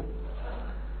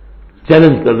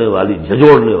چیلنج کرنے والی،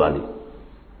 جھنجھوڑنے والی.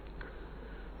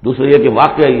 دوسرا یہ کہ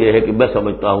واقعہ یہ ہے کہ میں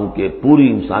سمجھتا ہوں کہ پوری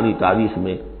انسانی تاریخ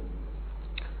میں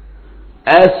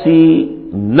ایسی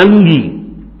ننگی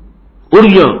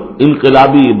اڑیاں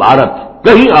انقلابی عبارت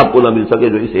کہیں آپ کو نہ مل سکے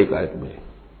جو اس ایک آیت میں ہے.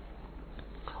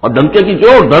 اور ڈنکے کی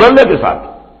چوٹ دھڑلے کے ساتھ،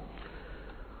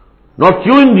 ناٹ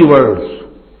چیوئنگ دی ورڈز،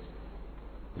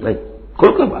 نہیں،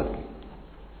 کھل کر بات کی.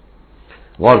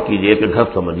 غور کیجئے کہ گھر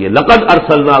سمجھیے. لقد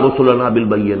ارسلنا رسلنا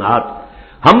بالبینات،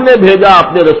 ہم نے بھیجا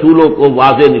اپنے رسولوں کو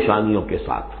واضح نشانیوں کے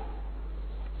ساتھ.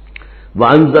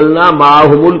 وانزلنا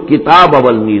معہم الکتاب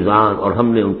والمیزان، اور ہم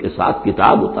نے ان کے ساتھ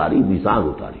کتاب اتاری، میزان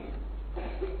اتاری.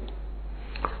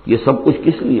 یہ سب کچھ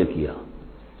کس لیے کیا؟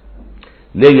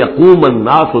 لیقوم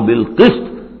الناس بالقسط،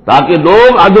 تاکہ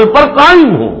لوگ عدل پر قائم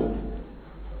ہوں.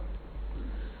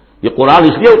 یہ قرآن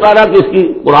اس لیے اتارا کہ اس کی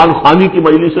قرآن خوانی کی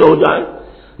مجلسیں ہو جائیں،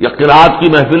 یا قرات کی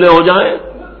محفلیں ہو جائیں،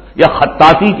 یا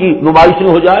خطاطی کی نمائشیں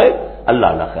ہو جائے. اللہ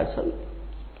اللہ خیر سب.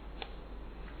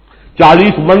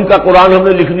 40 من کا قرآن ہم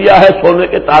نے لکھ لیا ہے سونے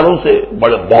کے تاروں سے،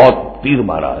 بہت تیر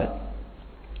مارا ہے.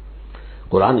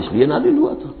 قرآن اس لیے نازل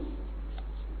ہوا تھا،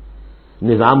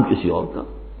 نظام کسی اور کا،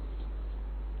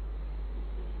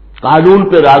 قانون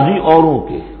پہ راضی اوروں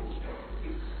کے.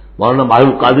 مولانا ماہر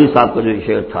القادری صاحب کا جو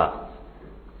شعر تھا،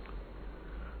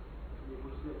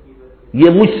 یہ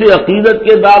مجھ سے عقیدت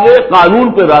کے دعوے،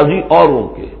 قانون پہ راضی اوروں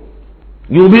کے،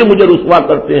 یوں بھی مجھے رسوا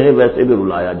کرتے ہیں ویسے بھی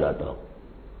رلایا جاتا ہوں.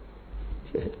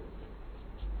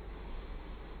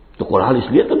 تو قرآن اس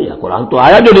لیے تو نہیں آیا. قرآن تو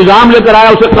آیا جو نظام لے کر آیا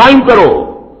اسے قائم کرو،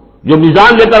 جو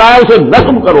میزان لے کر آیا اسے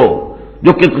نظم کرو،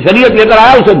 جو شریعت لے کر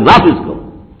آیا اسے نافذ کرو.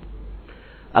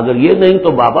 اگر یہ نہیں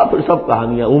تو بابا پھر سب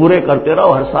کہانیاں، عمرے کرتے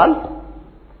رہو ہر سال،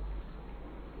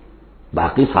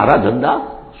 باقی سارا دھندا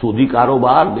سودی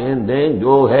کاروبار، دین دین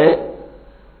جو ہے،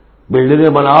 بلڈنگیں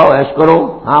بناؤ، ایش کرو،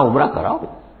 ہاں عمرہ کراؤ.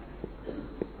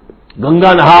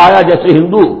 گنگا نہا آیا جیسے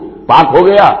ہندو پاک ہو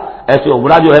گیا، ایسے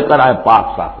عمرہ جو ہے کرائے پاک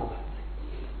صاف ہو گیا.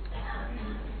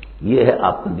 یہ ہے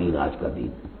آپ کا دین، آج کا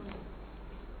دین.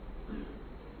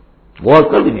 غور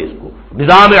کر لیجیے اس کو.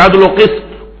 نظام عدل و قسط.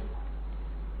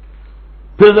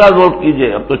 پھر ذرا نوٹ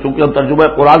کیجیے، اب تو چونکہ ہم ترجمہ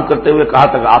قرآن کرتے ہوئے کہاں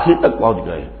تک آخر تک پہنچ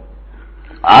گئے.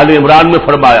 آل عمران میں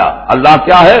فرمایا اللہ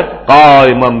کیا ہے؟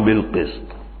 قائما بالقسط.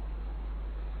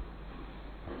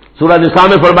 سورہ نساء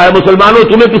میں فرمایا مسلمانوں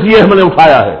تمہیں کس لیے ہم نے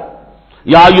اٹھایا ہے؟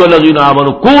 یا ایھا الذین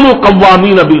آمنوا کونوا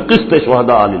قوامین بالقسط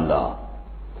شہداء للہ.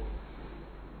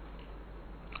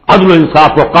 عدل و انصاف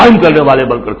کو قائم کرنے والے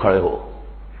بن کر کھڑے ہو.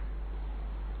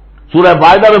 سورہ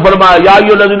مائدہ میں فرمایا یا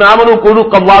ایھا الذین آمنوا کونوا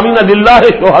قوامین للہ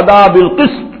شہداء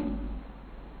بالقسط.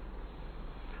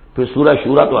 پھر سورہ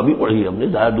شورى تو ابھی پڑھی ہم نے،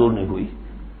 زیادہ دور نہیں ہوئی.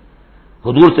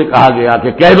 حضور سے کہا گیا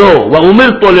کہ کہہ دو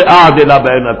وَأُمِرْتُ لِأَعْدِلَ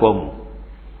بَيْنَكُمْ،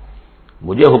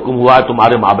 مجھے حکم ہوا ہے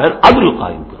تمہارے مابین عدل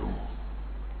قائم کروں.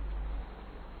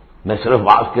 میں صرف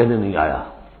واعظ کہنے نہیں آیا.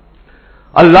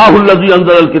 اللہ الذی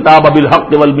انزل الکتاب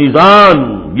بالحق والمیزان،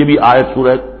 یہ بھی آیت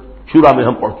سورہ شورى میں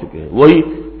ہم پڑھ چکے ہیں. وہی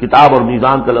کتاب اور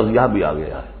میزان کا لفظ یہاں بھی آ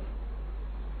گیا ہے.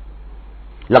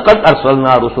 لقد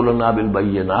ارسلنا رسلنا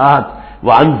بالبینات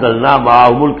وانزلنا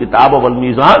معهم الکتاب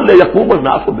والمیزان لیقوم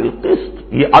الناس بالقسط.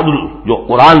 یہ عدل جو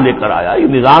قرآن لے کر آیا یہ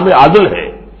نظام عدل ہے،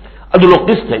 عدل و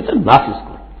قسط ہے، اسے نافذ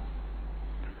کرو.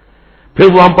 پھر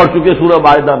وہ ہم پڑھ چکے سورہ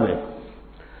مائدہ میں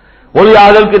قل یا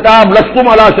اہل الکتاب لستم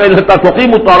علی شیء حتی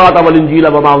تقیموا التوراۃ والانجیل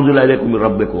وما انزل الیکم من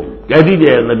ربکم. کہہ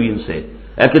دیجیے نبی ان سے،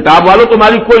 اے کتاب والو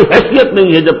تمہاری کوئی حیثیت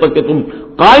نہیں ہے جب تک کہ تم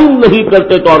قائم نہیں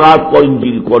کرتے تورات کو،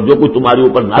 انجیل کو، اور جو کچھ تمہارے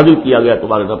اوپر نازل کیا گیا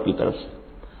تمہارے رب کی طرف سے.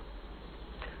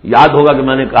 یاد ہوگا کہ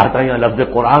میں نے کہا تھا یہاں لفظ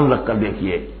قرآن رکھ کر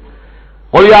دیکھیے.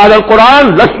 قل یا اہل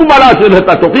القرآن لستم علی شیء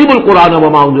حتی تقیموا القرآن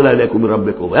وما انزل الیکم من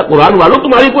ربکم. اے قرآن والو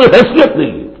تمہاری کوئی حیثیت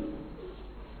نہیں ہے.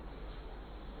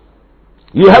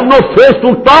 You have no face to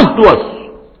talk to us.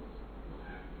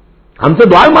 ہم سے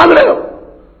دعائیں مانگ رہے ہو،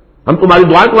 ہم تمہاری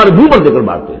دعائیں تمہارے منہ پر دے کر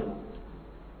مانگتے ہیں.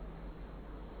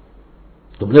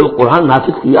 تم نے وہ قرآن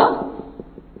نافذ کیا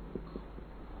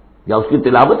یا اس کی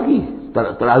تلاوت کی؟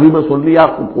 تراویح میں سن لیا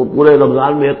پورے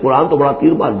رمضان میں ایک قرآن تو بڑا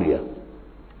تیر مار دیا،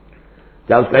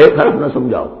 کیا اس کا ایک حرف نہ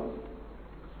سمجھاؤ؟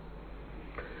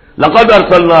 لقد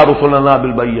ارسلنا رسلنا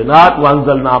بالبینات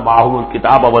وانزلنا معهم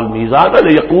الکتاب والمیزان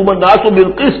لیقوم الناس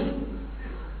بالقسط.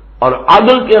 اور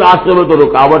عدل کے راستے میں تو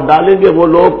رکاوٹ ڈالیں گے وہ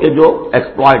لوگ کہ جو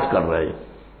ایکسپلائٹ کر رہے ہیں.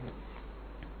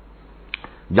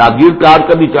 جاگیردار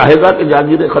کبھی چاہے گا کہ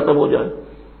جاگیریں ختم ہو جائیں،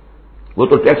 وہ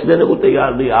تو ٹیکس دینے کو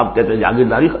تیار نہیں. آپ کہتے ہیں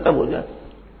جاگیرداری ختم ہو جائے.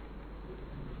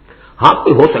 ہاں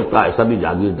کوئی ہو سکتا ہے ایسا بھی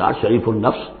جاگیردار شریف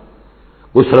النفس،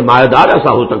 کوئی سرمایہ دار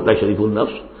ایسا ہو سکتا ہے شریف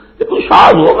النفس، لیکن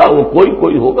شاید ہوگا وہ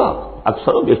کوئی ہوگا،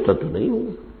 اکثر و بیشتر تو نہیں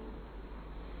ہوگا.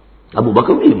 ابو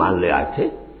بکر بھی ایمان لے آئے تھے،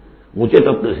 اونچے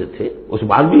طبقے سے تھے،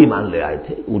 عثمان بھی ایمان لے آئے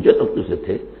تھے، اونچے طبقے سے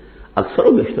تھے، اکثر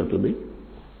و بیشتر تو نہیں،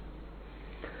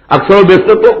 اکثر و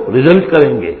بیشتر تو ریزسٹ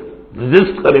کریں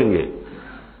گے،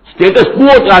 اسٹیٹس کو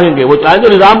چاہیں گے، وہ چاہیں گے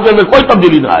نظام کے اندر کوئی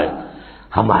تبدیلی نہ آئے،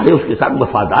 ہمارے اس کے ساتھ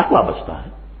مفادات وابستہ ہے،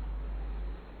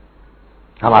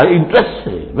 ہمارے انٹرسٹ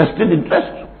ہے، ویسٹڈ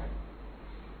انٹرسٹ،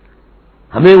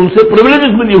 ہمیں ان سے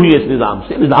پرویلیجز ملی ہوئی ہے اس نظام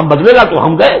سے، نظام بدلے گا تو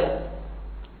ہم گئے۔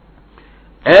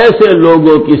 ایسے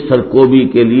لوگوں کی سرکوبی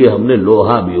کے لیے ہم نے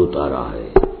لوہا بھی اتارا ہے،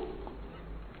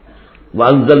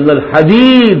 وَأَنزَلْنَا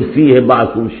الْحَدِيدَ فِيهِ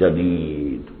بَأْسٌ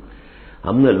شَدِيدٌ،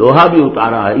 ہم نے لوہا بھی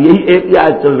اتارا ہے۔ یہی ایک ہی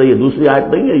آیت چل رہی ہے، دوسری آیت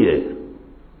نہیں ہے یہ،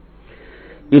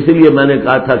 اسی لیے میں نے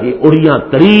کہا تھا کہ اڑیاں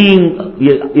ترین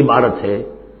یہ عبارت ہے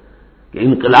کہ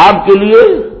انقلاب کے لیے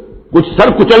کچھ سر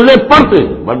کچلنے پڑتے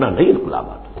ہیں، ورنہ نہیں انقلاب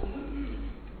آتا،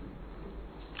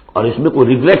 اور اس میں کوئی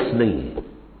ریگریٹس نہیں ہے،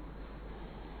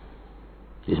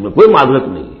 اس میں کوئی معذرت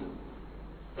نہیں ہے۔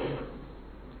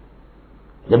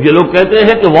 جب یہ لوگ کہتے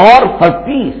ہیں کہ وار فار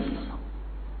پیس،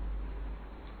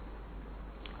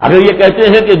 اگر یہ کہتے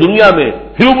ہیں کہ دنیا میں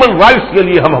ہیومن رائٹس کے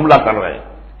لیے ہم حملہ کر رہے ہیں،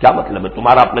 کیا مطلب ہے؟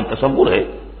 تمہارا اپنا تصور ہے،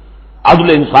 عدل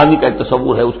انسانی کا ایک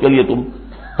تصور ہے، اس کے لیے تم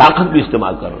طاقت بھی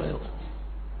استعمال کر رہے ہو،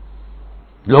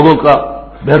 لوگوں کا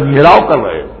گھیراؤ کر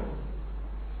رہے ہو،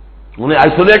 انہیں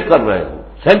آئسولیٹ کر رہے ہو،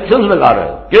 سینکشنز لگا رہے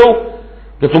ہو، کیوں؟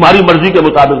 کہ تمہاری مرضی کے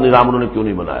مطابق نظام انہوں نے کیوں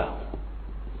نہیں بنایا؟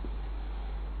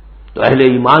 تو اہل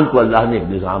ایمان کو اللہ نے ایک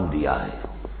نظام دیا ہے،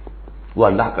 وہ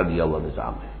اللہ کا دیا ہوا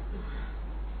نظام ہے،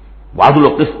 وعدل و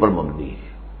قسط پر مبنی ہے۔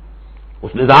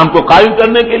 اس نظام کو قائم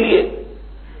کرنے کے لیے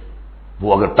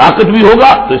وہ اگر طاقت بھی ہوگا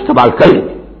تو استعمال کریں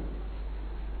گے،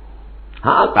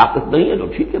 ہاں طاقت نہیں ہے تو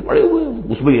ٹھیک ہے، پڑے ہوئے ہیں،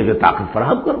 اس میں یہ کہ طاقت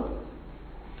فراہم کرو،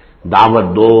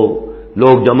 دعوت دو،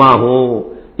 لوگ جمع ہوں،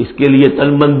 اس کے لیے تن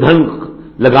من دھن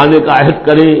لگانے کا عہد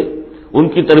کریں، ان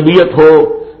کی تربیت ہو۔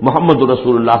 محمد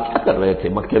رسول اللہ کیا کر رہے تھے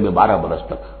مکے میں 12 برس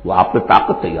تک؟ وہ آپ نے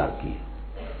طاقت تیار کی،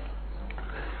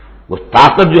 وہ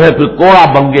طاقت جو ہے پھر کوڑا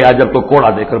بن گیا جب تو کوڑا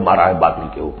دے کر مارا ہے باطل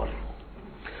کے اوپر،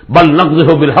 بل نقذف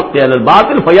بالحق علی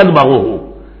الباطل فیدمغہ،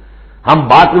 ہم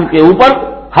باطل کے اوپر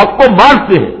حق کو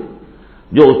مارتے ہیں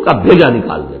جو اس کا بھیجا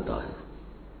نکال دیتا ہے،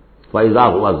 فاذا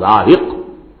ہوا زاہق،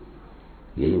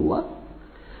 یہی ہوا۔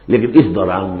 لیکن اس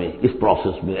دوران میں، اس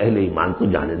پروسیس میں اہل ایمان کو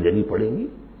جانیں دینی پڑیں گی،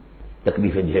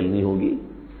 تکلیفیں جھیلنی ہوگی،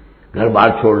 گھر بار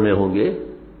چھوڑنے ہوں گے،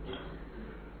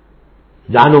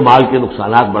 جان و مال کے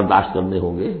نقصانات برداشت کرنے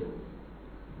ہوں گے،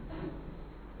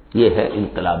 یہ ہے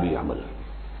انقلابی عمل۔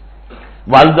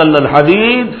 وَأَنزَلْنَا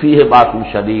الْحَدِيدَ فِيهِ بَأْسٌ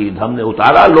شَدِيدٌ، ہم نے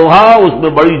اتارا لوہا، اس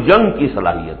میں بڑی جنگ کی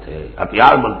صلاحیت ہے،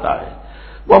 ہتھیار بنتا ہے،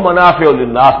 وہ منافع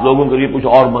للناس، لوگوں کے لیے کچھ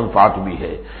اور منفعت بھی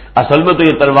ہے۔ اصل میں تو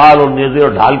یہ تلوار اور نیزے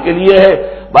اور ڈھال کے لیے ہے،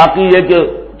 باقی یہ کہ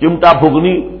چمٹا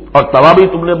پھگنی اور توا بھی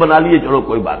تم نے بنا لیے، چلو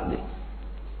کوئی بات نہیں،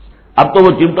 اب تو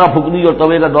وہ چمٹا پھگنی اور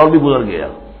توے کا دور بھی گزر گیا۔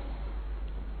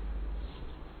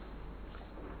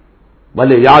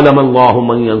 بھلے یعلم اللہ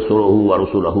من ینصرہ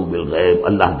ورسلہ بالغیب،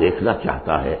 اللہ دیکھنا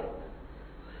چاہتا ہے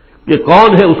کہ کون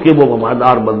ہے اس کے وہ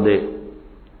وفادار بندے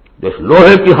جو اس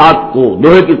لوہے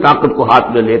کی طاقت کو ہاتھ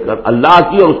میں لے کر اللہ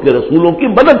کی اور اس کے رسولوں کی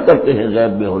مدد کرتے ہیں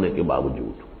غیب میں ہونے کے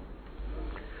باوجود۔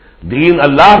 دین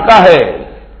اللہ کا ہے،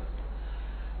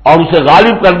 اور اسے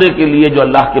غالب کرنے کے لیے جو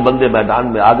اللہ کے بندے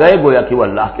میدان میں آ گئے گویا کہ وہ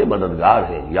اللہ کے مددگار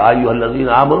ہیں۔ یا ایھا الذین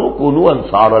آمنوا کونوا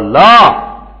انصار اللہ،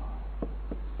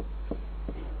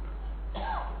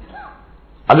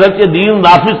 اگرچہ دین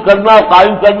نافذ کرنا اور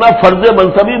قائم کرنا فرض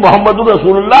منصبی محمد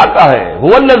رسول اللہ کا ہے،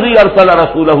 هو الذی ارسل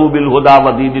رسولہ بالہدی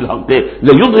ودین الحق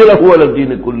لیظہرہ علی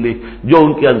الدین کلہ، جو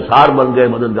ان کے انصار بن گئے،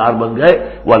 مددگار بن گئے،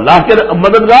 وہ اللہ کے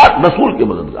مددگار، رسول کے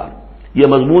مددگار۔ یہ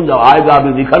مضمون جب آئے گا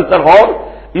ابھی نکھر کر، اور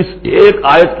اس ایک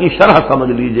آیت کی شرح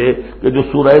سمجھ لیجئے کہ جو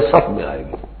سورہ صف میں آئے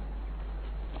گی،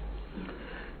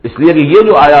 اس لیے کہ یہ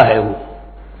جو آیا ہے وہ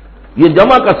یہ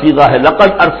جمع کا صیغہ ہے،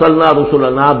 لقد ارسلنا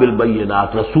رسلنا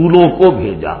بالبینات، رسولوں کو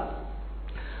بھیجا،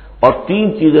 اور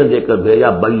 3 چیزیں دے کر بھیجا،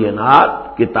 بینات،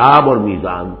 کتاب اور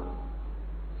میزان۔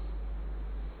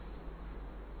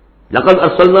 لقد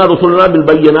ارسلنا رسلنا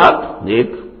بالبینات ایک،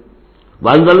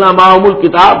 وانزلنا معهم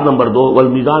الکتاب نمبر 2،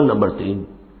 والمیزان نمبر 3،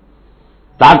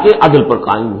 تاکہ عدل پر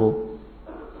قائم ہو۔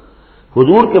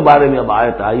 حضور کے بارے میں اب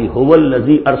آیت آئی، هو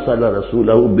الذی ارسل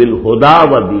رسولہ بالہدی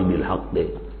ودین الحق،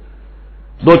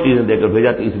 2 چیزیں دے کر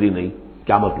بھیجا، تیسری نہیں۔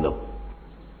 کیا مطلب؟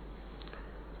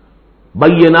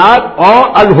 بینات اور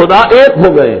الہدا ایک ہو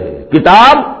گئے ہیں،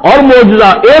 کتاب اور معجزہ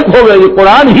ایک ہو گئے، یہ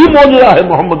قرآن ہی معجزہ ہے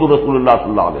محمد رسول اللہ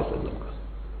صلی اللہ علیہ وسلم کا۔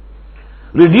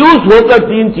 ریڈیوس ہو کر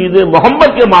 3 چیزیں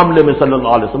محمد کے معاملے میں صلی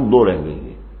اللہ علیہ وسلم 2 رہ گئی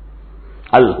ہیں۔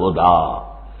 الہدا،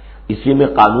 اسی میں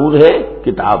قانون ہے،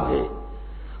 کتاب ہے،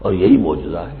 اور یہی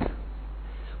معجزہ ہے،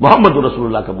 محمد رسول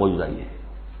اللہ کا معجزہ یہ ہے۔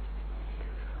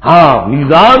 ہاں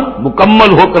میزان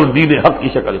مکمل ہو کر دین حق کی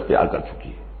شکل اختیار کر چکی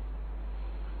ہے.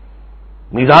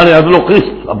 میزان عدل و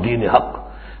قسط اب دین حق.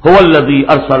 هو الذی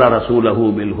ارسل رسولہ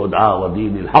بالہدی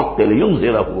ودین الحق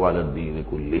لیظہرہ علی الدین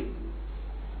کلہ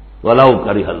ولو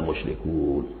کرہ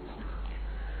المشرکون.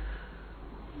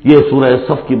 یہ سورہ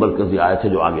صف کی مرکزی آیت ہے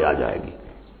جو آگے آ جائے گی.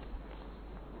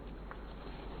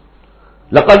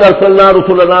 لقد ارسلنا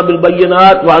رسلنا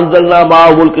بالبينات وانزلنا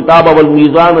معهم الكتاب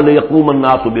والميزان ليقوم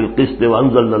الناس بالقسط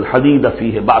وانزلنا الحديد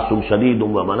فيه بأس شديد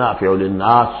ومنافع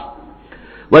للناس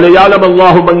وليعلم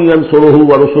الله من ينصره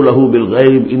ورسله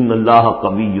بالغيب ان الله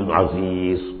قوي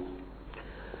عزيز.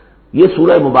 یہ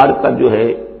سورہ مبارکہ جو ہے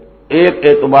ایک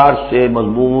اعتبار سے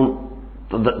مضمون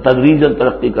تدریجاً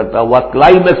ترقی کرتا ہوا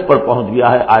کلائمیکس پر پہنچ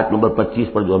گیا ہے آیت نمبر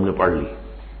 25 پر جو ہم نے پڑھ لی.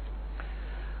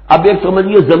 اب ایک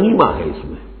سمجھیے ضمیمہ ہے اس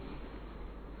میں.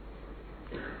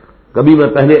 کبھی میں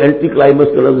پہلے اینٹی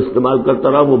کلائمیکس کا لفظ استعمال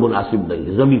کرتا رہا وہ مناسب نہیں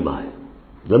ہے. ضمیمہ ہے.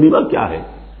 ضمیمہ کیا ہے؟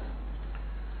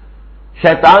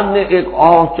 شیطان نے ایک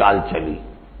اور چال چلی.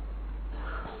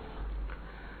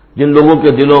 جن لوگوں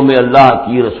کے دلوں میں اللہ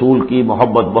کی رسول کی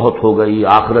محبت بہت ہو گئی،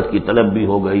 آخرت کی طلب بھی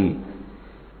ہو گئی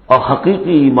اور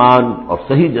حقیقی ایمان اور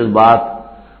صحیح جذبات،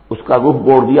 اس کا رخ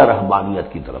موڑ دیا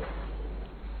رہبانیت کی طرف.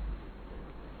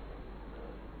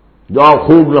 جاؤ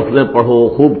خوب نفلیں پڑھو،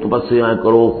 خوب تپسیاں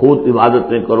کرو، خوب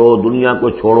عبادتیں کرو، دنیا کو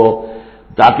چھوڑو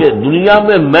تاکہ دنیا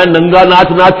میں ننگا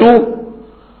ناچ ناچوں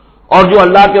اور جو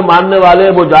اللہ کے ماننے والے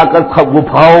وہ جا کر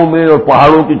گفاؤں میں اور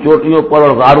پہاڑوں کی چوٹیوں پر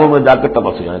اور غاروں میں جا کر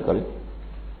تپسیاں کریں.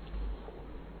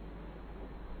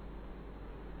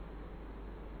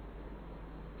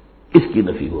 اس کی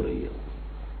نفی ہو رہی ہے.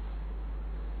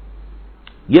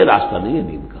 یہ راستہ نہیں ہے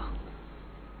دین کا.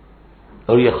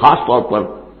 اور یہ خاص طور پر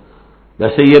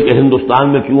ویسے یہ کہ ہندوستان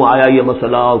میں کیوں آیا یہ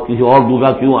مسئلہ اور کسی اور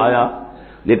جگہ کیوں آیا،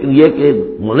 لیکن یہ کہ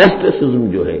موناسٹسزم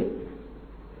جو ہے،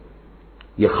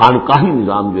 یہ خانقاہی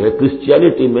نظام جو ہے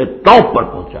کرسچینٹی میں ٹاپ پر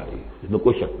پہنچا رہی ہے، اس میں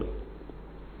کوئی شک نہیں.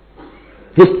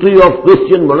 ہسٹری آف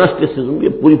کرسچین موناسٹسزم یہ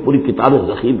پوری کتابیں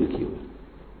ذخیر لکھی ہوئی.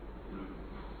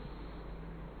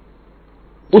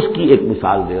 اس کی ایک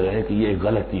مثال دے رہے ہیں کہ یہ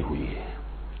غلطی ہوئی ہے.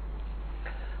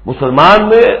 مسلمان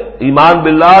میں ایمان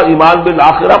باللہ ایمان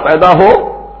بالآخرہ پیدا ہو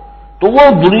تو وہ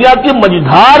دنیا کی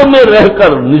مجدھار میں رہ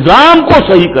کر نظام کو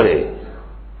صحیح کرے،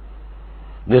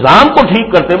 نظام کو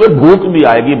ٹھیک کرتے ہوئے بھوک بھی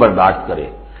آئے گی برداشت کرے.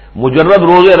 مجرد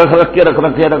روزے رکھ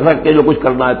کے جو کچھ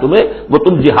کرنا ہے تمہیں وہ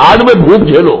تم جہاد میں بھوک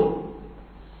جھیلو،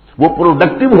 وہ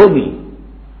پروڈکٹیو ہوگی،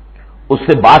 اس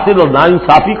سے باطل اور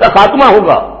ناانصافی کا خاتمہ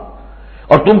ہوگا.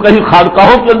 اور تم کہیں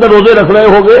خانقاہوں کے اندر روزے رکھ رہے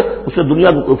ہوگے اس سے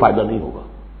دنیا کو کوئی فائدہ نہیں ہوگا.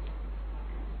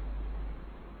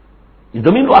 یہ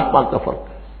زمین و آسمان کا فرق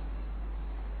ہے.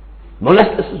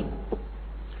 موناسٹسزم.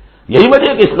 یہی وجہ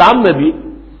ہے کہ اسلام میں بھی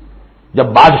جب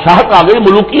بادشاہت آ گئی،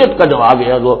 ملوکیت کا جب آ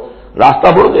گیا تو راستہ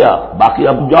مڑ گیا. باقی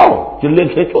اب جاؤ چلے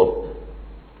کھینچو،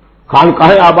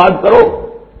 خانقاہیں آباد کرو،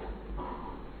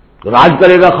 راج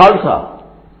کرے گا خالصہ،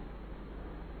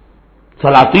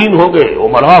 سلاطین ہوں گے،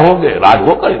 عمرا ہوں گے، راج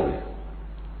وہ کریں گے.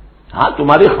 ہاں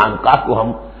تمہاری خانقاہ کو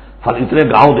ہم اتنے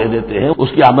گاؤں دے دیتے ہیں، اس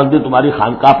کی آمدنی تمہاری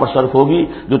خانقاہ پر صرف ہوگی،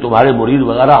 جو تمہارے مرید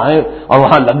وغیرہ آئیں اور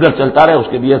وہاں لنگر چلتا رہے اس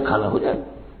کے لیے کھانا ہو جائے.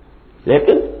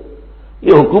 لیکن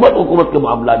یہ حکومت کے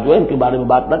معاملات جو ہے ان کے بارے میں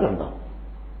بات نہ کرنا.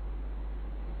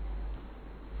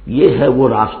 یہ ہے وہ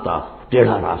راستہ،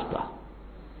 ٹیڑھا راستہ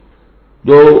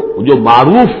جو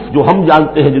معروف جو ہم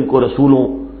جانتے ہیں جن کو رسولوں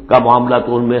کا معاملہ،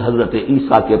 تو ان میں حضرت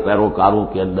عیسیٰ کے پیروکاروں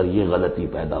کے اندر یہ غلطی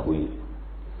پیدا ہوئی.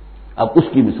 اب اس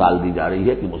کی مثال دی جا رہی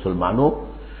ہے کہ مسلمانوں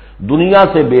دنیا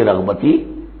سے بے رغبتی،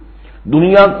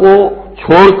 دنیا کو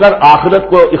چھوڑ کر آخرت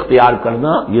کو اختیار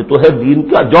کرنا یہ تو ہے دین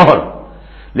کا جوہر،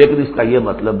 لیکن اس کا یہ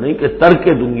مطلب نہیں کہ ترک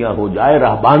دنیا ہو جائے،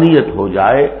 رہبانیت ہو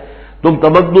جائے، تم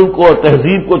تمدن کو اور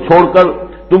تہذیب کو چھوڑ کر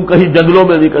تم کہیں جنگلوں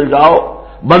میں نکل جاؤ،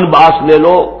 بن باس لے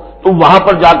لو، تم وہاں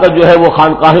پر جا کر جو ہے وہ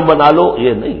خانقاہیں بنا لو.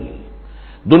 یہ نہیں.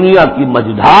 دنیا کی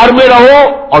مجدھار میں رہو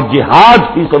اور جہاد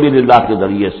فی سبیل اللہ کے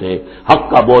ذریعے سے حق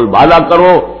کا بول بالا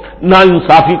کرو،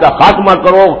 ناانصافی کا خاتمہ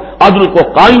کرو، عدل کو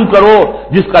قائم کرو.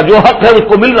 جس کا جو حق ہے اس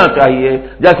کو ملنا چاہیے.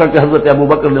 جیسا کہ حضرت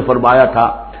ابوبکر نے فرمایا تھا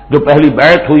جو پہلی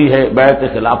بیعت ہوئی ہے، بیعت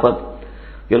خلافت،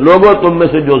 کہ لوگوں تم میں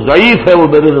سے جو ضعیف ہے وہ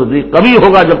میرے نزدیک قوی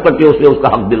ہوگا جب تک کہ اسے اس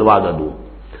کا حق دلوا نہ دوں،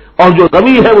 اور جو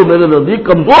قوی ہے وہ میرے نزدیک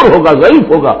کمزور ہوگا، ضعیف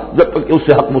ہوگا جب تک کہ اس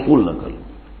سے حق وصول نہ کروں.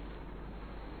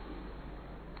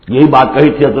 یہی بات کہی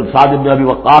تھی حضرت سعد بن ابی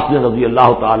وقاص نے رضی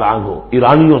اللہ تعالی عنہ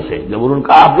ایرانیوں سے، جب انہوں نے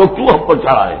کہا آپ لوگ کیوں ہم پر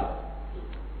چڑھائے؟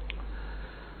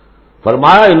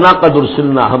 فرمایا انا قد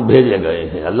ارسلنا، ہم بھیجے گئے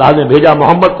ہیں. اللہ نے بھیجا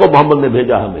محمد کو، محمد نے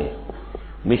بھیجا ہمیں.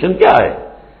 مشن کیا ہے؟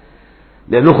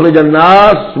 لنخرج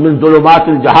الناس من ظلمات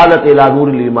الجہالت الی نور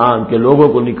الایمان، کہ لوگوں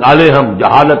کو نکالے ہم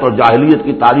جہالت اور جاہلیت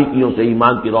کی تاریکیوں سے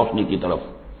ایمان کی روشنی کی طرف.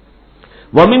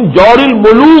 ومن جور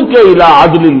الملوک الی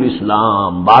عدل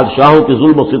الاسلام، بادشاہوں کے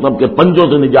ظلم و ستم کے پنجوں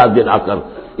سے نجات دلا کر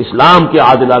اسلام کے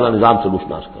عادلانہ نظام سے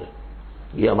روشناس کرے،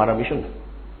 یہ ہمارا مشن ہے۔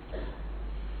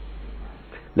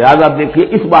 لہذا آپ دیکھیے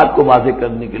اس بات کو واضح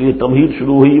کرنے کے لیے تمہید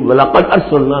شروع ہوئی، وَلَقَدْ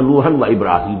أَرْسَلْنَا نُوحًا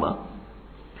وَإِبْرَاهِيمَ،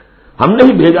 ہم نے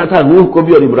ہی بھیجا تھا نوح کو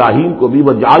بھی اور ابراہیم کو بھی،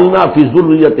 وَجَعَلْنَا فِي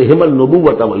ذُرِّيَّتِهِمَ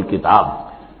النُّبُوَّةَ وَالْكِتَابَ،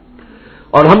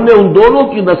 اور ہم نے ان دونوں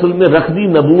کی نسل میں رکھ دی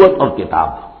نبوت اور کتاب۔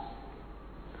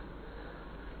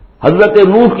 حضرت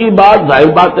نوح کی بات ظاہر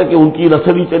بات ہے کہ ان کی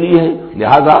نسل ہی چلی ہے،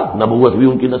 لہذا نبوت بھی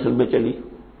ان کی نسل میں چلی،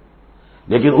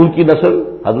 لیکن ان کی نسل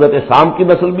حضرت سام کی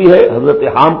نسل بھی ہے، حضرت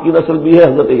حام کی نسل بھی ہے،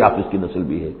 حضرت یافس کی نسل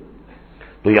بھی ہے،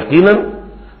 تو یقیناً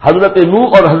حضرت نوح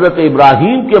اور حضرت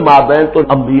ابراہیم کے مابین تو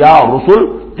انبیاء اور رسل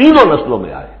تینوں نسلوں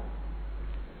میں آئے،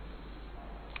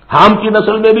 حام کی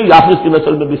نسل میں بھی، یافس کی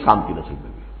نسل میں بھی، سام کی نسل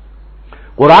میں بھی۔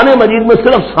 قرآن مجید میں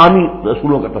صرف سامی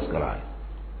رسولوں کا تذکرہ ہے،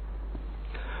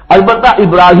 البتہ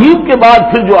ابراہیم کے بعد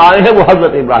پھر جو آئے ہیں وہ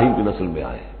حضرت ابراہیم کی نسل میں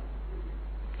آئے ہیں،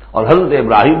 اور حضرت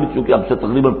ابراہیم بھی چونکہ اب سے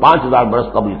تقریباً 5000 برس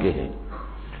قبل کے ہیں،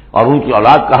 اور ان کی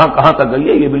اولاد کہاں کہاں تک گئی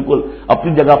ہے یہ بالکل اپنی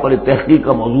جگہ پر ایک تحقیق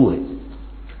کا موضوع ہے،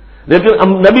 لیکن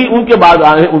نبی ان کے بعد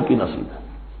آئے ہیں، ان کی نسل ہے۔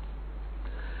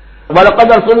 وَلَقَدْ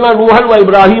أَرْسَلْنَا نُوحًا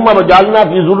وَإِبْرَاهِيمَ وَجَعَلْنَا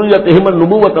فِي ذُرِّيَّتِهِمَا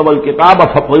النُّبُوَّةَ وَالْكِتَابَ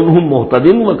فَمِنْهُم مُّهْتَدٍ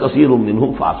وَكَثِيرٌ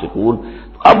مِّنْهُمْ فَاسِقُونَ،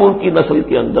 اب ان کی نسل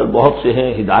کے اندر بہت سے ہیں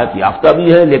ہدایت یافتہ بھی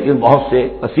ہیں، لیکن بہت سے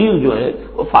کثیر جو ہیں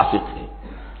وہ فاسق ہیں۔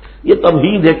 یہ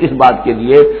تمہید ہے کس بات کے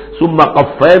لیے؟ ثُمَّ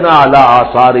قَفَّيْنَا عَلَىٰ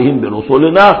آثَارِهِم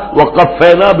بِرُسُلِنَا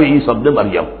وَقَفَّيْنَا بِعِیسَىٰ ابْنِ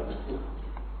مَرْیَم،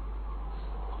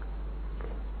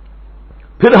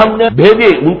 پھر ہم نے بھیجے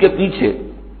ان کے پیچھے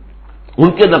ان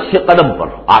کے نقش قدم پر،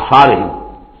 آثارہم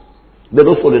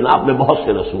برسلنا، اپنے بہت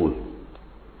سے رسول،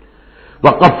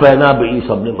 وقفینا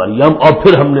بعیسیٰ ابن مریم، اور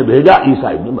پھر ہم نے بھیجا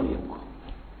عیسیٰ ابن مریم کو۔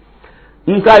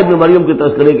 عیسیٰ ابن مریم کے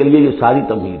تذکرے کے لیے یہ ساری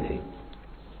تمہید ہے۔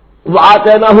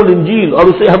 وآتیناہ الانجیل، اور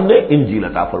اسے ہم نے انجیل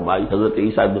عطا فرمائی حضرت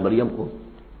عیسیٰ ابن مریم کو۔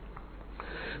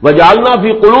 وجعلنا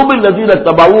فی قلوب الذین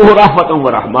اتبعوہ رأفۃ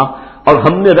ورحمۃ، اور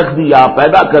ہم نے رکھ دیا،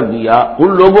 پیدا کر دیا ان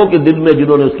لوگوں کے دل میں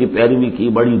جنہوں نے اس کی پیروی کی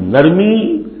بڑی نرمی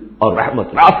اور رحمت،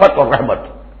 رافت اور رحمت۔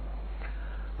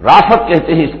 رافت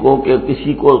کہتے ہیں اس کو کہ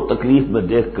کسی کو تکلیف میں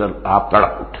دیکھ کر آپ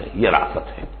تڑپ اٹھیں، یہ رافت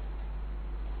ہے،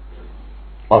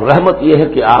 اور رحمت یہ ہے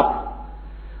کہ آپ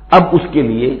اب اس کے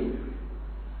لیے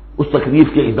اس تکلیف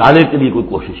کے ازالے کے لیے کوئی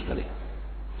کوشش کریں۔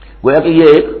 گویا کہ یہ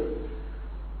ایک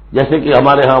جیسے کہ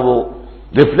ہمارے ہاں وہ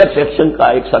ریفلیکس ایکشن کا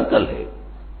ایک سرکل ہے،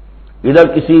 ادھر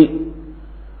کسی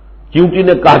چیونٹی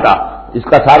نے کاٹا، اس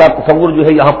کا سارا تصور جو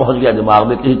ہے یہاں پہنچ گیا دماغ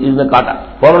میں، کسی چیز نے کاٹا،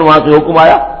 فوراً وہاں سے حکم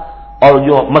آیا اور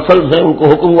جو مسلز ہیں ان کو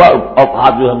حکم ہوا اور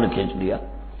ہاتھ جو ہم نے کھینچ لیا،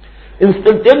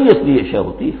 انسٹنٹینیسلی یہ شے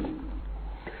ہوتی ہے۔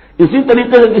 اسی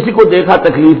طریقے سے کسی کو دیکھا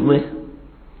تکلیف میں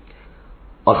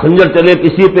اور خنجر چلے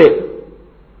کسی پہ،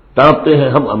 تڑپتے ہیں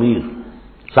ہم امیر،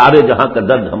 سارے جہاں کا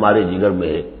درد ہمارے جگر میں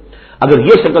ہے، اگر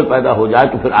یہ شکل پیدا ہو جائے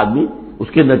تو پھر آدمی اس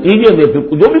کے نتیجے میں پھر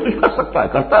جو بھی کچھ کر سکتا ہے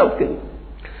کرتا ہے اس کے لیے۔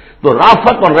 تو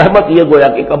رافت اور رحمت یہ گویا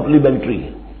کہ کمپلیمنٹری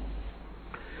ہے۔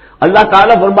 اللہ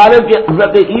تعالیٰ فرما رہے کہ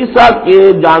حضرت عیسیٰ کے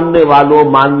جاننے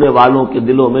والوں ماننے والوں کے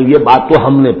دلوں میں یہ بات تو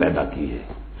ہم نے پیدا کی ہے،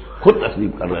 خود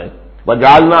تسلیم کر رہے ہیں،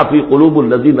 وجعلنا فی قلوب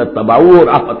الذین اتبعوہ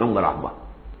رأفۃ ورحمۃ۔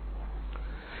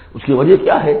 اس کی وجہ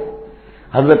کیا ہے؟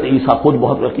 حضرت عیسیٰ خود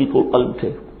بہت رقیق القلب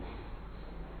تھے،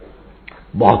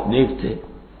 بہت نیک تھے،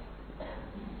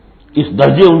 اس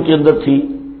درجے ان کے اندر تھی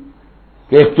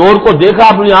کہ ایک چور کو دیکھا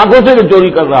اپنی آنکھوں سے کہ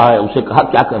چوری کر رہا ہے، اسے کہا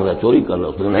کیا کر رہا ہے؟ چوری کر رہا ہے۔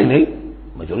 اس نے کہا نہیں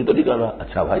میں چوری تو نہیں کر رہا۔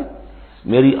 اچھا بھائی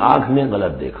میری آنکھ نے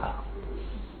غلط دیکھا۔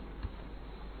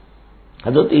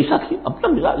 حضرت عیسیٰ کی اپنا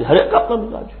مزاج، ہر ایک کا اپنا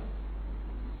مزاج ہے،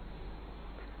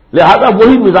 لہذا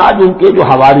وہی مزاج ان کے جو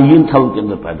حواریین تھا ان کے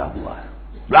اندر پیدا ہوا ہے،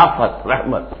 رافت،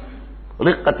 رحمت،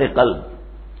 رقت قلب،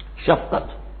 شفقت۔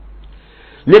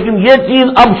 لیکن یہ چیز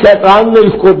اب شیطان نے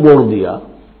اس کو موڑ دیا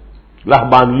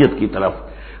رہبانیت کی طرف،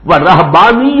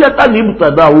 وَرَهْبَانِيَّةً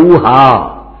ابْتَدَعُوهَا،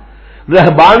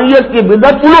 رہبانیت کی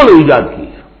بدعت انہوں نے ایجاد کی۔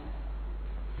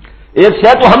 ایک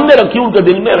شے تو ہم نے رکھی ان کے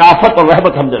دل میں، رافت اور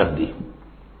رحمت ہم نے رکھ دی۔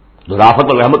 تو رافت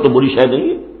اور رحمت تو بری شے نہیں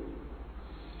ہے،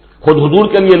 خود حضور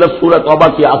کے لیے لفظ سورہ توبہ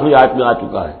کی آخری آیت میں آ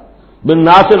چکا ہے،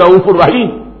 بالناس رؤوف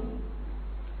الرحیم،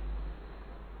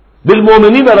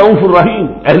 بالمومنین رؤوف الرحیم،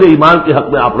 اہل ایمان کے حق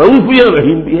میں آپ رؤوف بھی ہیں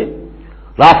رحیم بھی ہیں۔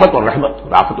 رافت اور رحمت،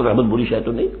 رافت اور رحمت بری شے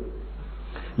تو نہیں،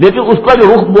 لیکن اس کا جو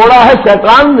رخ موڑا ہے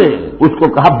شیطان نے، اس کو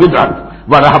کہا بدعت،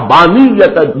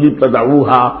 وَرَهْبَانِيَّةً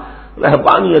ابْتَدَعُوهَا،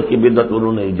 رہبانیت کی بدعت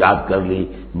انہوں نے ایجاد کر لی،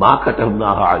 مَا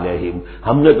كَتَبْنَاهَا عَلَيْهِمْ،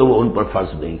 ہم نے تو وہ ان پر فرض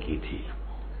نہیں کی تھی،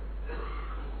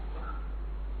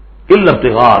 إِلَّا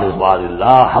ابْتِغَاءَ رِضْوَانِ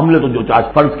اللَّهِ، ہم نے تو جو چاز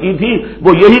فرض کی تھی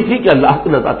وہ یہی تھی کہ اللہ کی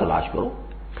رضا تلاش کرو۔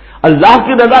 اللہ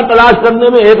کی رضا تلاش کرنے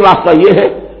میں ایک راستہ یہ ہے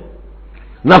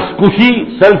نفس کشی،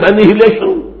 سیلف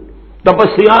اینیہیلیشن،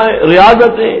 تپسیائیں،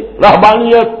 ریاضتیں،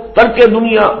 رہبانیت، ترک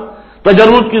دنیا،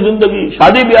 تجرد کی زندگی،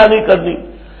 شادی بیاہ نہیں کرنی.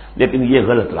 لیکن یہ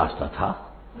غلط راستہ تھا.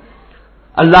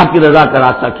 اللہ کی رضا کا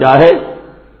راستہ کیا ہے؟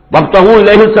 وابتغوا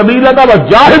الیہ السبیل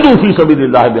وجاہدوا فی سبیل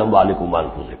اللہ باموالکم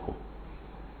وانفسکم.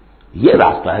 یہ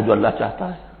راستہ ہے جو اللہ چاہتا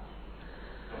ہے.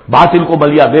 باطل کو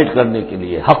بلیا بیٹ کرنے کے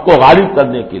لیے، حق کو غالب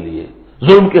کرنے کے لیے،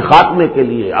 ظلم کے خاتمے کے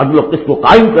لیے، عدل و قسط کو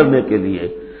قائم کرنے کے لیے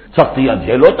سختیاں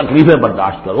جھیلو، تکلیفیں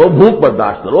برداشت کرو، بھوک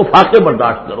برداشت کرو، فاقے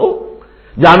برداشت کرو،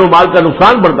 جان و مال کا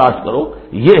نقصان برداشت کرو.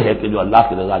 یہ ہے کہ جو اللہ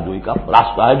کی رضا جوئی کا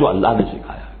راستہ ہے جو اللہ نے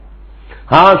سکھایا ہے.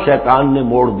 ہاں شیطان نے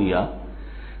موڑ دیا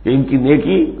کہ ان کی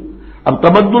نیکی اب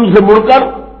تمدن سے مڑ کر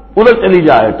ادھر چلی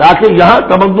جائے تاکہ یہاں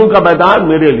تمدن کا میدان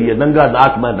میرے لیے ننگا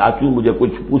ناچ میں ناچوں، مجھے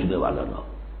کچھ پوچھنے والا نہ ہو.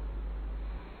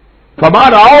 فما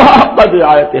رعوها حق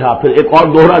رعایتها. پھر ایک اور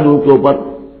دوہرا جو کے اوپر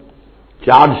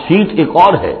چارج شیٹ ایک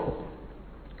اور ہے.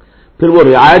 پھر وہ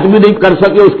رعایت بھی نہیں کر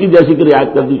سکے اس کی جیسی کہ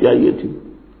رعایت کرنی چاہیے تھی.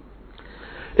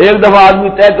 ایک دفعہ آدمی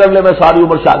طے کر لے میں ساری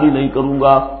عمر شادی نہیں کروں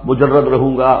گا، مجرد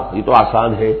رہوں گا، یہ تو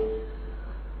آسان ہے.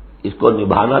 اس کو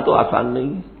نبھانا تو آسان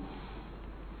نہیں ہے.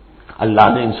 اللہ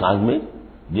نے انسان میں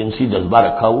جنسی جذبہ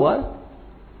رکھا ہوا ہے.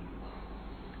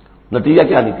 نتیجہ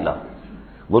کیا نکلا؟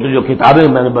 وہ تو جو کتابیں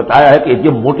میں نے بتایا ہے کہ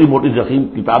یہ موٹی موٹی ضخیم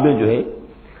کتابیں جو ہے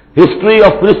ہسٹری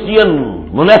آف کرسچین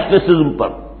موناسٹیسزم پر،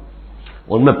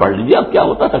 ان میں پڑھ لیجیے اب کیا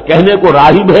ہوتا تھا. کہنے کو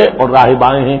راہب ہے اور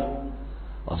راہبائیں ہیں،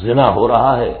 اور زنا ہو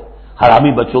رہا ہے،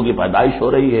 حرامی بچوں کی پیدائش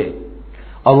ہو رہی ہے،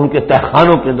 اور ان کے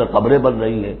تہخانوں کے اندر قبریں بن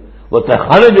رہی ہیں. وہ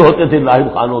تہخانے جو ہوتے تھے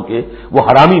راہب خانوں کے، وہ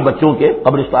حرامی بچوں کے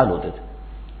قبرستان ہوتے تھے.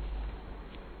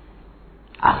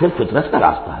 آخر فطرت کا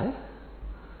راستہ ہے.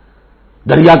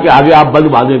 دریا کے آگے آپ بند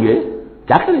باندھیں گے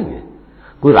کیا کریں گے؟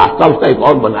 کوئی راستہ اس کا ایک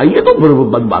اور بنائیے تو پھر وہ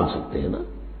بند باندھ سکتے ہیں نا.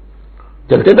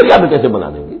 چلتے دریا میں کیسے بنا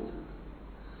دیں گے؟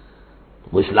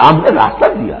 وہ اسلام نے راستہ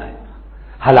دیا ہے،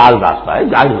 حلال راستہ ہے،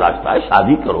 جائز راستہ ہے.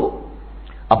 شادی کرو،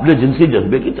 اپنے جنسی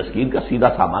جذبے کی تسکین کا سیدھا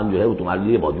سامان جو ہے وہ تمہارے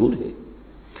لیے موجود ہے.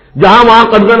 جہاں وہاں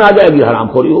قدغن آ جائے گی حرام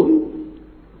خوری ہوگی.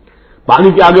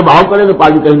 پانی کے آگے بہاؤ کریں تو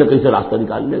پانی کہیں نہ کہیں سے راستہ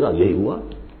نکال لے گا. یہی ہوا.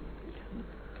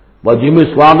 وہ جی میں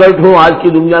سواگت ہو آج کی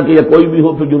دنیا کے یا کوئی بھی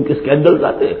ہو، پھر جن کے اسکینڈل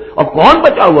آتے ہیں اور کون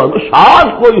بچا ہوا تو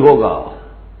شاید کوئی ہوگا.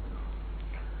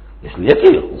 اس لیے کہ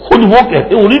خود وہ کہتے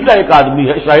ہیں، انہی کا ایک آدمی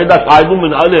ہے شاہدہ شاہد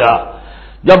من اہلہا.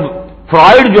 جب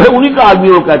فرائڈ جو ہے انہی کا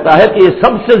آدمی وہ کہتا ہے کہ یہ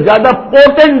سب سے زیادہ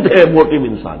پوٹنٹ ہے موٹیو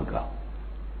انسان کا.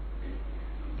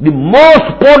 The most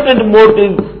potent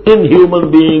motive in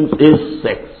human beings is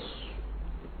sex.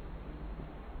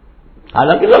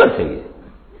 حالانکہ غلط ہے. یہ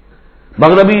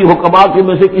مغربی حکماء کے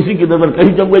میں سے کسی کی نظر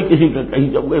کہیں جم گئی، کسی کا کہیں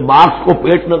جم گئی. مارکس کو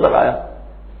پیٹ نظر آیا،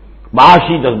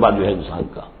 معاشی جذبہ جو ہے انسان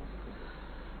کا،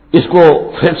 اس کو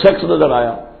سیکس نظر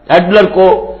آیا. ایڈلر کو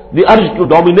دی ارج ٹو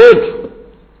ڈومینیٹ،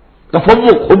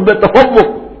 تفوق، حب تفوق.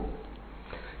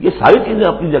 یہ ساری چیزیں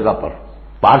اپنی جگہ پر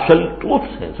پارشل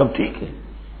ٹروتھس ہیں، سب ٹھیک ہے.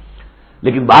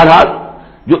 لیکن بہرحال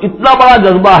جو اتنا بڑا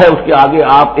جذبہ ہے اس کے آگے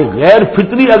آپ ایک غیر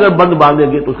فطری اگر بند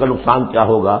باندھیں گے تو اس کا نقصان کیا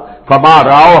ہوگا؟ فما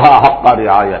رعوها حق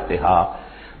رعایتها.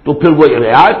 تو پھر وہ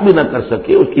رعایت بھی نہ کر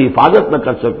سکے، اس کی حفاظت نہ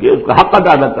کر سکے، اس کا حق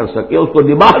ادا نہ کر سکے، اس کو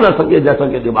نبھا نہ سکے جیسا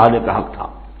کہ نبھانے کا حق تھا.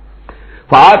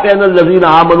 فآتینا الذین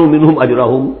آمنوا منہم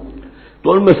اجرہم.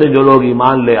 تو ان میں سے جو لوگ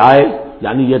ایمان لے آئے،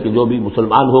 یعنی یہ کہ جو بھی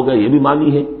مسلمان ہو گئے، یہ بھی مانی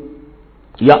ہے،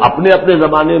 یا اپنے اپنے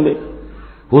زمانے میں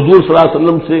حضور صلی اللہ علیہ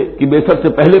وسلم سے کی بعثت سے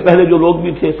پہلے پہلے جو لوگ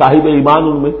بھی تھے صاحب ایمان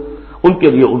ان میں، ان کے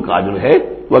لیے ان کا اجر ہے.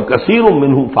 وہ کثیر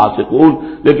منہم فاسقون.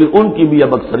 لیکن ان کی بھی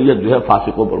اب اکثریت جو ہے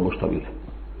فاسقوں پر مشتمل ہے.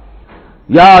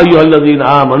 یا ایھا الذین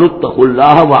آمنوا اتقوا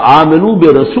اللہ وآمنوا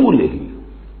برسولہ.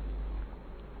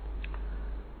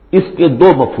 اس کے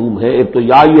دو مفہوم ہیں. ایک تو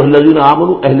یا ایھا الذین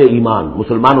آمنوا اہل ایمان،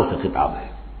 مسلمانوں سے خطاب ہے.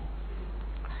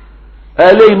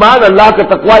 اہل ایمان اللہ کا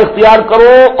تقوی اختیار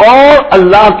کرو اور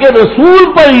اللہ کے رسول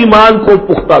پر ایمان کو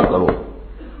پختہ کرو.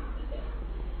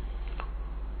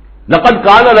 لقد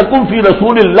کان لکم فی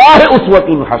رسول اللہ اسوۃ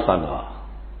حسنہ.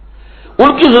 ان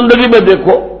کی زندگی میں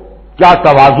دیکھو کیا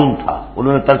توازن تھا.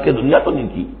 انہوں نے ترک دنیا تو نہیں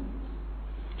کی،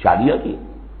 شادیاں کی،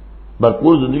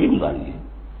 بھرپور زندگی گزاری ہے،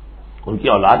 ان کی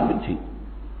اولاد بھی تھی،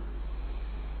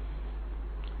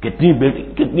 کتنی بیٹی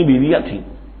کتنی بیویاں تھیں.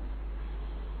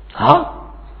 ہاں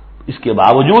اس کے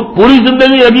باوجود پوری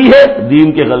زندگی لگی ہے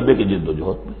دین کے غلبے کی جد و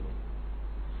جہد میں.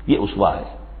 یہ اسوہ ہے،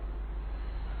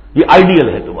 یہ آئیڈیل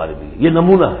ہے تمہارے لیے، یہ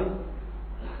نمونہ ہے.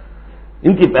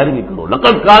 ان کی پیروی کرو.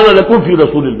 لقد کان لکم فی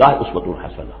رسول اللہ اسوۃ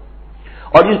حسنہ.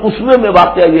 اور اس اسوے میں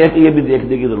واقعہ یہ ہے کہ یہ بھی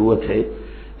دیکھنے کی ضرورت ہے.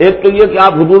 ایک تو یہ کہ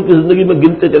آپ حضور کی زندگی میں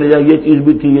گنتے چلے جائیں، یہ چیز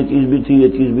بھی تھی، یہ چیز بھی تھی، یہ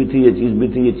چیز بھی تھی، یہ چیز بھی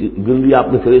تھی، یہ چیز گن لی آپ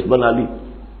نے، فہرست بنا لی.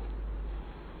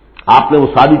 آپ نے وہ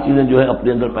ساری چیزیں جو ہے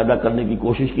اپنے اندر پیدا کرنے کی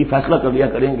کوشش کی، فیصلہ کر لیا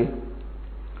کریں گے.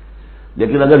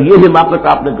 لیکن اگر یہ حماقت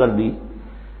آپ نے کر دی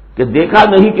کہ دیکھا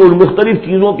نہیں کہ ان مختلف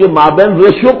چیزوں کے مابین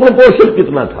ریشیو پروپورشن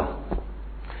کتنا تھا.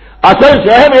 اصل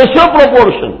شہر ریشیو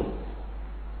پروپورشن.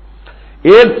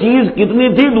 ایک چیز کتنی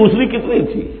تھی، دوسری کتنی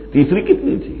تھی، تیسری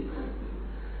کتنی تھی.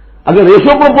 اگر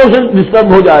ریشیو پروپورشن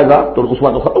ڈسٹرب ہو جائے گا تو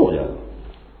رسوا تو ختم ہو جائے گا.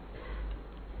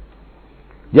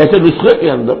 جیسے نسخے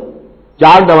کے اندر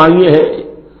 4 دوائیں ہیں،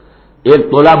 ایک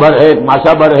تولہ بھر ہے، ایک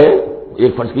ماشا بھر ہے،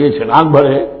 ایک فرض کیجیے چھٹانگ بھر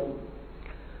ہے،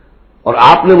 اور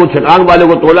آپ نے وہ چھٹانگ والے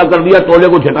کو تولا کر دیا، تولے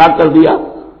کو چھٹانگ کر دیا،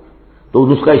 تو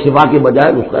نسخہ شفا کے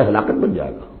بجائے نسخہ ہلاکت بن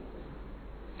جائے گا.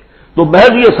 تو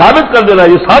محض یہ ثابت کر دینا،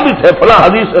 یہ ثابت ہے، فلاں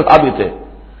حدیث سے ثابت ہے،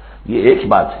 یہ ایک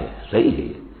بات ہے، صحیح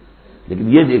ہے. لیکن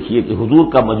یہ دیکھیے کہ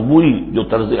حضور کا مجموعی جو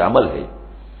طرز عمل ہے،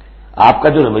 آپ کا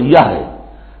جو رویہ ہے،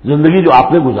 زندگی جو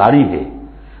آپ نے گزاری ہے،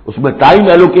 اس میں ٹائم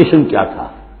ایلوکیشن کیا تھا،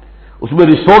 اس میں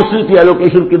ریسورسز کی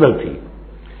ایلوکیشن کدھر تھی،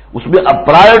 اس میں اب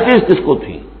پرائرٹیز کس کو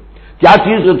تھی، کیا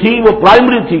چیز تھی وہ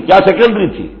پرائمری تھی، کیا سیکنڈری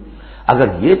تھی. اگر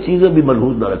یہ چیزیں بھی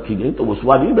ملحوظ نہ رکھی گئی تو وہ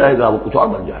رسوا نہیں رہے گا، وہ کچھ اور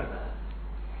بن جائے گا.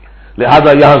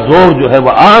 لہذا یہاں زور جو ہے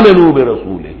وہ آمنوا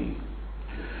برسولہ ہی.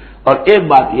 اور ایک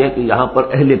بات یہ ہے کہ یہاں پر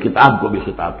اہل کتاب کو بھی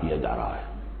خطاب کیا جا رہا ہے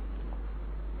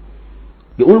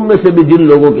کہ ان میں سے بھی جن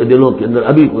لوگوں کے دلوں کے اندر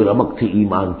ابھی کوئی رمق تھی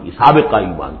ایمان کی، سابقہ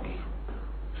ایمان کی،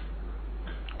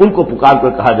 ان کو پکار کر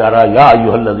کہا جا رہا ہے یا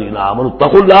ایھا الذین آمنوا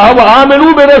اتقوا اللہ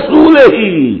وآمنوا برسولہ.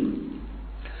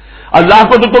 اللہ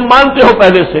کو جو تم مانتے ہو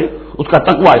پہلے سے، اس کا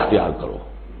تقوی اختیار کرو.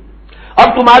 اب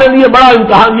تمہارے لیے بڑا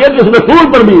امتحان یہ کہ اس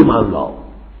رسول پر بھی ایمان لاؤ.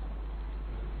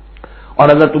 اور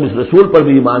اگر تم اس رسول پر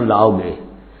بھی ایمان لاؤ گے،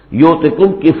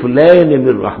 یؤتکم کفلین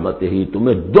من رحمتہ،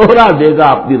 تمہیں دوہرا دے گا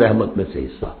اپنی رحمت میں سے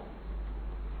حصہ.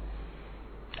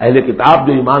 اہل کتاب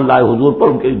جو ایمان لائے حضور پر،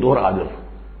 ان کے لیے دوہرا اجر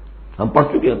ہم پڑھ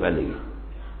چکے ہیں پہلے ہی،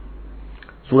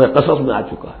 سورہ قصص میں آ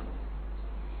چکا ہے.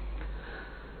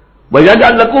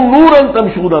 وَيَجْعَلْ لَكُمْ نُورًا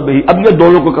تَمْشُونَ بِهِ. اب یہ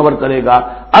دونوں کو کور کرے گا.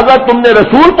 اگر تم نے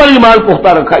رسول پر ایمان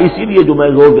پختہ رکھا، اسی لیے جو میں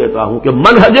زور دیتا ہوں کہ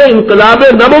منہج انقلاب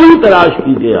نبوی تلاش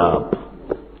کیجیے. آپ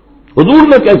حضور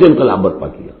نے کیسے انقلاب برپا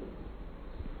کیا؟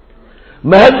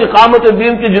 محض اقامت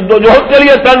دین کی جد و جہد کے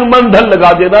لیے تن من دھن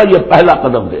لگا دینا، یہ پہلا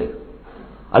قدم ہے.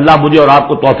 اللہ مجھے اور آپ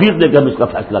کو توفیق دے کہ ہم اس کا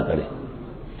فیصلہ کریں.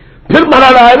 پھر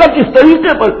مرحلہ آئے گا کس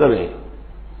طریقے پر کریں.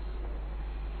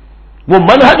 وہ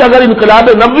منہج اگر انقلاب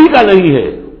نبوی کا نہیں ہے،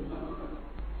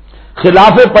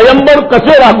 خلاف پیمبر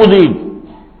کسے راہ گزین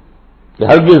کہ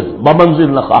ہرگز بمنزل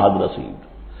نہ خواہد رسید.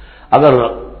 اگر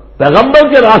پیغمبر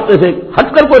کے راستے سے ہٹ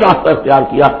کر کوئی راستہ اختیار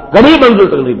کیا، کبھی منزل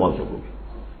تک نہیں پہنچ سکو گے.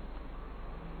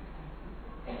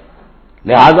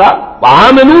 لہذا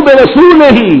آمنوا برسولہ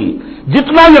ہی،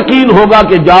 جتنا یقین ہوگا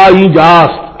کہ جا ہی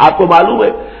جاس. آپ کو معلوم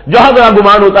ہے جہاں ذرا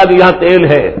گمان ہوتا ہے کہ یہاں تیل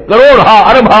ہے، کروڑ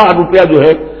ارب روپیہ جو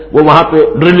ہے وہ وہاں پہ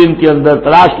ڈرلنگ کے اندر،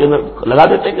 تلاش کے اندر لگا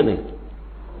دیتے کہ نہیں.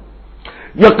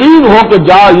 یقین ہو کہ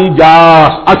جا ہی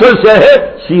جاس. اصل شے ہے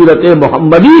سیرت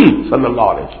محمدی صلی اللہ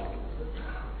علیہ وسلم،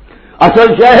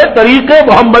 اصل شے ہے طریق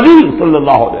محمدی صلی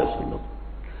اللہ علیہ وسلم،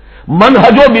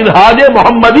 منہج و منہاج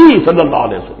محمدی صلی اللہ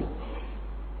علیہ وسلم.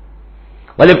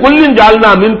 وَلِكُلٍّ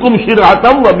جَعَلْنَا مِنْكُمْ شِرْعَةً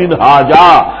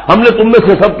وَمِنْهَاجًا. ہم نے تم میں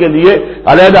سے سب کے لیے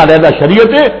علیحدہ علیحدہ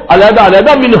شریعتیں، علیحدہ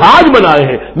علیحدہ منہاج بنائے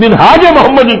ہیں. منہاج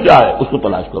محمدی کیا ہے، اس کو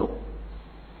تلاش کرو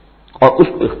اور اس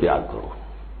کو اختیار کرو.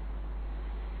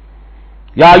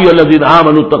 یا ایھا الذین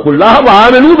آمنوا اتقوا اللہ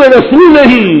وآمنوا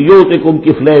برسولہ یؤتکم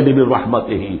کفلین من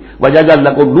رحمتہ ویجعل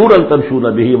لکم نورا تمشون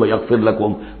بہ ویغفر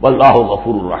لکم واللہ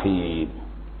غفور رحیم.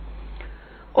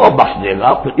 اور بخش دے گا.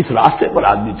 پھر اس راستے پر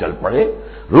آدمی چل پڑے،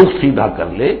 رخ سیدھا کر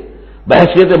لے،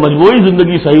 بحثیت مجموعی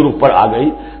زندگی صحیح رخ پر آ گئی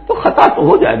تو خطا تو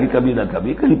ہو جائے گی کبھی نہ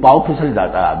کبھی، کہیں پاؤں پھسل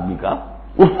جاتا ہے آدمی کا،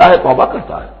 اٹھتا ہے توبہ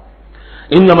کرتا ہے.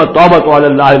 انما التوبۃ علی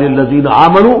اللہ للذین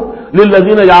آمنوا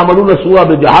للذین یعملون السوء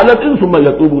بجہالۃ ثم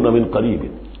یتوبون من قریب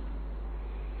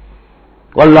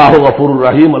واللہ غفور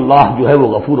الرحیم. اللہ جو ہے وہ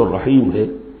غفور الرحیم ہے.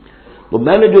 تو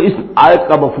میں نے جو اس آیت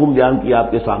کا مفہوم بیان کیا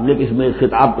آپ کے سامنے کہ اس میں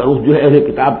خطاب کا رخ جو ہے اہل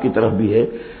کتاب کی طرف بھی ہے،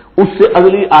 اس سے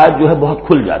اگلی آیت جو ہے بہت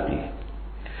کھل جاتی ہے.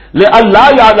 لئلا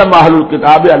یعلم اہل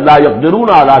الکتاب الا یقدرون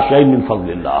علی شیء من فضل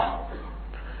اللہ.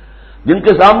 جن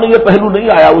کے سامنے یہ پہلو نہیں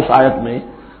آیا اس آیت میں،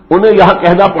 انہیں یہاں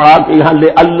کہنا پڑا کہ یہاں لے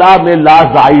اللہ میں لا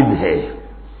زائد ہے،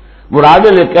 مراد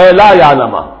لکہ لا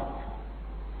یعلم.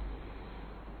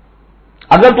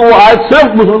 اگر تو وہ آیت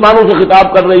صرف مسلمانوں سے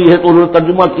خطاب کر رہی ہے تو انہوں نے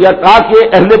ترجمہ کیا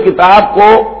تاکہ اہل کتاب کو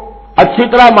اچھی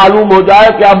طرح معلوم ہو جائے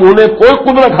کہ اب انہیں کوئی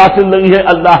قدرت حاصل نہیں ہے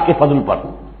اللہ کے فضل پر،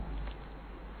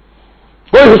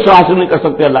 کوئی حصہ حاصل نہیں کر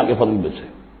سکتے اللہ کے فضل میں سے.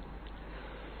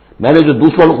 میں نے جو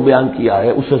دوسرا رخ بیان کیا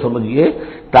ہے اس سے سمجھیے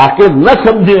تاکہ نہ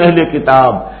سمجھے اہل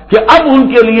کتاب کہ اب ان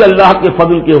کے لیے اللہ کے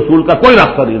فضل کے حصول کا کوئی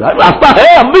راستہ نہیں رہا. راستہ ہے،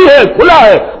 اب بھی ہے، کھلا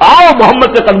ہے. آؤ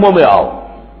محمد کے قدموں میں آؤ،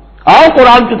 آؤ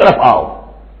قرآن کی طرف آؤ.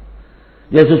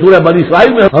 جیسے سورہ بنی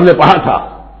اسرائیل میں ہم نے پڑھا تھا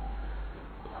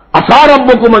عسى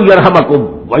ربكم ان يرحمكم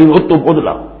وان عدتم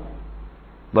عدلا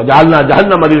وجعلنا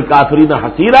جہنم للکافرین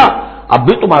حصیرا، اب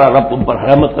بھی تمہارا رب تم پر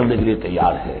رحمت کرنے کے لیے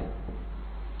تیار ہے.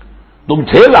 تم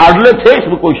تھے لاڈلے تھے، اس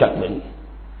میں کوئی شک نہیں.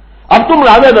 اب تم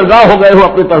راض درگاہ ہو گئے ہو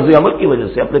اپنے طرز عمل کی وجہ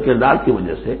سے، اپنے کردار کی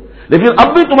وجہ سے، لیکن اب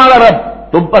بھی تمہارا رب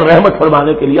تم پر رحمت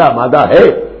فرمانے کے لیے آمادہ ہے.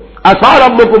 عسى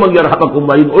ربكم ان يرحمكم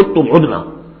وان عدتم عدلا.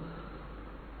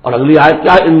 اور اگلی آیت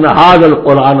کیا، ان ھذا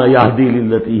القرآن یہدی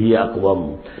للتی ہی اقوم.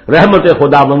 رحمت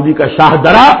خدا بندی کا شاہ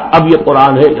درا اب یہ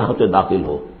قرآن ہے، یہاں سے داخل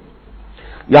ہو.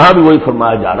 یہاں بھی وہی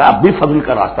فرمایا جا رہا ہے، اب بھی فضل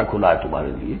کا راستہ کھلا ہے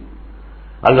تمہارے لیے.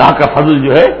 اللہ کا فضل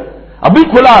جو ہے ابھی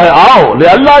کھلا ہے. آؤ لے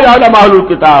اللہ یعلم اہل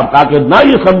الکتاب، تاکہ نہ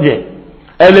یہ سمجھیں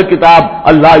اہل کتاب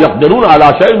اللہ یقدرون علی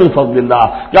شیء من فضل اللہ،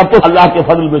 کہ اب تو اللہ کے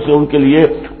فضل میں سے ان کے لیے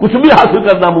کچھ بھی حاصل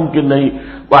کرنا ممکن نہیں.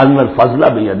 وَأَنَّ الْفَضْلَ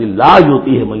بِيَدِ اللَّهِ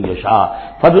يُؤْتِيهِ مَن يَشَاءُ،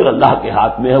 فضل اللہ کے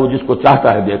ہاتھ میں ہے، وہ جس کو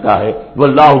چاہتا ہے دیتا ہے.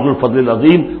 وَاللَّهُ ذُو الْفَضْلِ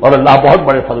الْعَظِيمِ، اور اللہ بہت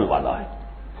بڑے فضل والا ہے.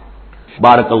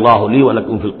 بارک اللہ لی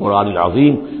ولکم فی القرآن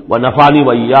العظیم ونفعنی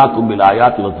وإیاکم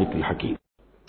بالآیات والذکر الحکیم.